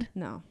it good?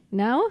 No.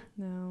 No?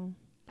 No.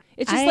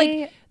 It's just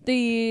like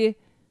they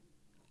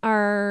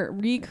are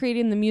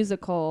recreating the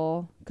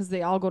musical because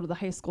they all go to the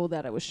high school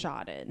that it was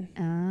shot in.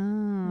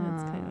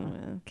 That's kind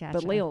of gotcha.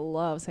 But Layla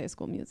loves High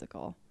School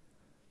Musical.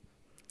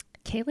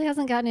 Kaylee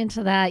hasn't gotten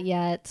into that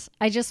yet.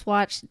 I just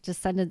watched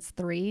Descendants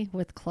 3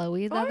 with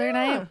Chloe the other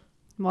night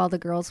while the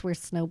girls were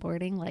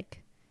snowboarding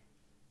like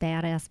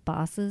badass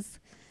bosses.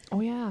 Oh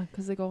yeah,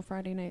 because they go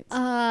Friday nights.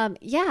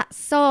 Yeah.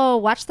 So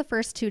watched the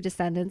first 2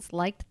 Descendants,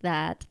 liked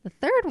that. The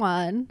third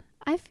one,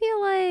 I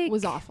feel like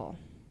was awful.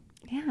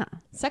 Yeah.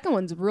 Second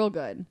one's real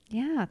good.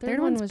 Yeah. Third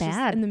one's was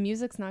bad. and the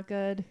music's not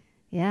good.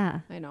 Yeah.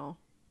 I know.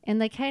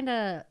 And they kind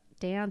of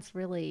dance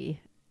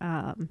really,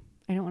 I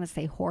don't want to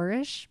say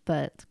whorish,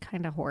 but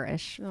kind of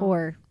whorish Oh.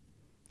 for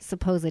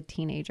supposed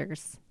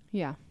teenagers,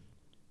 Yeah.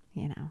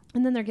 you know.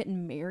 And then they're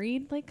getting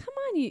married. Like, come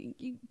on,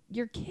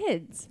 you're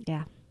kids.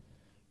 Yeah.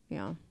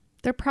 Yeah.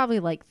 They're probably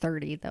like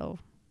 30 though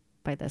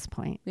by this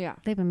point. Yeah.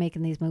 They've been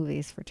making these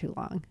movies for too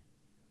long.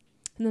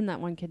 And then that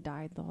one kid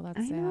died though. That's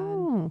I sad.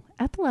 know.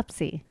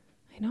 Epilepsy.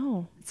 I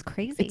know. It's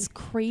crazy. It's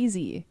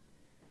crazy.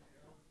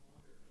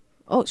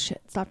 Oh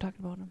shit! Stop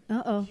talking about him.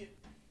 Uh-oh.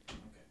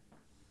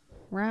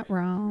 Right,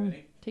 wrong.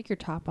 Take your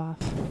top off.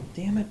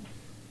 Damn it.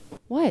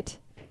 What?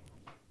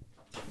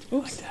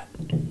 Oops.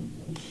 Did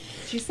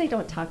you say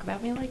don't talk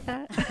about me like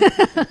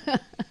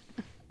that?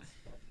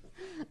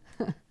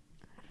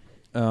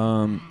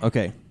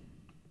 Okay.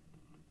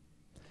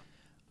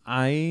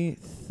 I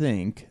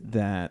think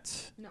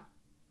that... No.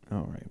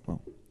 All right,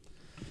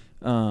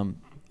 well.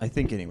 I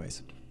think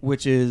anyways.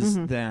 Which is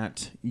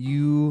that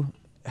you...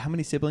 How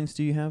many siblings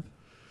do you have?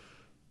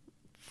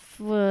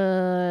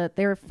 There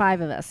were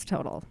 5 of us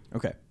total.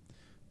 Okay.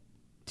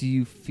 Do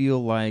you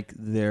feel like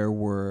there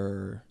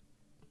were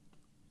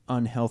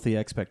unhealthy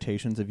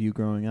expectations of you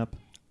growing up?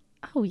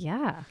 Oh,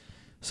 yeah.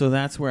 So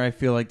that's where I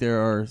feel like there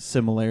are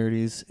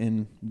similarities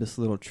in this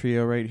little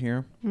trio right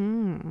here,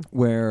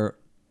 where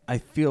I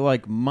feel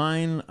like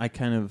mine I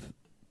kind of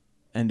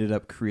ended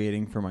up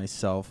creating for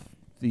myself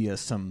via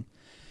some,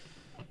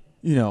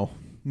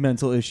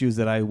 mental issues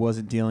that I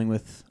wasn't dealing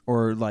with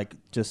or like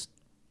just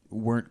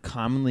weren't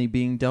commonly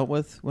being dealt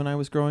with when I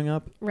was growing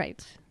up.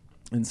 Right.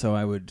 And so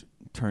I would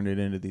turn it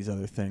into these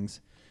other things.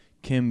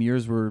 Kim,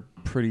 yours were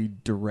pretty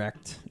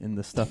direct in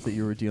the stuff that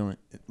you were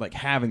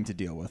having to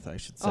deal with, I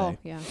should say. Oh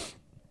yeah.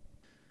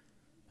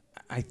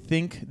 I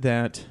think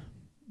that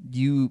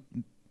you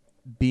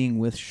being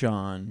with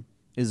Sean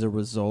is a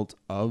result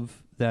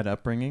of that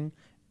upbringing,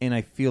 And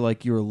I feel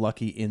like you were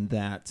lucky in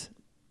that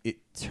it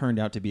turned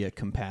out to be a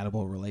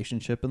compatible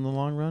relationship in the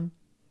long run.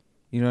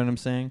 You know what I'm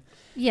saying?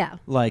 Yeah.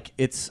 Like,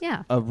 it's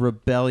Yeah. a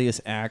rebellious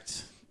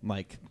act,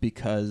 like,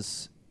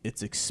 because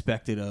it's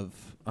expected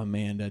of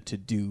Amanda to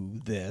do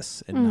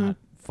this and not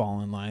fall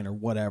in line or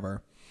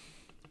whatever.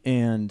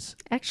 And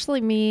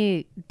Actually,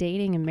 me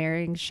dating and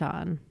marrying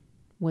Sean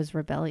was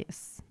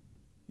rebellious.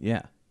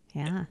 yeah.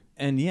 Yeah.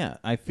 And yeah,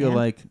 I feel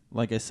Yeah.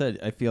 like I said,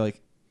 I feel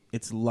like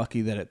it's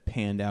lucky that it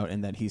panned out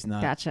and that he's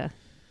not Gotcha.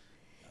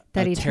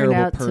 That a he turned terrible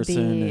out to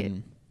person. be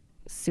And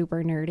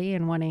super nerdy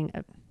and wanting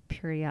a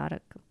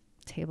periodic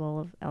table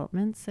of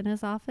elements in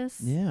his office.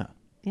 yeah.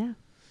 Yeah.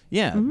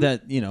 Yeah, Mhm.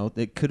 that,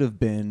 it could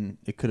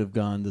have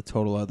gone the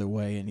total other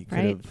way, and he could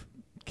Right. have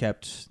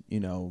kept,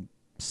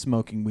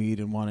 smoking weed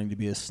and wanting to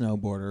be a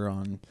snowboarder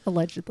on.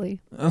 Allegedly.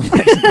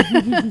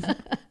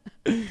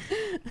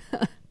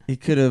 He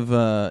could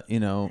have,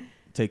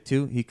 take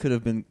two. He could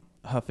have been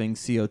huffing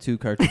CO2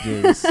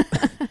 cartridges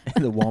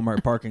in the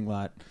Walmart parking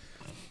lot.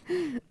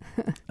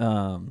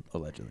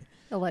 Allegedly.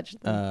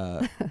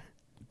 Allegedly.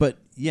 But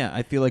yeah,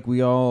 I feel like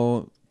we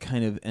all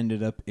kind of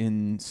ended up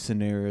in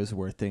scenarios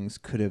where things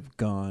could have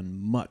gone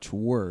much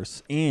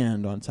worse.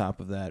 And on top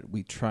of that,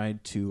 we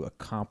tried to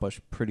accomplish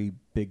pretty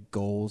big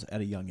goals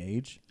at a young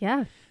age.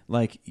 Yeah.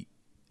 Like,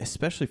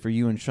 especially for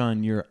you and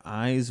Sean, your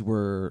eyes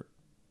were,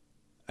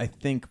 I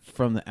think,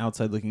 from the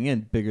outside looking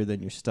in, bigger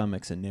than your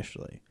stomachs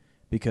initially.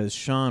 Because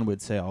Sean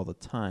would say all the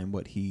time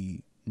what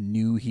he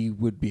knew he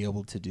would be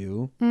able to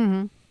do.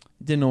 Mm-hmm.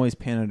 Didn't always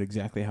pan out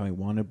exactly how he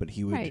wanted, but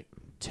he would Right.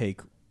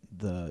 take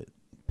the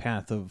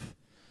path of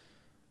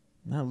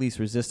not least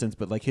resistance,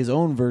 but like his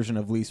own version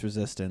of least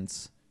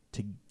resistance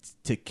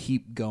to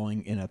keep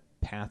going in a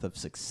path of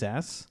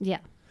success. Yeah.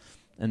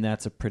 And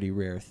that's a pretty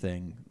rare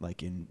thing,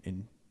 like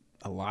in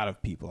a lot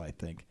of people, I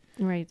think.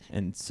 Right.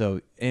 And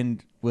so,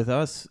 and with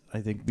us, I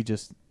think we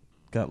just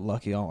got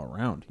lucky all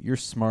around. You're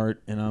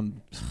smart, and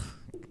I'm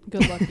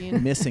Good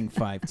looking. missing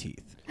 5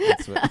 teeth.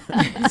 That's what,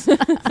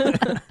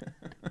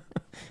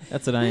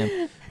 that's what I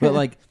am. But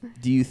like,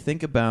 do you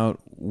think about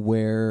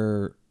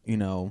where,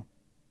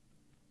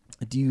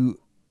 do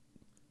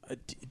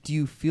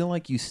you feel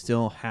like you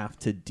still have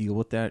to deal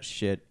with that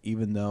shit,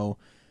 even though,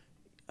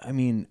 I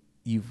mean,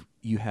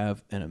 you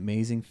have an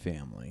amazing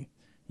family,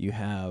 you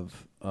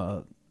have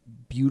a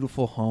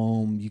beautiful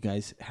home, you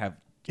guys have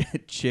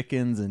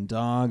chickens and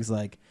dogs,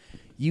 like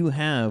you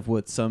have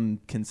what some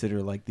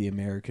consider like the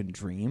American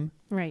dream.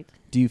 Right.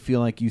 Do you feel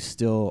like you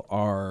still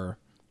are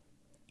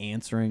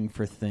answering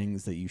for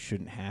things that you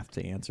shouldn't have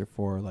to answer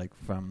for, like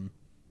from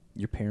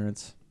your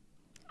parents?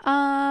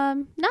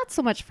 Not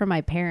so much for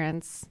my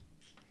parents.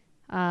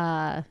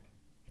 I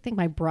think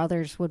my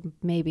brothers would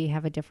maybe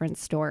have a different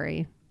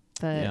story,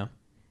 but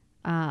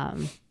Yeah.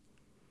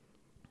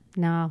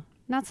 no,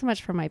 not so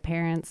much for my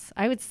parents.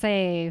 I would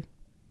say,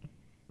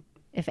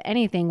 if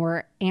anything,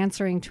 we're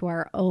answering to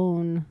our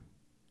own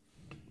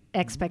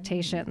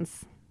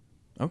expectations,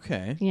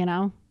 Okay.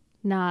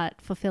 not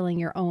fulfilling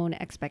your own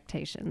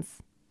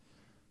expectations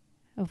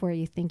of where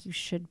you think you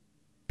should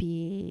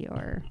be,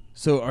 or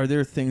So are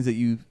there things that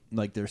you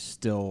like, there's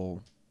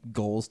still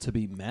goals to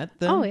be met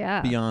then? Oh,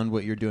 yeah. Beyond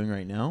what you're doing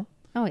right now?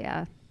 oh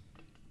yeah,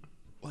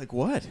 Like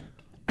what?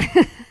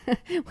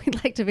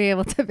 we'd like to be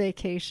able to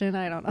vacation.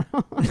 I don't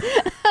know.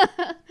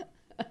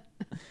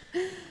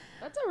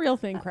 That's a real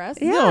thing, Chris.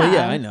 Yeah. No,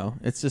 yeah, I know.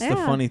 It's just a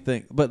Yeah. funny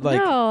thing. But like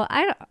no,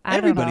 I don't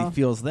everybody know.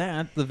 feels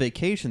that, the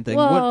vacation thing.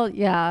 Well,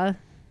 yeah.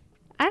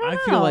 I don't know.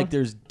 I feel like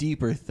there's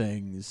deeper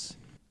things.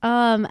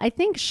 I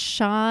think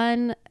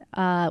Sean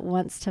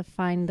wants to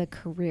find the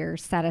career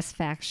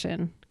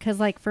satisfaction, because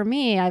like for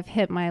me, I've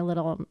hit my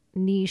little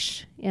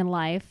niche in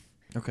life,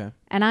 Okay.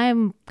 and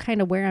I'm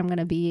kind of where I'm going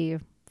to be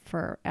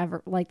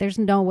forever. Like there's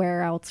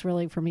nowhere else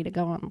really for me to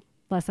go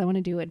unless I want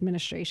to do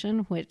administration,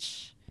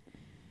 which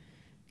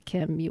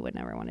Kim, you would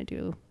never want to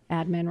do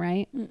admin,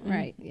 right?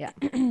 Right. Yeah.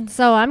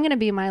 So I'm going to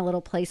be my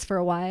little place for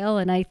a while,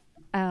 and I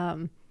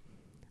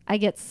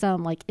get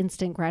some like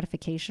instant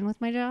gratification with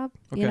my job,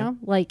 Okay.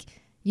 like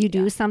you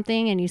do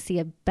something and you see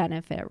a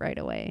benefit right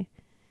away.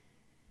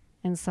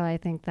 And so I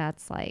think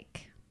that's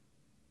like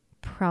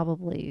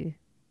probably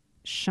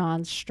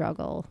Sean's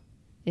struggle,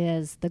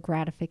 is the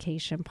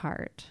gratification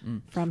part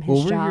from his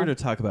Well, we're job. here to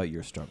talk about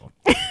your struggle.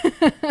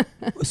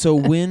 So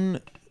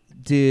when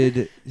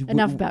did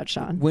Enough about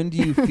Sean. When do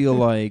you feel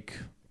like,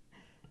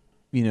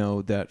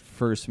 that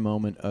first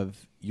moment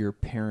of your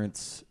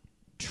parents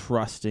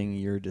trusting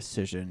your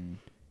decision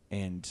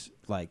and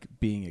like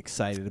being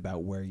excited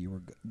about where you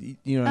were,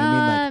 you know what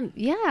I mean? Like,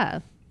 Yeah.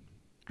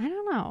 I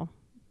don't know.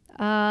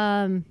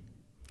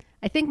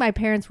 I think my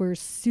parents were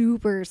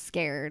super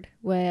scared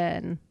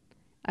when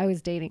I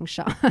was dating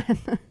Sean.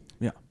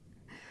 yeah.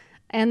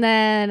 And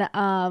then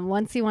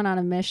once he went on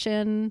a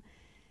mission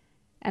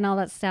and all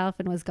that stuff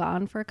and was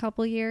gone for a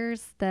couple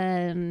years,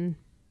 then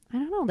I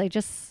don't know.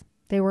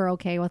 They were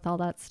okay with all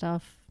that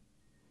stuff.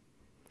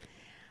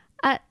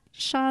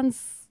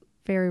 Sean's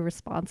very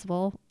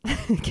responsible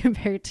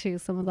compared to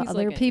some of the He's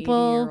other like an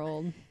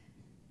people.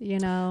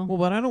 80-year-old. Well,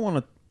 but I don't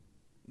want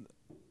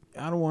to.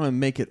 I don't want to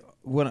make it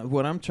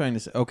what I'm trying to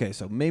say. Okay,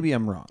 so maybe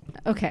I'm wrong.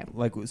 Okay.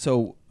 Like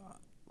so,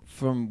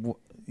 from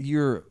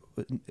your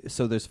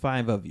so there's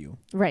 5 of you.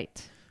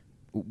 Right.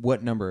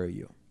 What number are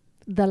you?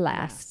 The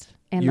last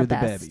and You're the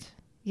the best. baby.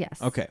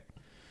 Yes. Okay.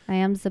 I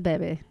am the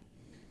baby.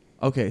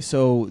 Okay,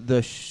 so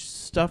the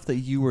stuff that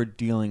you were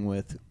dealing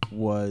with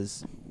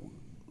was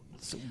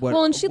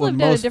well, and she lived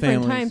at a most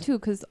different families- time too,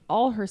 because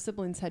all her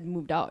siblings had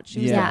moved out.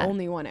 She was Yeah. the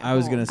only one at I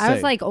was home. gonna say. I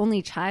was like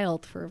only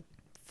child for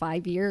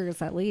 5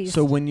 years at least.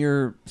 So when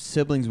your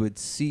siblings would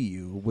see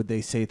you, would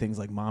they say things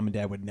like, "Mom and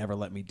Dad would never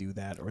let me do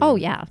that"? Or Oh,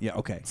 they- yeah. yeah.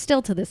 Okay.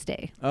 Still to this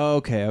day.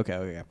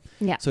 Okay.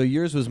 Yeah. So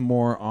yours was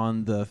more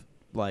on the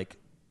like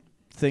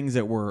things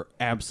that were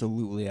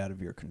absolutely out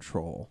of your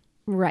control.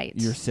 Right.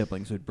 Your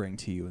siblings would bring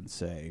to you and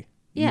say,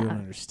 Yeah. "You don't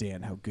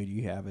understand how good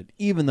you have it,"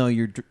 even though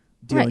you're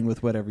dealing Right.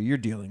 with whatever you're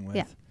dealing with.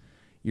 Yeah.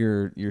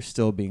 You're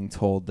still being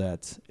told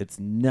that it's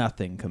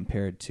nothing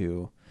compared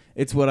to.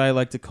 It's what I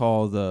like to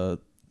call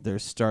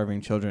there's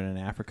starving children in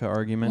Africa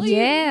argument. Well,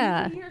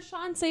 Yeah. you hear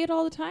Sean say it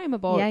all the time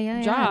about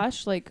Yeah.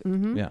 Josh, like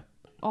Mm-hmm. Yeah.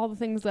 all the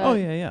things that. Oh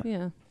yeah.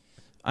 Yeah.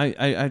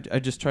 I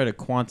just try to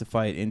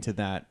quantify it into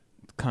that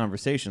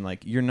conversation.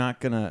 Like you're not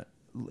gonna,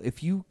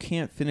 if you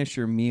can't finish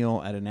your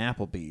meal at an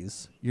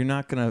Applebee's, you're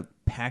not gonna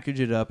package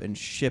it up and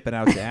ship it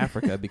out to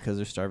Africa because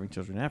there's starving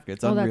children in Africa.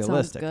 It's Oh, that sounds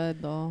unrealistic.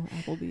 good though.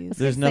 Applebee's.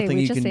 There's nothing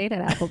we you just can- ate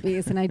at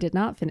Applebee's and I did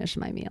not finish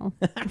my meal.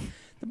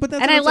 But that's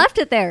And what I it's like- left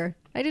it there.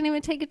 I didn't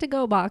even take it to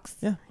go box.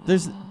 Yeah,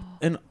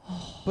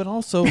 but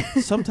also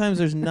sometimes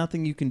there's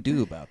nothing you can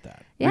do about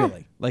that. Yeah.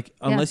 Really, like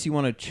unless you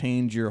want to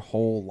change your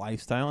whole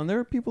lifestyle, and there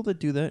are people that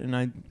do that,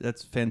 and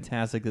that's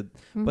fantastic.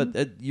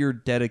 But you're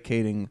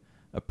dedicating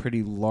a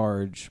pretty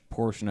large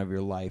portion of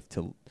your life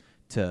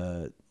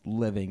to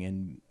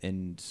living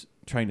and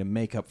trying to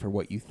make up for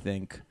what you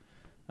think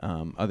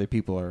other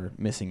people are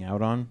missing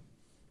out on,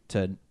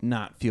 to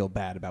not feel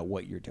bad about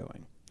what you're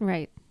doing.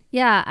 Right.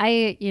 Yeah.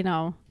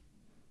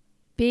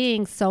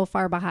 Being so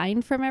far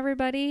behind from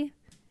everybody,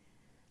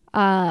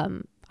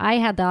 I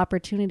had the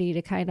opportunity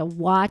to kind of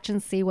watch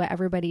and see what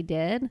everybody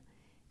did.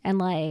 And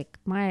like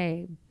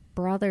my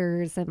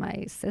brothers and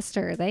my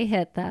sister, they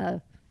hit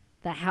the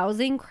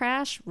housing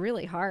crash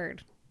really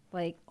hard.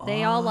 Like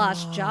they all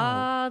lost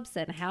jobs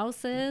and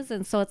houses.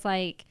 And so it's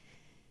like,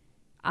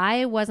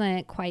 I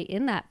wasn't quite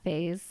in that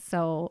phase.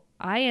 So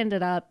I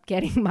ended up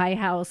getting my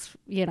house,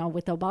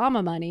 with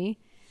Obama money.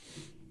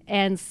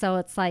 And so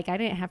it's like, I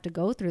didn't have to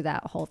go through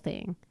that whole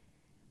thing.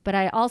 But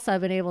I also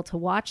have been able to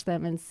watch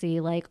them and see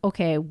like,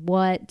 okay,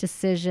 what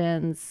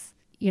decisions,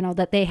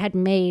 that they had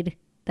made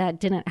that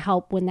didn't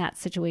help when that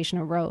situation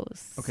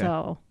arose. Okay.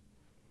 So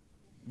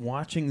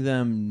Watching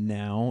them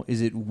now,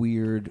 is it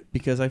weird?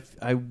 Because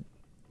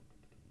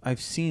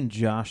I've seen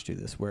Josh do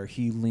this where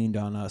he leaned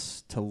on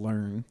us to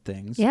learn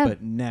things, Yeah.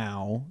 but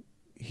now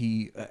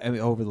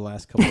over the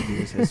last couple of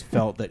years has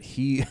felt that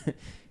he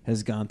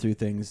has gone through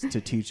things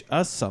to teach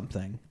us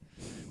something,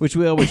 which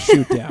we always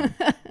shoot down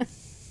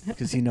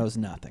because he knows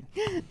nothing.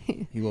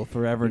 He will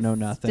forever know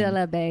nothing. still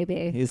a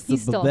baby. He's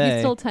He's the still babe.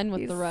 he's still 10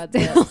 with He's the red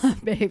still lips. a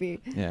baby.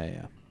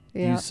 Yeah.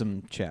 Yeah. Use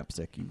some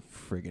chapstick, you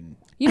friggin'.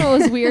 You know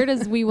what was weird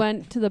is we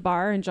went to the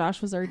bar and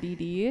Josh was our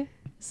DD.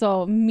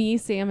 So me,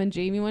 Sam, and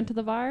Jamie went to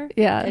the bar.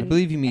 Yeah. I And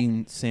believe you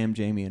mean Sam,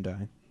 Jamie, and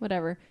I.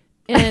 whatever.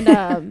 And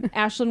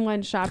Ashlyn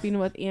went shopping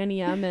with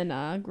Annie M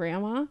and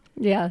Grandma.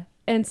 Yeah.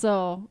 And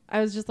so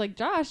I was just like,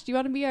 Josh, do you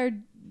want to be our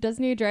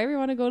designated driver? You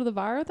want to go to the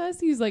bar with us?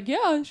 He's like,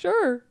 yeah,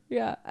 sure.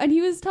 Yeah. And he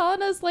was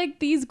telling us like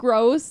these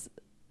gross,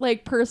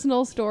 like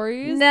personal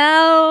stories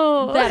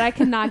No. that I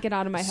cannot get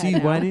out of my See,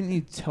 head. why now. didn't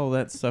you tell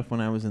that stuff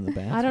when I was in the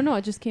bathroom? I don't know.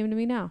 It just came to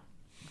me now.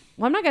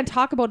 Well, I'm not going to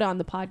talk about it on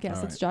the podcast.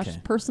 All It's right, Josh's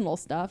okay. personal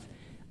stuff.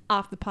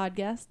 Off the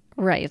podcast,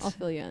 Right. I'll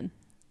fill you in.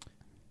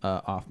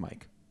 Off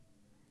mic.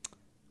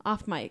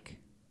 Off mic.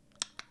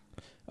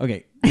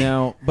 Okay,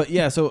 now, but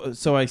yeah,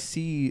 so I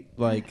see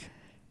like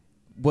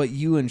what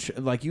you and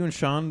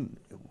Sean,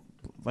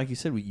 like you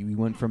said, we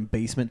went from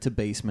basement to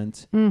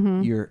basement.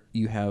 Mm-hmm.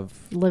 You have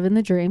Living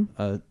the dream.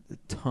 a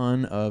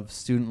ton of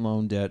student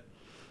loan debt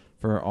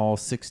for all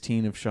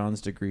 16 of Sean's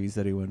degrees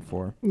that he went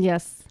for,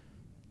 Yes.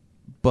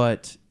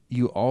 but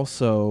you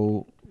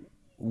also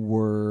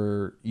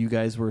you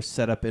guys were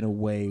set up in a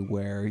way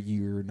where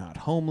you're not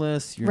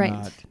homeless, you're Right.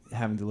 not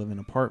having to live in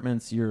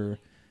apartments, you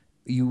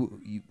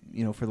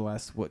know, for the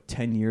last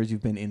 10 years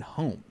you've been in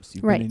homes,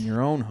 you've Right. been in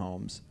your own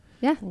homes.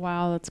 Yeah.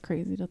 Wow, that's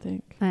crazy to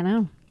think. I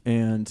know.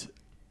 And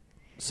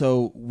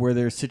so were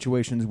there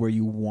situations where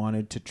you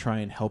wanted to try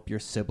and help your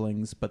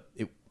siblings but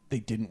they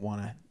didn't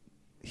want to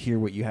hear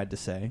what you had to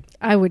say?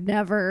 I would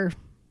never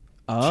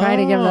try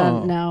to give Oh.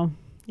 them. No.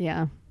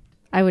 Yeah.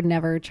 I would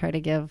never try to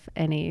give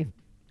any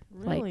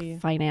Really? like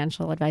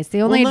financial advice.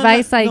 The only not-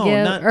 advice I no,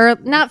 give, not- or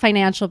not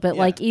financial, but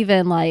Yeah. like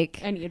even like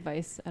Any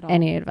advice at all?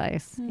 any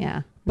advice.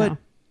 Yeah. But- no.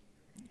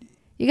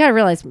 You got to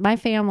realize my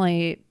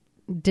family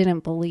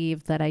didn't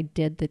believe that I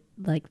did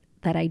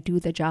that I do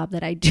the job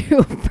that I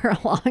do for a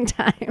long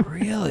time.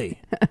 Really?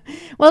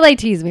 Well, they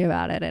tease me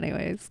about it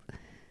anyways.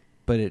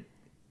 But it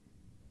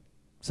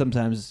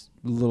sometimes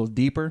a little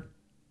deeper.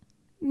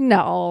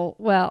 No.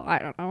 Well, I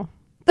don't know.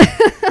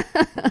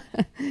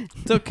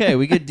 It's okay.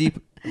 We get deep.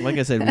 Like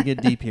I said, we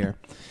get deep here.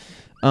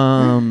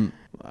 I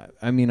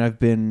mean, I've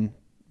been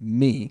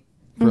me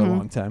for a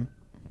long time.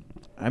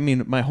 I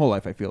mean, my whole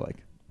life, I feel like.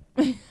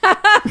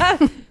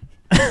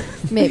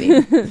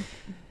 Maybe.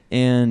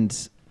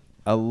 And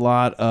a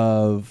lot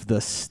of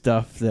the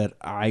stuff that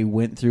I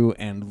went through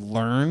and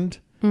learned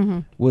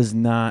was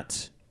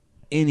not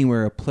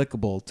anywhere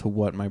applicable to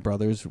what my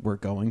brothers were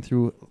going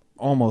through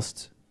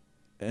almost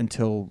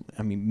until,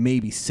 I mean,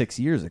 maybe 6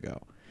 years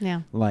ago.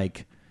 Yeah.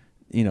 Like,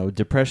 you know,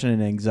 depression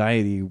and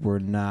anxiety were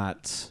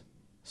not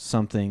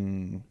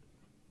something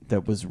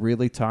that was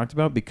really talked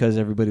about because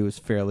everybody was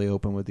fairly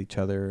open with each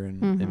other,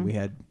 and we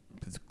had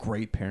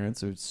great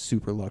parents. They're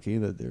super lucky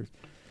that they're,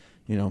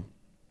 you know,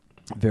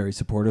 very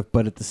supportive.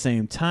 But at the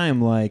same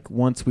time, like,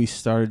 once we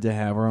started to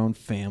have our own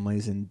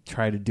families and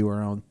try to do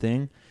our own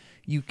thing,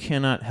 you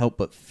cannot help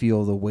but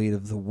feel the weight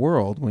of the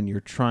world when you're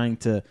trying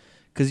to,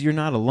 because you're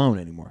not alone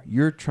anymore.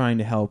 You're trying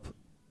to help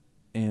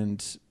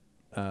and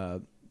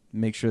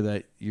make sure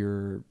that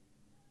your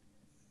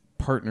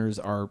partners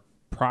are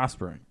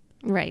prospering.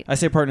 Right. I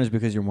say partners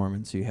because you're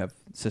Mormon, so you have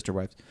sister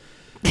wives.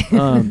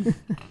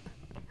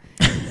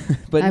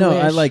 But no,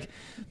 I like,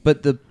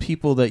 but the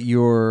people that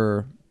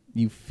you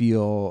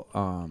feel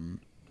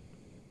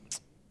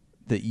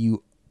that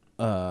you.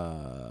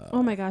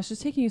 Oh my gosh,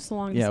 it's taking you so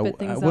long to spit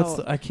things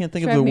out. I can't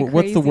think Driving of me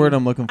what's the crazy. word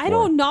I'm looking for. I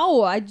don't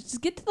know. I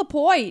just get to the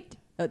point.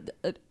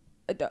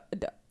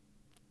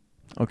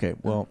 Okay,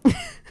 well,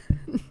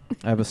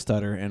 I have a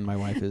stutter, and my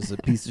wife is a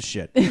piece of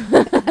shit. No,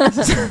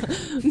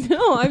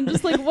 I'm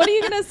just like, what are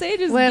you gonna say?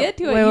 Just get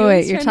to it.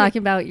 Wait. You're talking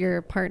about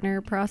your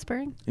partner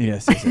prospering?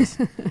 Yes.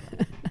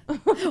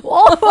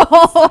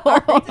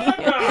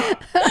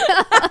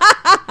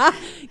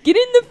 Get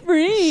in the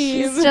frame.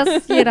 She's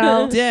just, you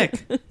know,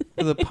 Dick,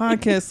 for the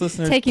podcast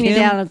listeners, taking Kim you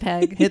down a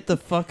peg. hit the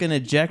fucking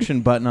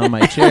ejection button on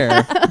my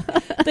chair.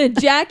 The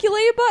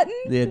ejaculate button.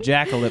 The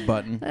ejaculate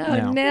button.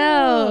 Oh,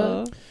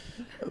 no.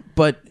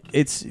 But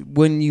it's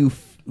when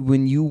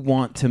you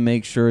want to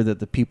make sure that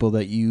the people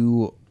that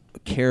you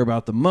care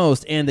about the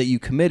most and that you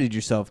committed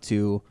yourself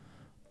to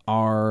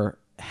are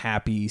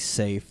happy,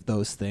 safe,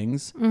 those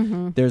things,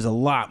 there's a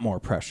lot more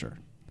pressure.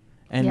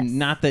 And Yes.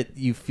 not that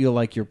you feel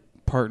like your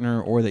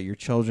partner or that your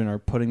children are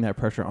putting that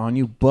pressure on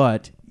you,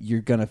 but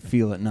you're going to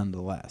feel it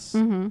nonetheless.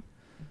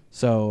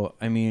 So,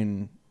 I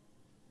mean,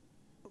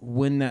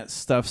 when that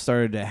stuff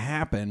started to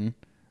happen,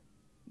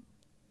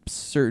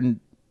 certain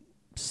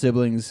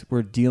siblings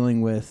were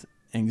dealing with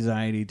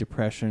anxiety,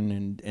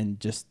 depression, and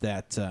just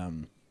that,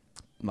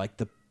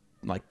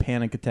 like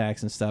panic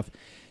attacks and stuff,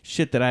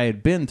 shit that I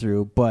had been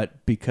through.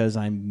 But because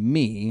I'm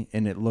me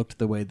and it looked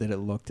the way that it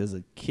looked as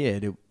a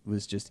kid, it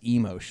was just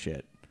emo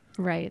shit.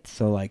 Right.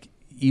 So like,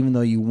 even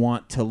though you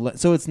want to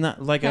so it's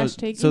not like I was,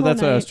 Hashtag so emo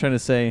that's what I night. was trying to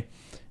say.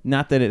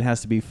 Not that it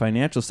has to be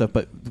financial stuff,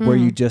 but where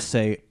you just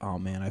say, oh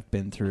man, I've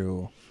been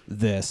through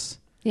this.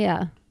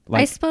 Yeah.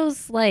 Like- I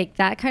suppose like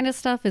that kind of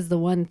stuff is the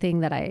one thing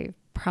that I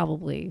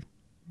probably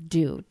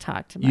do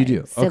talk to my You do?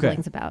 Okay.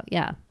 siblings about.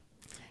 Yeah.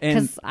 And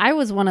Because I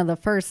was one of the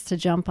first to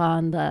jump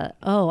on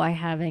I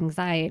have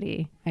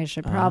anxiety. I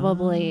should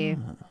probably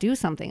do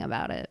something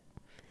about it.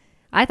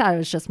 I thought it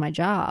was just my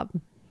job,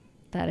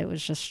 that it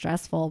was just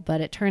stressful.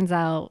 But it turns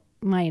out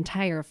my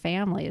entire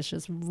family is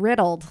just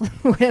riddled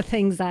with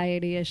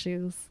anxiety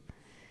issues.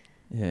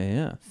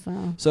 yeah.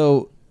 So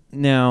So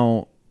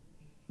now,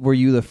 were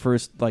you the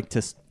first could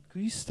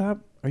you stop?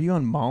 Are you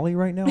on Molly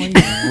right now? Why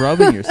are you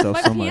rubbing yourself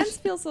My so much? hands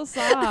feel so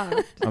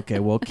soft. Okay,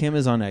 well, Kim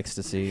is on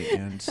ecstasy,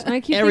 and And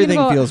I keep everything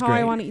thinking about feels how great.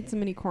 I want to eat so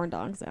many corn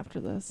dogs after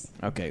this.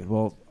 Okay,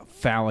 well,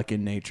 phallic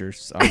in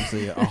nature's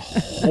obviously a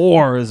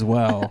whore as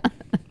well.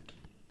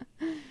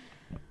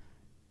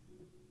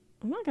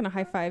 I'm not gonna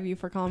high five you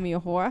for calling me a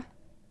whore.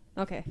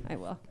 Okay, I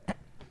will.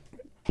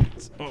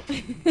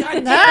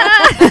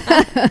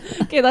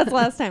 Okay, that's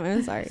last time.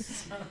 I'm sorry.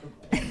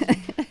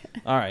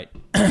 All right.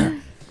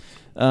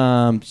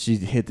 She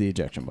hit the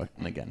ejection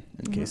button again,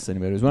 in case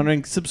anybody was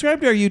wondering.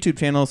 Subscribe to our YouTube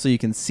channel so you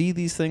can see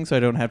these things so I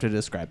don't have to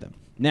describe them.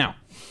 Now,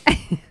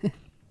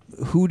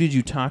 who did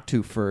you talk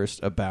to first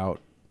about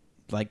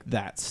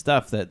that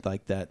stuff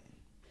that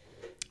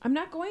I'm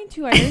not going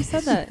to. I already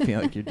said that. I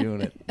feel like you're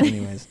doing it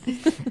anyways.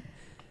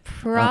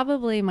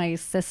 probably my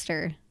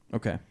sister,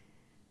 Okay.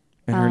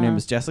 And her name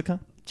is Jessica?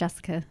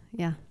 Jessica.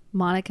 Yeah.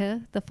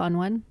 Monica, the fun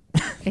one,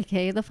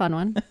 aka the fun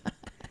one.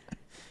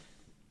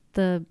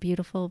 The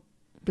beautiful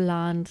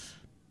blonde.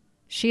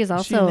 She is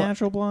Is she also a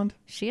natural blonde?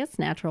 She is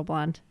natural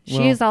blonde. Well-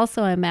 She is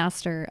also a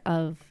master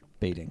of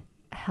Baiting.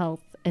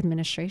 health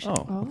administration.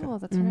 Oh. Oh, Okay.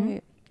 that's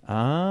right.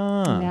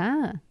 Ah.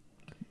 Yeah.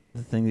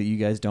 The thing that you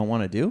guys don't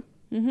want to do?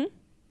 Mm-hmm.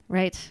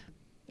 Right.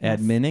 Yes.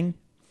 Adminning?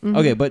 Mhm.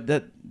 Okay, but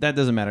that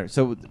doesn't matter.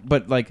 So,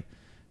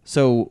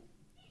 so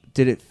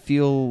did it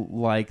feel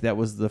like that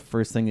was the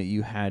first thing that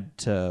you had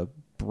to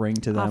bring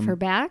to them? Offer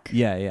back?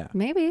 Yeah.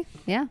 Maybe.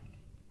 Yeah.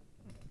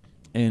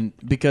 And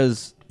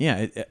because,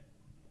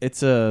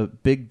 it's a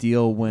big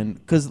deal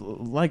because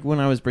when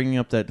I was bringing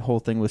up that whole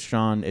thing with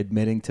Sean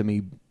admitting to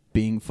me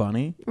being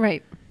funny.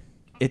 Right.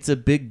 It's a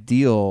big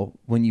deal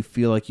when you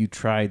feel like you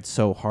tried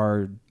so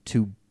hard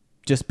to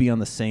just be on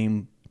the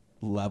same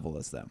level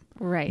as them.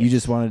 Right. You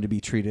just wanted to be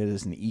treated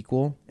as an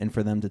equal and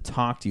for them to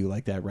talk to you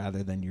like that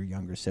rather than your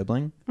younger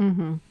sibling.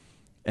 Mm-hmm.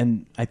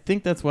 And I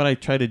think that's what I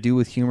try to do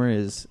with humor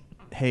is,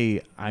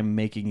 hey, I'm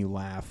making you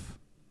laugh.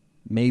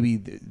 Maybe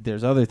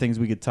there's other things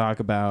we could talk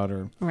about.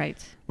 Or Right.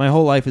 my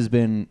whole life has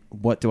been,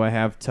 what do I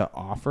have to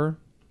offer?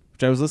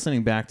 Which I was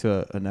listening back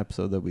to an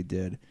episode that we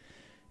did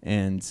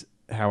and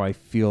how I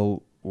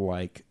feel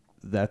like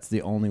that's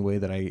the only way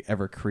that I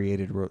ever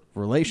created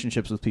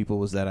relationships with people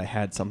was that I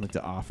had something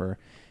to offer.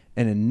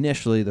 And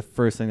initially, the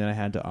first thing that I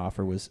had to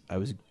offer was I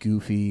was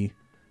goofy,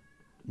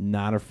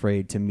 not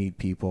afraid to meet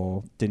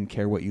people, didn't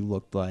care what you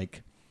looked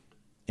like,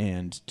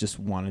 and just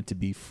wanted to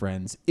be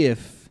friends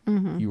if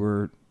you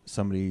were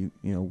somebody,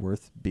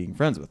 worth being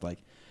friends with. Like,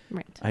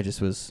 Right. I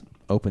just was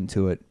open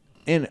to it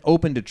and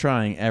open to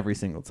trying every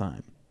single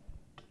time.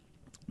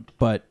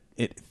 But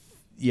it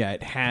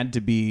had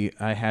to be,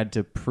 I had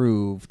to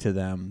prove to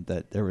them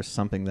that there was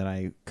something that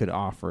I could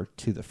offer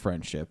to the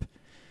friendship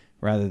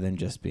rather than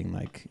just being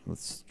like,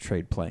 let's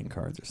trade playing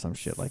cards or some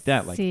shit like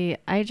that. Like, See,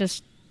 I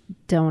just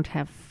don't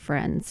have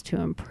friends to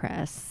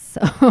impress.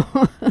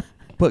 So,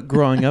 but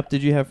growing up,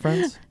 did you have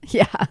friends?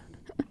 yeah.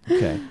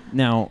 Okay.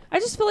 Now, I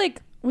just feel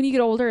like when you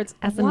get older, it's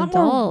As a an lot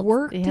adult, more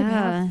work to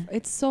yeah. have.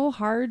 It's so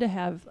hard to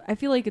have. I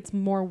feel like it's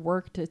more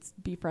work to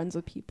be friends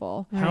with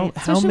people. how Right.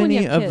 how Especially when you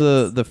many have of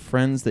kids. the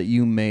friends that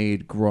you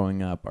made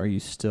growing up are you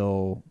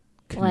still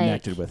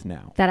connected with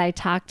now? That I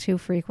talk to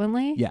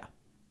frequently. Yeah.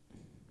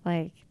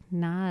 Like,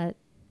 not.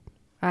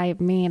 I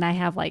mean, I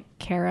have like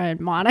Kara and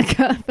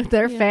Monica, but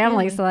they're Yeah,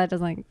 family, family. so that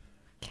doesn't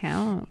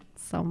count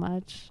so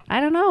much. I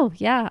don't know.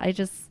 Yeah,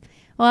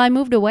 I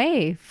moved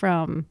away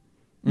from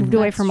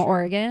That's true.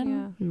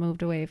 Oregon,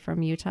 moved away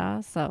from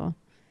Utah. So,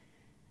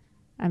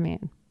 I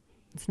mean,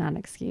 it's not an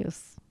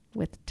excuse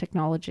with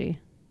technology,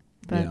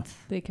 but Yeah.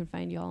 They can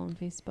find you all on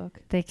Facebook.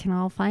 they can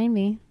all find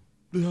me.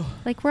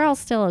 Like, we're all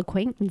still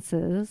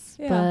acquaintances,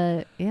 Yeah.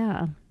 but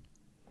yeah,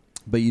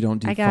 But you don't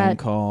do I phone got-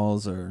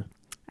 calls or...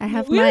 I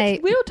have we my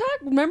don't, we don't talk.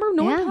 Remember,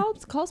 no Yeah. one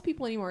calls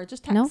people anymore.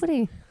 Just text.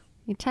 nobody.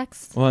 You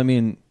text. Well, I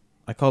mean,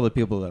 I call the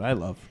people that I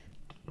love.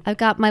 I've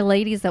got my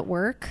ladies at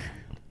work.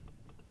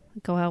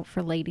 Go out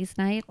for ladies'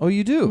 night Oh,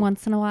 you do?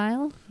 once in a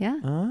while. Yeah,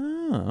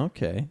 Ah,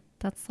 okay.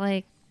 that's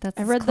I as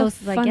read the close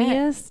as I get.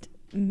 funniest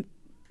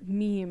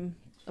meme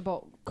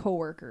about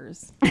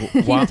coworkers.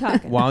 while,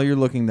 talking. while you're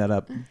looking that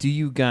up, do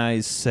you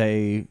guys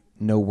say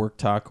no work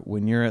talk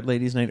when you're at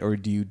ladies' night, or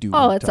do you do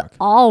Oh, work it's talk?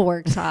 all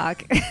work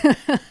talk.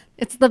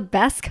 It's the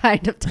best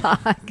kind of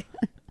talk.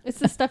 It's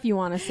the stuff you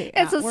want to say.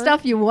 It's at the work.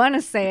 stuff you want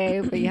to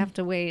say, but you have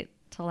to wait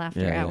till after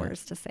Yeah, yeah.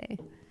 hours to say.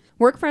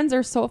 Work friends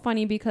are so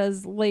funny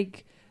because,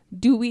 like,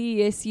 do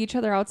we see each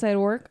other outside of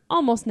work?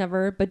 Almost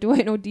never. But do I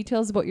know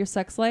details about your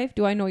sex life?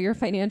 Do I know your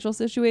financial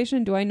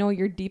situation? Do I know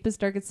your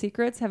deepest, darkest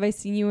secrets? Have I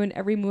seen you in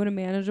every mood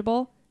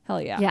imaginable?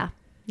 Hell yeah. Yeah.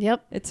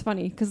 Yep. It's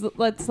funny because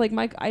let's like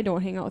I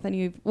don't hang out with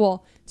any of,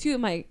 well, two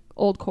of my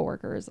old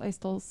coworkers I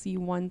still see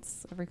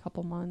once every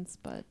couple months,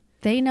 but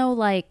They know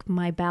like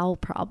my bowel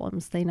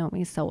problems. They know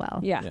me so well.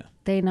 yeah. Yeah.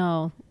 They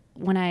know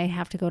when I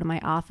have to go to my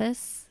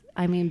office,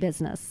 I mean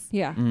business.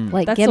 Yeah. Mm.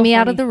 Like, That's get so me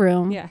out funny. of the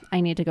room. Yeah. I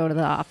need to go to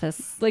the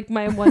office. Like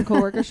my one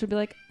coworker should be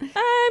like,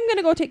 I'm going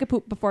to go take a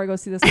poop before I go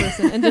see this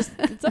person, and just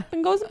gets up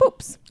and goes and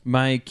poops.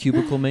 My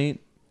cubicle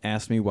mate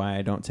asked me why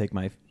I don't take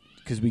my...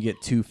 Because we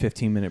get 2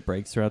 15-minute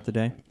breaks throughout the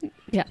day.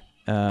 Yeah.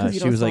 'Cause you She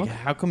don't was like, smoke?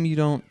 how come you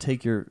don't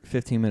take your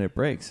 15-minute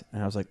breaks?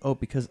 And I was like, oh,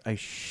 because I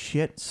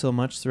shit so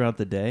much throughout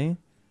the day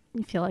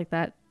You feel like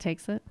that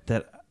takes it?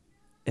 that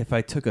if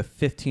I took a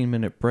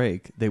 15-minute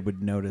break, they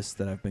would notice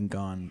that I've been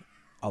gone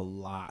a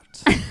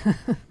lot.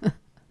 If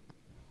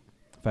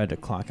I had to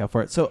clock out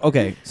for it. So,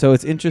 okay. So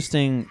it's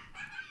interesting.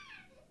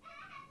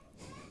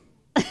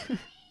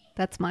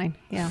 That's mine.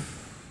 Yeah.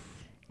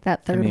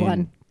 That third I mean,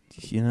 one.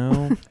 You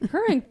know,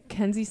 Her and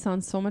Kenzie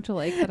sound so much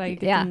alike that I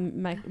get Yeah.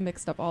 them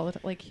mixed up all the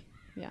time. Like,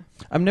 yeah.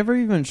 I'm never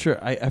even sure.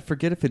 I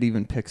forget if it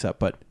even picks up,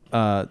 but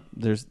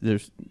there's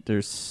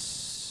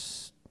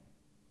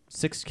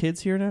 6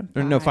 kids here now?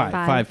 Or no, 5.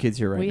 Five. 5 kids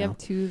here right we now. have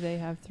 2, they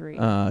have 3.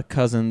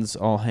 Cousins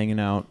all hanging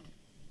out.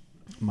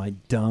 My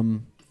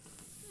dumb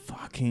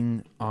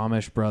fucking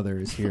Amish brother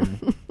is here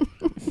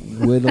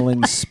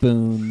whittling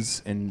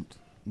spoons and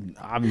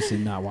obviously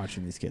not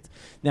watching these kids.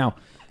 Now,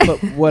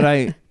 but what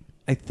I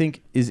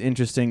think is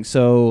interesting,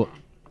 so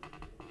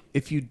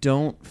if you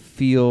don't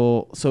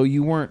feel, so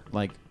you weren't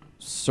like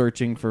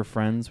searching for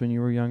friends when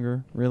you were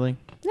younger, really?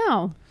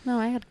 No,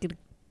 I had a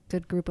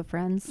good group of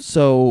friends.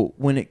 So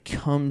when it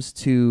comes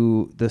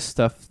to the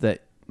stuff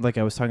that, like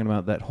I was talking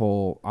about, that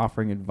whole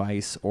offering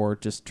advice or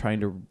just trying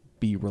to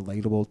be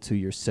relatable to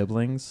your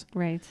siblings,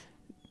 Right.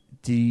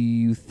 do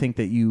you think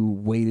that you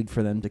waited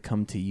for them to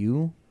come to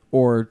you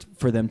or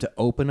for them to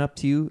open up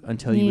to you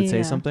until you would say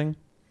Yeah. something?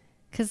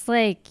 Because,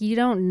 like, you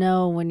don't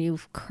know when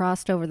you've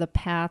crossed over the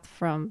path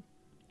from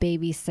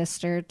baby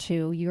sister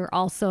to you're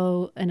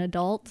also an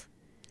adult.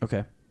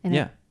 Okay. And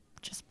Yeah. it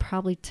just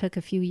probably took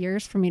a few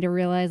years for me to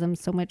realize I'm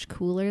so much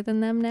cooler than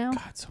them now.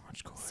 God, so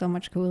much cooler. So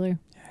much cooler.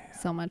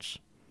 So much.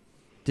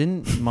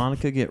 Didn't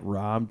Monica get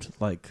robbed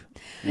like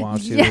while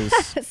she was?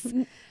 Yes.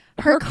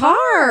 Her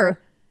car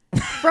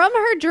from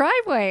her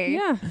driveway.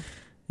 Yeah.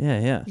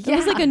 Yeah. It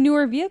was like a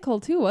newer vehicle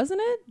too,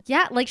 wasn't it?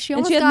 Yeah, like she And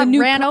almost she had got the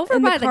new ran over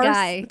and by the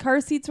guy. The car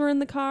seats were in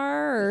the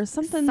car or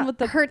something with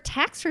the. Her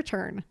tax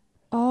return.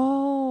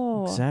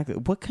 Oh. Exactly.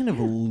 What kind of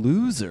a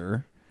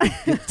loser?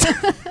 You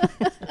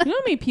know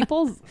how many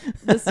people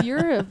this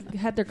year have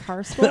had their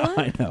car stolen?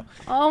 I know.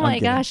 Oh my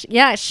kidding. gosh.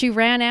 Yeah, she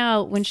ran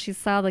out when she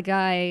saw the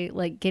guy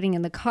like getting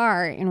in the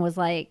car and was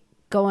like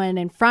going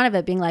in front of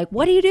it being like,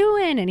 "What are you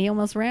doing?" And he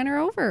almost ran her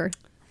over.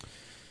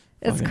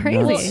 It's Fucking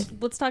crazy. nuts.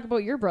 Let's talk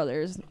about your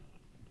brothers.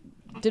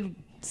 Did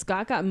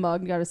Scott got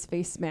mugged, got his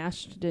face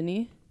smashed, didn't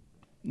he?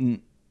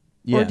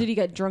 Yeah. Or did he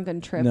get drunk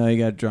and trip? No, he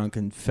got drunk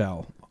and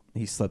fell.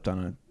 He slipped on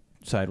a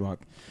sidewalk.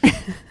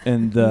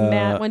 And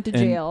Matt went to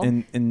jail.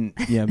 And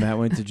yeah, Matt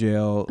went to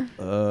jail.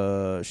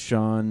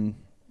 Sean,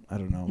 I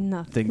don't know.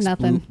 Nothing. Thinks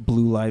Nothing.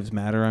 Blue Lives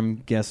Matter, I'm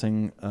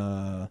guessing.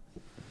 Not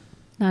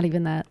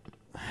even that.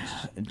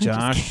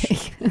 Josh,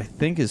 kidding. I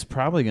think, is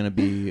probably going to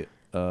be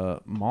a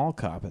mall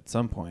cop at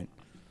some point.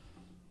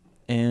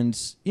 And,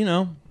 you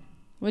know,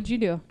 What'd you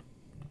do?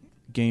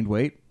 gained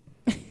weight.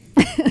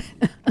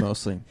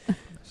 Mostly.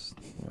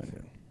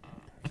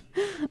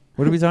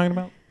 What are we talking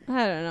about?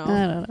 I don't know.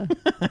 I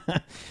don't know.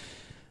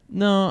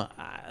 No,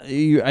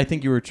 I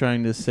think you were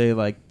trying to say,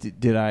 like,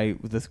 did I,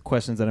 with the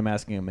questions that I'm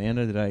asking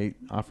Amanda, did I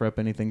offer up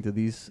anything to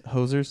these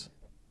hosers?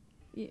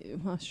 Yeah,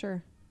 well,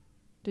 sure.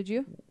 Did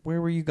you?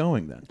 Where were you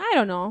going then? I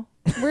don't know.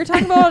 We were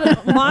talking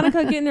about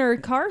Monica getting her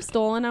car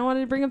stolen. I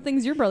wanted to bring up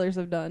things your brothers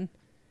have done.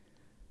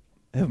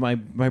 My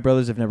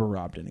brothers have never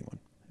robbed anyone,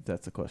 if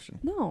that's the question.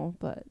 No,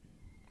 but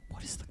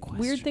What is the question?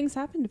 weird things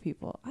happen to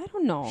people. I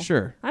don't know.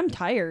 Sure. I'm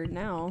tired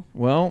now.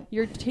 Well,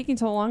 You're taking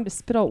so long to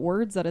spit out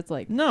words that it's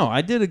like, no,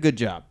 I did a good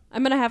job.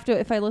 I'm going to have to,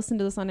 if I listen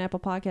to this on Apple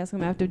Podcasts, I'm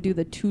going to have to do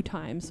the 2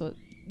 times so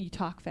you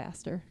talk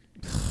faster.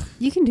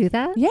 You can do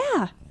that?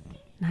 Yeah.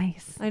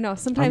 Nice. I know.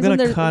 Sometimes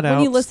gonna when, cut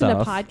when you out listen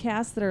stuff. to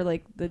podcasts that are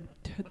like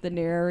the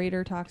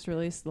narrator talks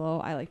really slow,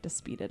 I like to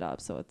speed it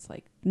up so it's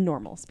like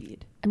normal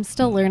speed. I'm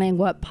still learning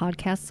what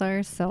podcasts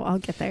are, so I'll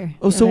get there.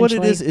 Oh, so what it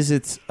eventually. is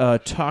it's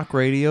talk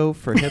radio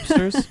for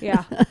hipsters.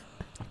 Yeah.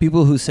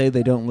 People who say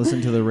they don't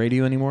listen to the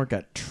radio anymore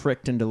got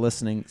tricked into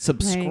listening,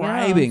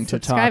 subscribing to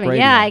talk radio.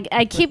 Yeah,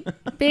 I keep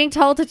being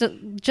told to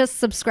just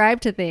subscribe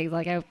to things.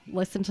 Like I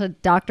listen to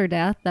Dr.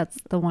 Death. That's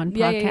the one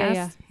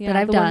podcast that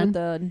I've the done. one with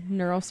the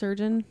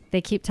neurosurgeon.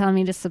 They keep telling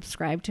me to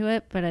subscribe to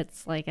it, but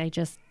it's like I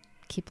just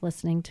keep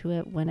listening to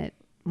it when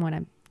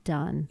I'm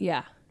done.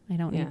 Yeah. I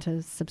don't Yeah. need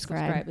to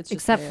subscribe. It's just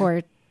Except there.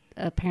 for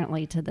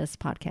apparently to this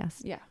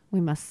podcast. Yeah.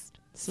 We must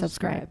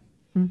subscribe.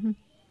 Mm-hmm.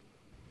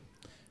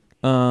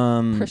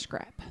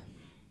 Prescribe.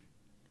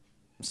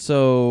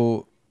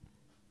 So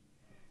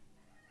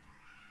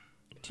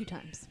 2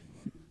 times.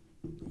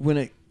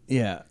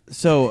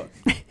 So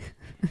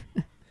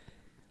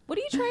What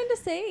are you trying to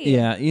say?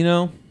 yeah, you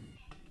know,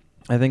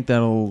 I think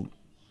that'll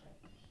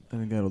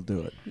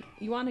do it.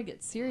 You want to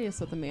get serious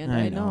with Amanda. I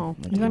I know. know.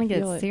 I You want to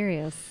feel get it.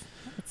 serious.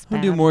 It's We'll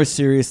bad. do more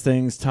serious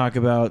things, talk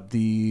about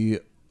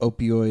the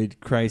opioid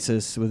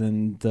crisis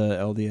within the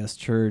LDS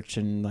church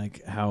and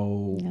like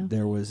how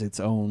there was its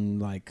own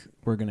like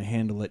we're going to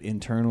handle it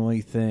internally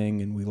thing,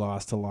 and we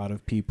lost a lot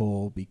of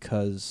people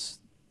because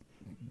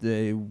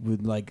they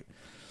would like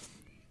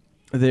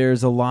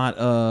there's a lot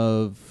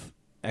of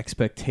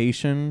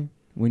expectation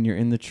when you're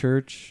in the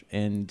church,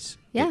 and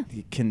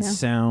it can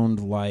sound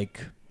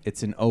like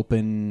it's an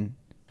open,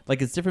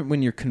 like it's different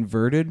when you're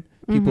converted.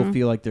 People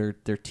feel like they're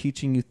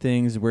teaching you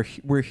things.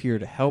 We're here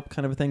to help,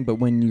 kind of a thing. But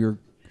when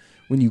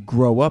you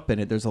grow up in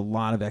it, there's a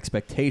lot of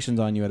expectations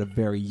on you at a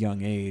very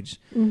young age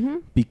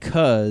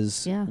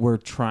because we're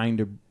trying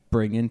to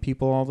bring in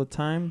people all the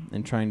time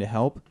and trying to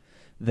help.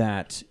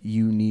 That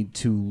you need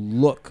to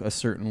look a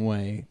certain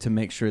way to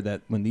make sure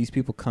that when these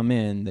people come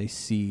in, they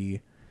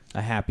see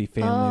a happy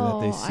family that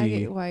they see. I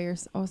get why you're.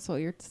 So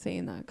you're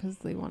saying that because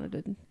they wanted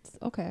to.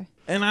 Okay.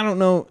 And I don't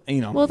know,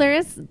 you know. Well, there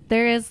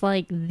is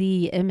like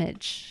the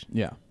image,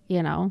 Yeah.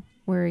 you know,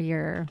 where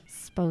you're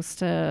supposed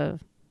to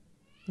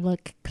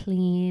look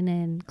clean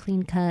and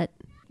clean cut.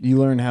 You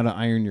learn how to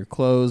iron your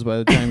clothes by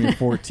the time you're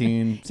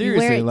 14.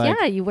 Seriously,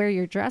 You wear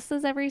your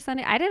dresses every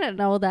Sunday. I didn't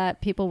know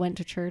that people went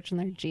to church in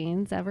their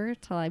jeans ever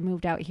till I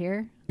moved out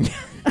here.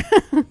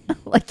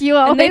 Like you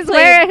always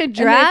wear a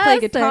dress.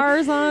 And they play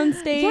guitars on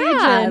stage.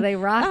 Yeah, and they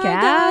rock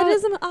out. God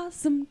is an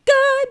awesome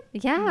God.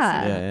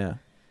 Yeah.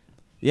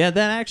 Yeah,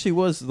 that actually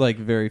was like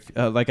very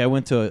like I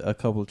went to a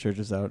couple of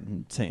churches out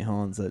in St.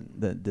 Helens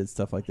that did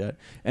stuff like that,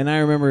 and I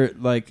remember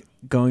like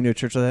going to a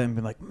church like that and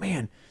being like,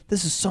 man,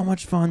 this is so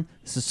much fun,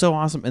 this is so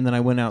awesome. And then I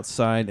went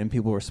outside and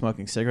people were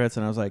smoking cigarettes,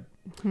 and I was like,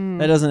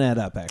 that doesn't add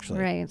up. Actually,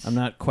 Right. I'm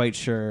not quite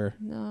sure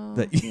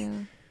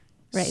that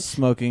Right.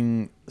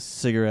 smoking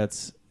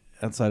cigarettes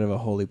outside of a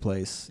holy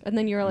place. And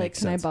then you're like, makes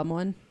can sense. I bum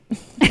one?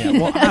 Yeah,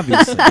 well,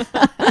 obviously.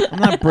 I'm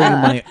not bringing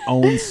my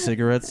own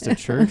cigarettes to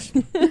church.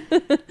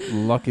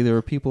 Lucky there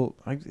were people.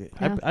 I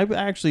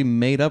actually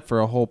made up for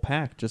a whole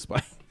pack just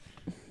by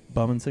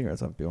bumming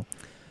cigarettes off people.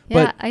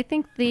 Yeah, But I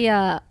think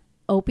the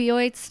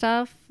opioid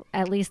stuff,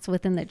 at least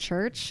within the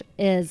church,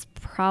 is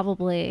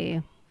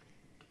probably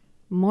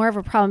more of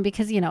a problem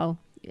because,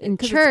 in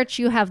church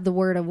you have the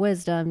word of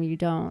wisdom. You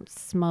don't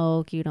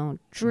smoke, you don't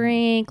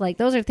drink. Like,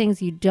 those are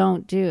things you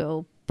don't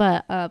do.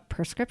 But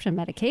prescription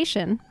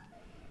medication,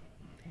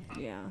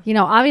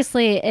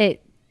 obviously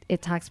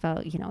it talks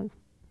about,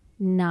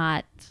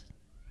 not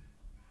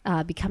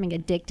becoming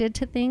addicted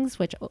to things,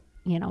 which,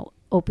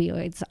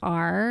 opioids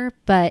are.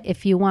 But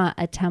if you want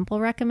a temple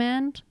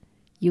recommend,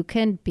 you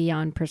can be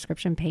on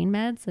prescription pain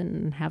meds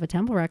and have a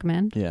temple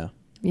recommend. yeah.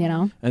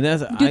 And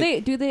that's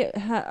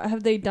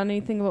have they done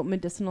anything about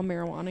medicinal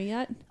marijuana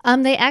yet?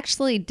 They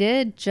actually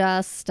did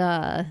just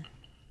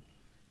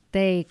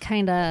they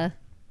kind of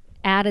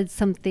added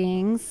some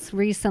things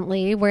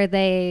recently where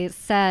they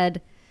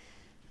said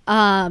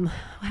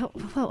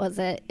what was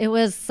it? It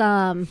was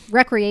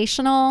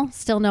recreational,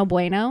 still no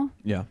bueno.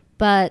 Yeah.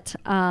 But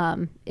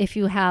if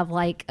you have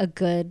like a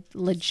good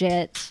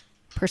legit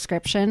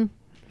prescription,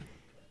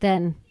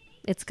 then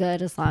it's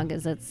good as long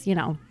as it's,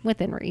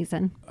 within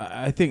reason.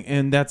 I think,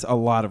 and that's a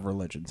lot of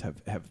religions have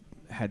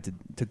had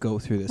to go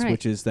through this, Right.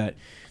 which is that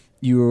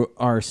you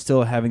are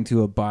still having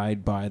to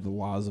abide by the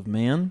laws of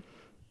man.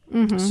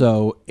 Mm-hmm.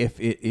 So if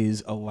it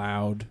is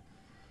allowed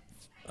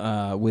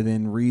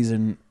within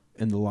reason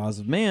in the laws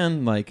of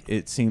man, like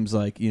it seems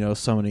like,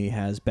 somebody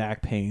has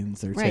back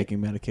pains, they're Right.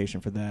 taking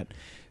medication for that.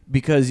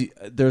 Because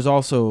there's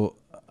also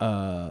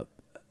an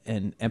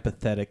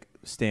empathetic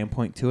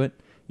standpoint to it.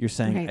 You're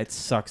saying Right. it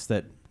sucks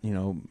that,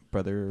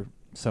 brother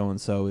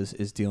so-and-so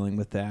is dealing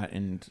with that,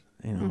 and,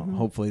 Mm-hmm.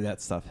 hopefully that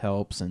stuff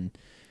helps, and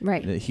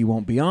Right. that he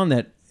won't be on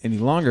that any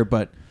longer.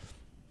 But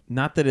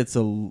not that it's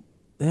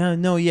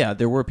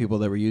there were people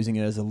that were using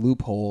it as a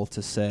loophole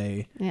to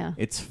say Yeah.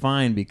 it's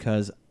fine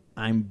because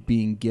I'm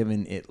being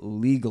given it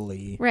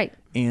legally Right.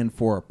 and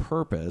for a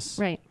purpose.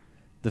 Right.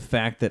 The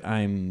fact that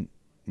I'm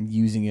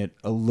using it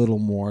a little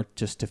more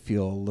just to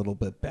feel a little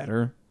bit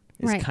better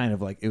is Right. kind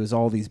of like, it was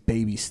all these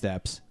baby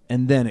steps,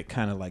 and then it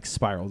kind of like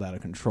spiraled out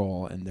of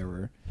control, and there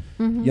were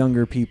Mm-hmm.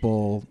 younger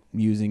people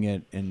using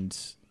it, and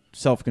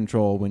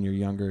self-control when you're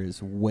younger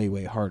is way,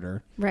 way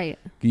harder. Right.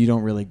 You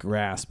don't really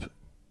grasp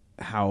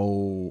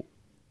how,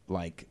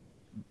 like,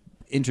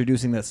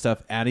 introducing that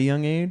stuff at a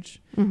young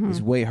age Mm-hmm.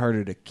 is way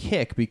harder to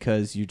kick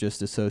because you're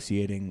just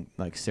associating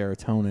like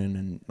serotonin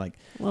and like,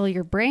 Well,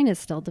 your brain is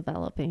still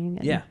developing.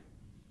 And yeah.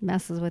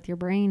 messes with your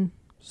brain.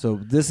 So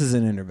this is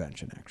an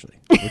intervention, actually.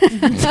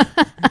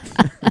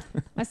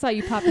 I saw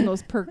you popping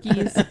those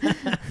perkies,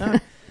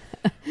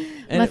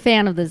 I'm a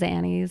fan of the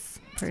Xannies,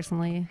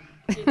 personally.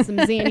 some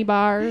Xanny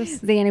bars.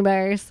 Xanny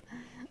bars.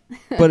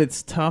 But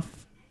it's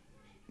tough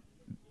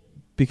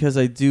because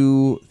I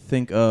do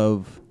think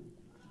of.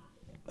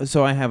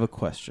 So I have a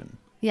question,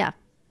 Yeah.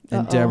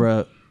 and Uh-oh.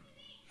 Deborah,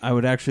 I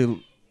would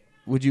actually.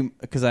 Would you?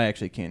 Because I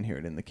actually can't hear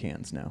it in the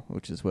cans now,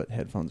 which is what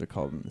headphones are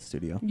called in the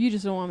studio. You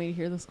just don't want me to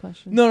hear this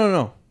question.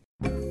 No.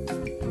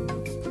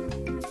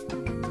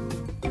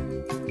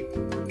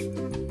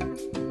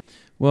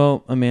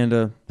 Well,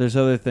 Amanda, there's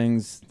other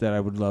things that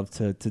I would love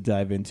to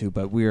dive into,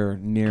 but we are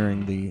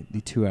nearing the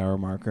 2-hour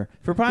marker.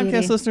 For podcast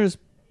Beauty. listeners,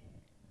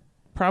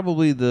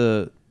 probably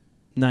the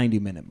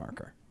 90-minute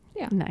marker,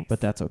 Yeah. Nice. but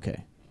that's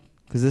okay.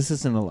 Because this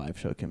isn't a live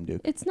show, Kim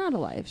Duke. It's not a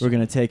live show. We're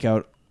going to take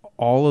out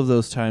all of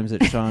those times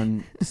that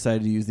Sean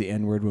decided to use the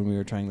N-word when we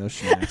were trying those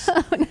snacks,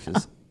 which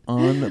is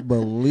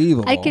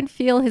unbelievable. I can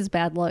feel his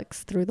bad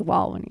looks through the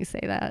wall when you say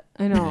that.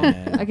 I know.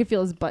 Yeah. I can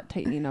feel his butt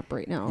tightening up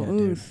right now. Yeah, dude.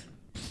 Oof.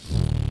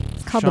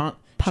 It's called Sean- the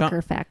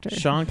pucker factor.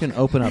 Sean can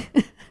open up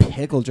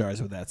pickle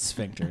jars with that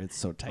sphincter. It's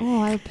so tight.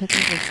 Oh, I have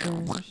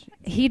pickles.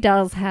 He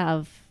does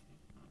have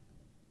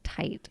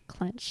tight,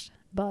 clenched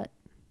butt.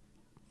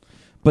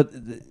 But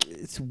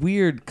it's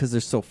weird because they're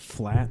so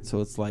flat, so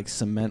it's like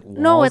cement walls.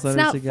 No, it's that are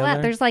not together.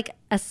 flat. There's like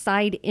a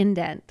side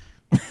indent.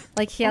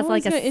 Like he has Oh,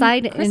 like he's got a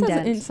side Chris has an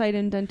indent. inside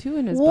indent too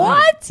in his butt.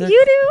 What? They're-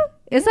 You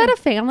do? Is that a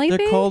family They're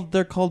thing? called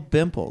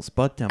bimples,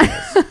 butt dimples.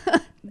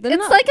 They're It's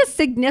not- like a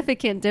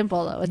significant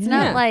dimple though. It's Yeah.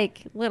 not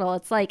like little.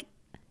 It's like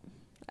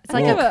I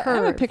like have a I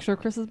have a curve. picture of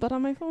Chris's butt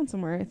on my phone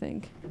somewhere, I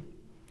think.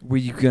 Were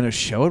you gonna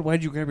show it?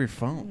 Why'd you grab your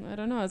phone? I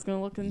don't know. I was going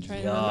to look and try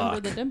and remember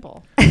the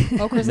dimple.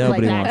 Oh, Chris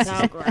Nobody is like, wants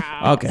that's to so gross.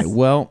 Okay,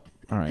 well,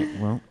 all right,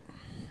 well,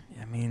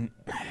 I mean,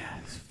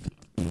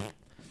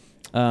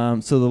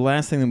 so the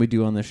last thing that we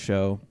do on this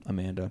show,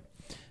 Amanda,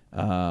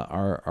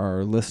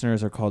 our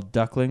listeners are called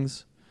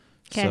ducklings.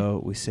 'Kay.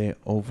 So we say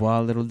au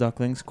revoir, little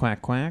ducklings,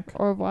 quack quack.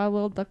 Or wild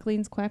little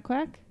ducklings quack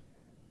quack.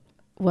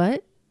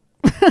 what?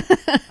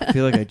 I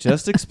feel like I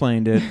just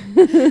explained it,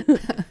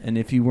 and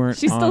if you weren't,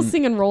 She's still on-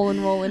 singing Rollin'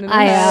 Rollin' in her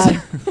I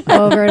head.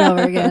 am over and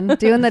over again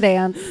doing the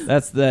dance.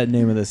 That's the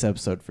name of this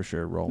episode for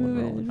sure.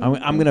 Rolling.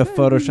 I'm gonna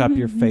Photoshop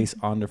your face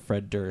onto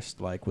Fred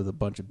Durst, like with a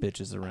bunch of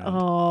bitches around.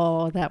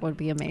 Oh, that would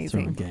be Sort of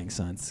amazing. gang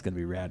signs. It's gonna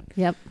be rad.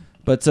 Yep.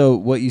 But so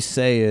what you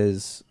say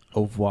is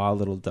Au revoir,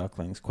 little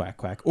ducklings, quack,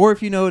 quack. Or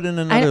if you know it in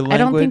another language. I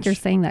don't think you're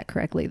saying that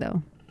correctly,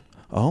 though.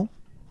 Oh?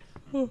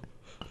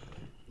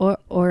 Or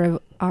Au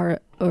revoir.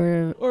 au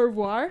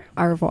revoir.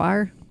 Au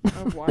revoir.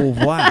 Au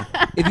revoir.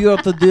 If you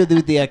have to do it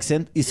with the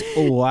accent, it's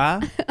au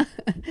revoir.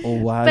 Au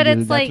revoir, But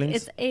little it's like,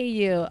 ducklings.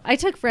 it's AU. I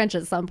took French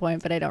at some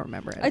point, but I don't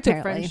remember it. I took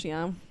apparently. French,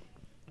 yeah.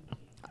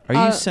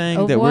 Are you saying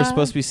au that we're revoir?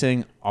 supposed to be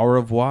saying au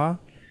revoir?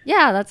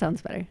 Yeah, that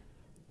sounds better.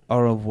 Au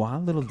revoir,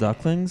 little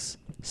ducklings?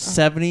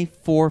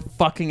 74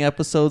 fucking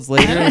episodes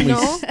later, and we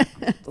No.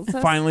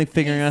 finally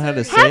figuring out how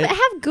to say Have it?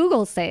 have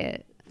Google say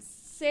it.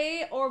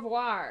 Say au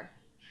revoir.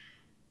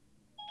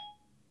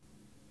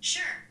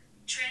 Sure.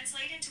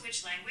 Translate into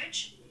which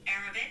language?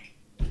 Arabic,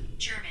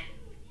 German,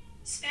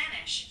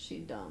 Spanish,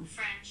 She's dumb.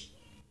 French.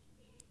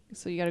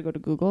 So you gotta go to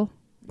Google.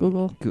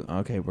 Google.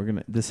 Okay, we're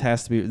gonna. This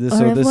has to be. This. Au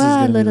So this is revoir,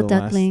 gonna be little the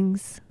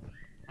ducklings.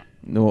 last.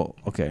 No.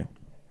 Okay.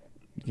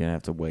 You're gonna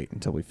have to wait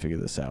until we figure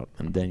this out,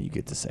 and then you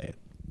get to say it,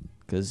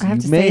 because I have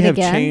you to may say it have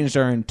again? changed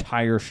our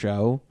entire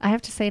show. I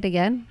have to say it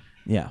again.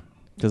 Yeah,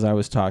 because I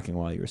was talking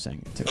while you were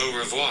saying it too. Au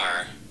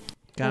revoir.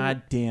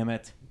 God damn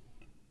it!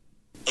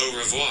 Au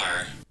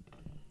revoir.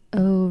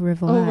 Au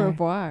revoir. Au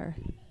revoir.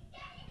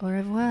 Au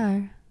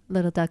revoir,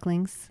 little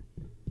ducklings.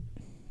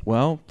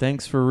 Well,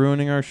 thanks for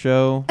ruining our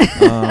show.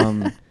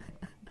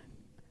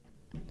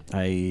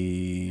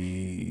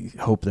 I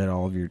hope that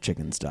all of your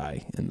chickens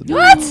die in the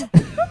What?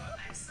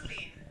 I'm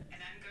Celine,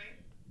 and I'm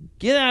going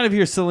Get out of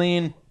here,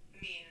 Celine.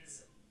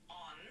 means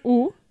on,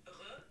 Ooh.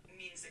 re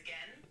means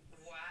again,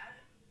 voir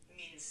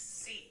means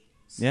see.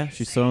 So Yeah, you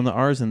she's say, throwing the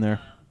R's in there.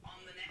 on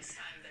the next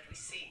time that we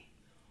see.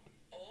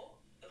 Au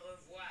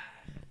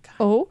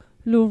revoir.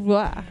 Au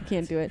revoir.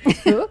 Can't do it.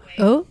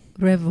 Au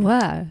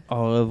revoir.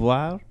 Au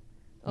revoir,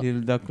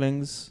 little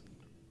ducklings.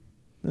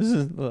 This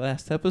is the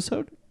last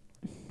episode.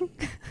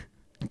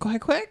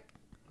 Quack, quack.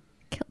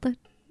 Killed it.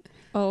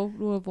 Au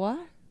revoir.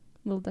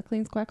 Little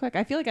ducklings quack quack.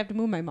 I feel like I have to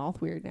move my mouth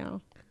weird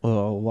now.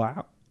 Oh,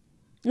 wow.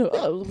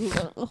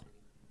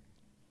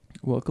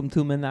 Welcome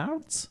to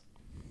Menards.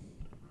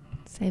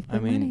 Save I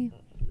the mean- money.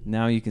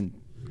 Now you can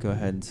go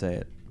ahead and say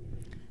it.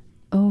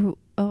 Oh,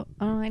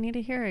 I need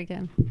to hear it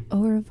again.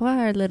 Au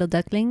revoir, little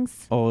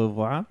ducklings. Au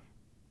revoir.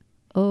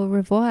 Au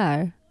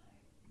revoir.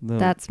 Little-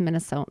 That's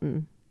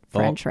Minnesotan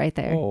French right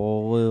there.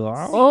 Au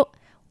revoir.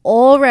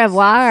 Au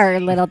revoir,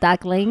 little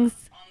ducklings.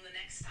 On the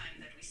next time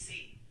that we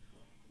see.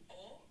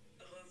 Au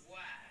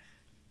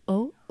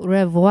revoir. Au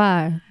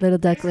revoir, little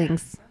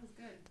ducklings.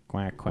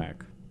 Quack,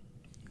 quack.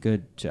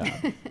 Good job.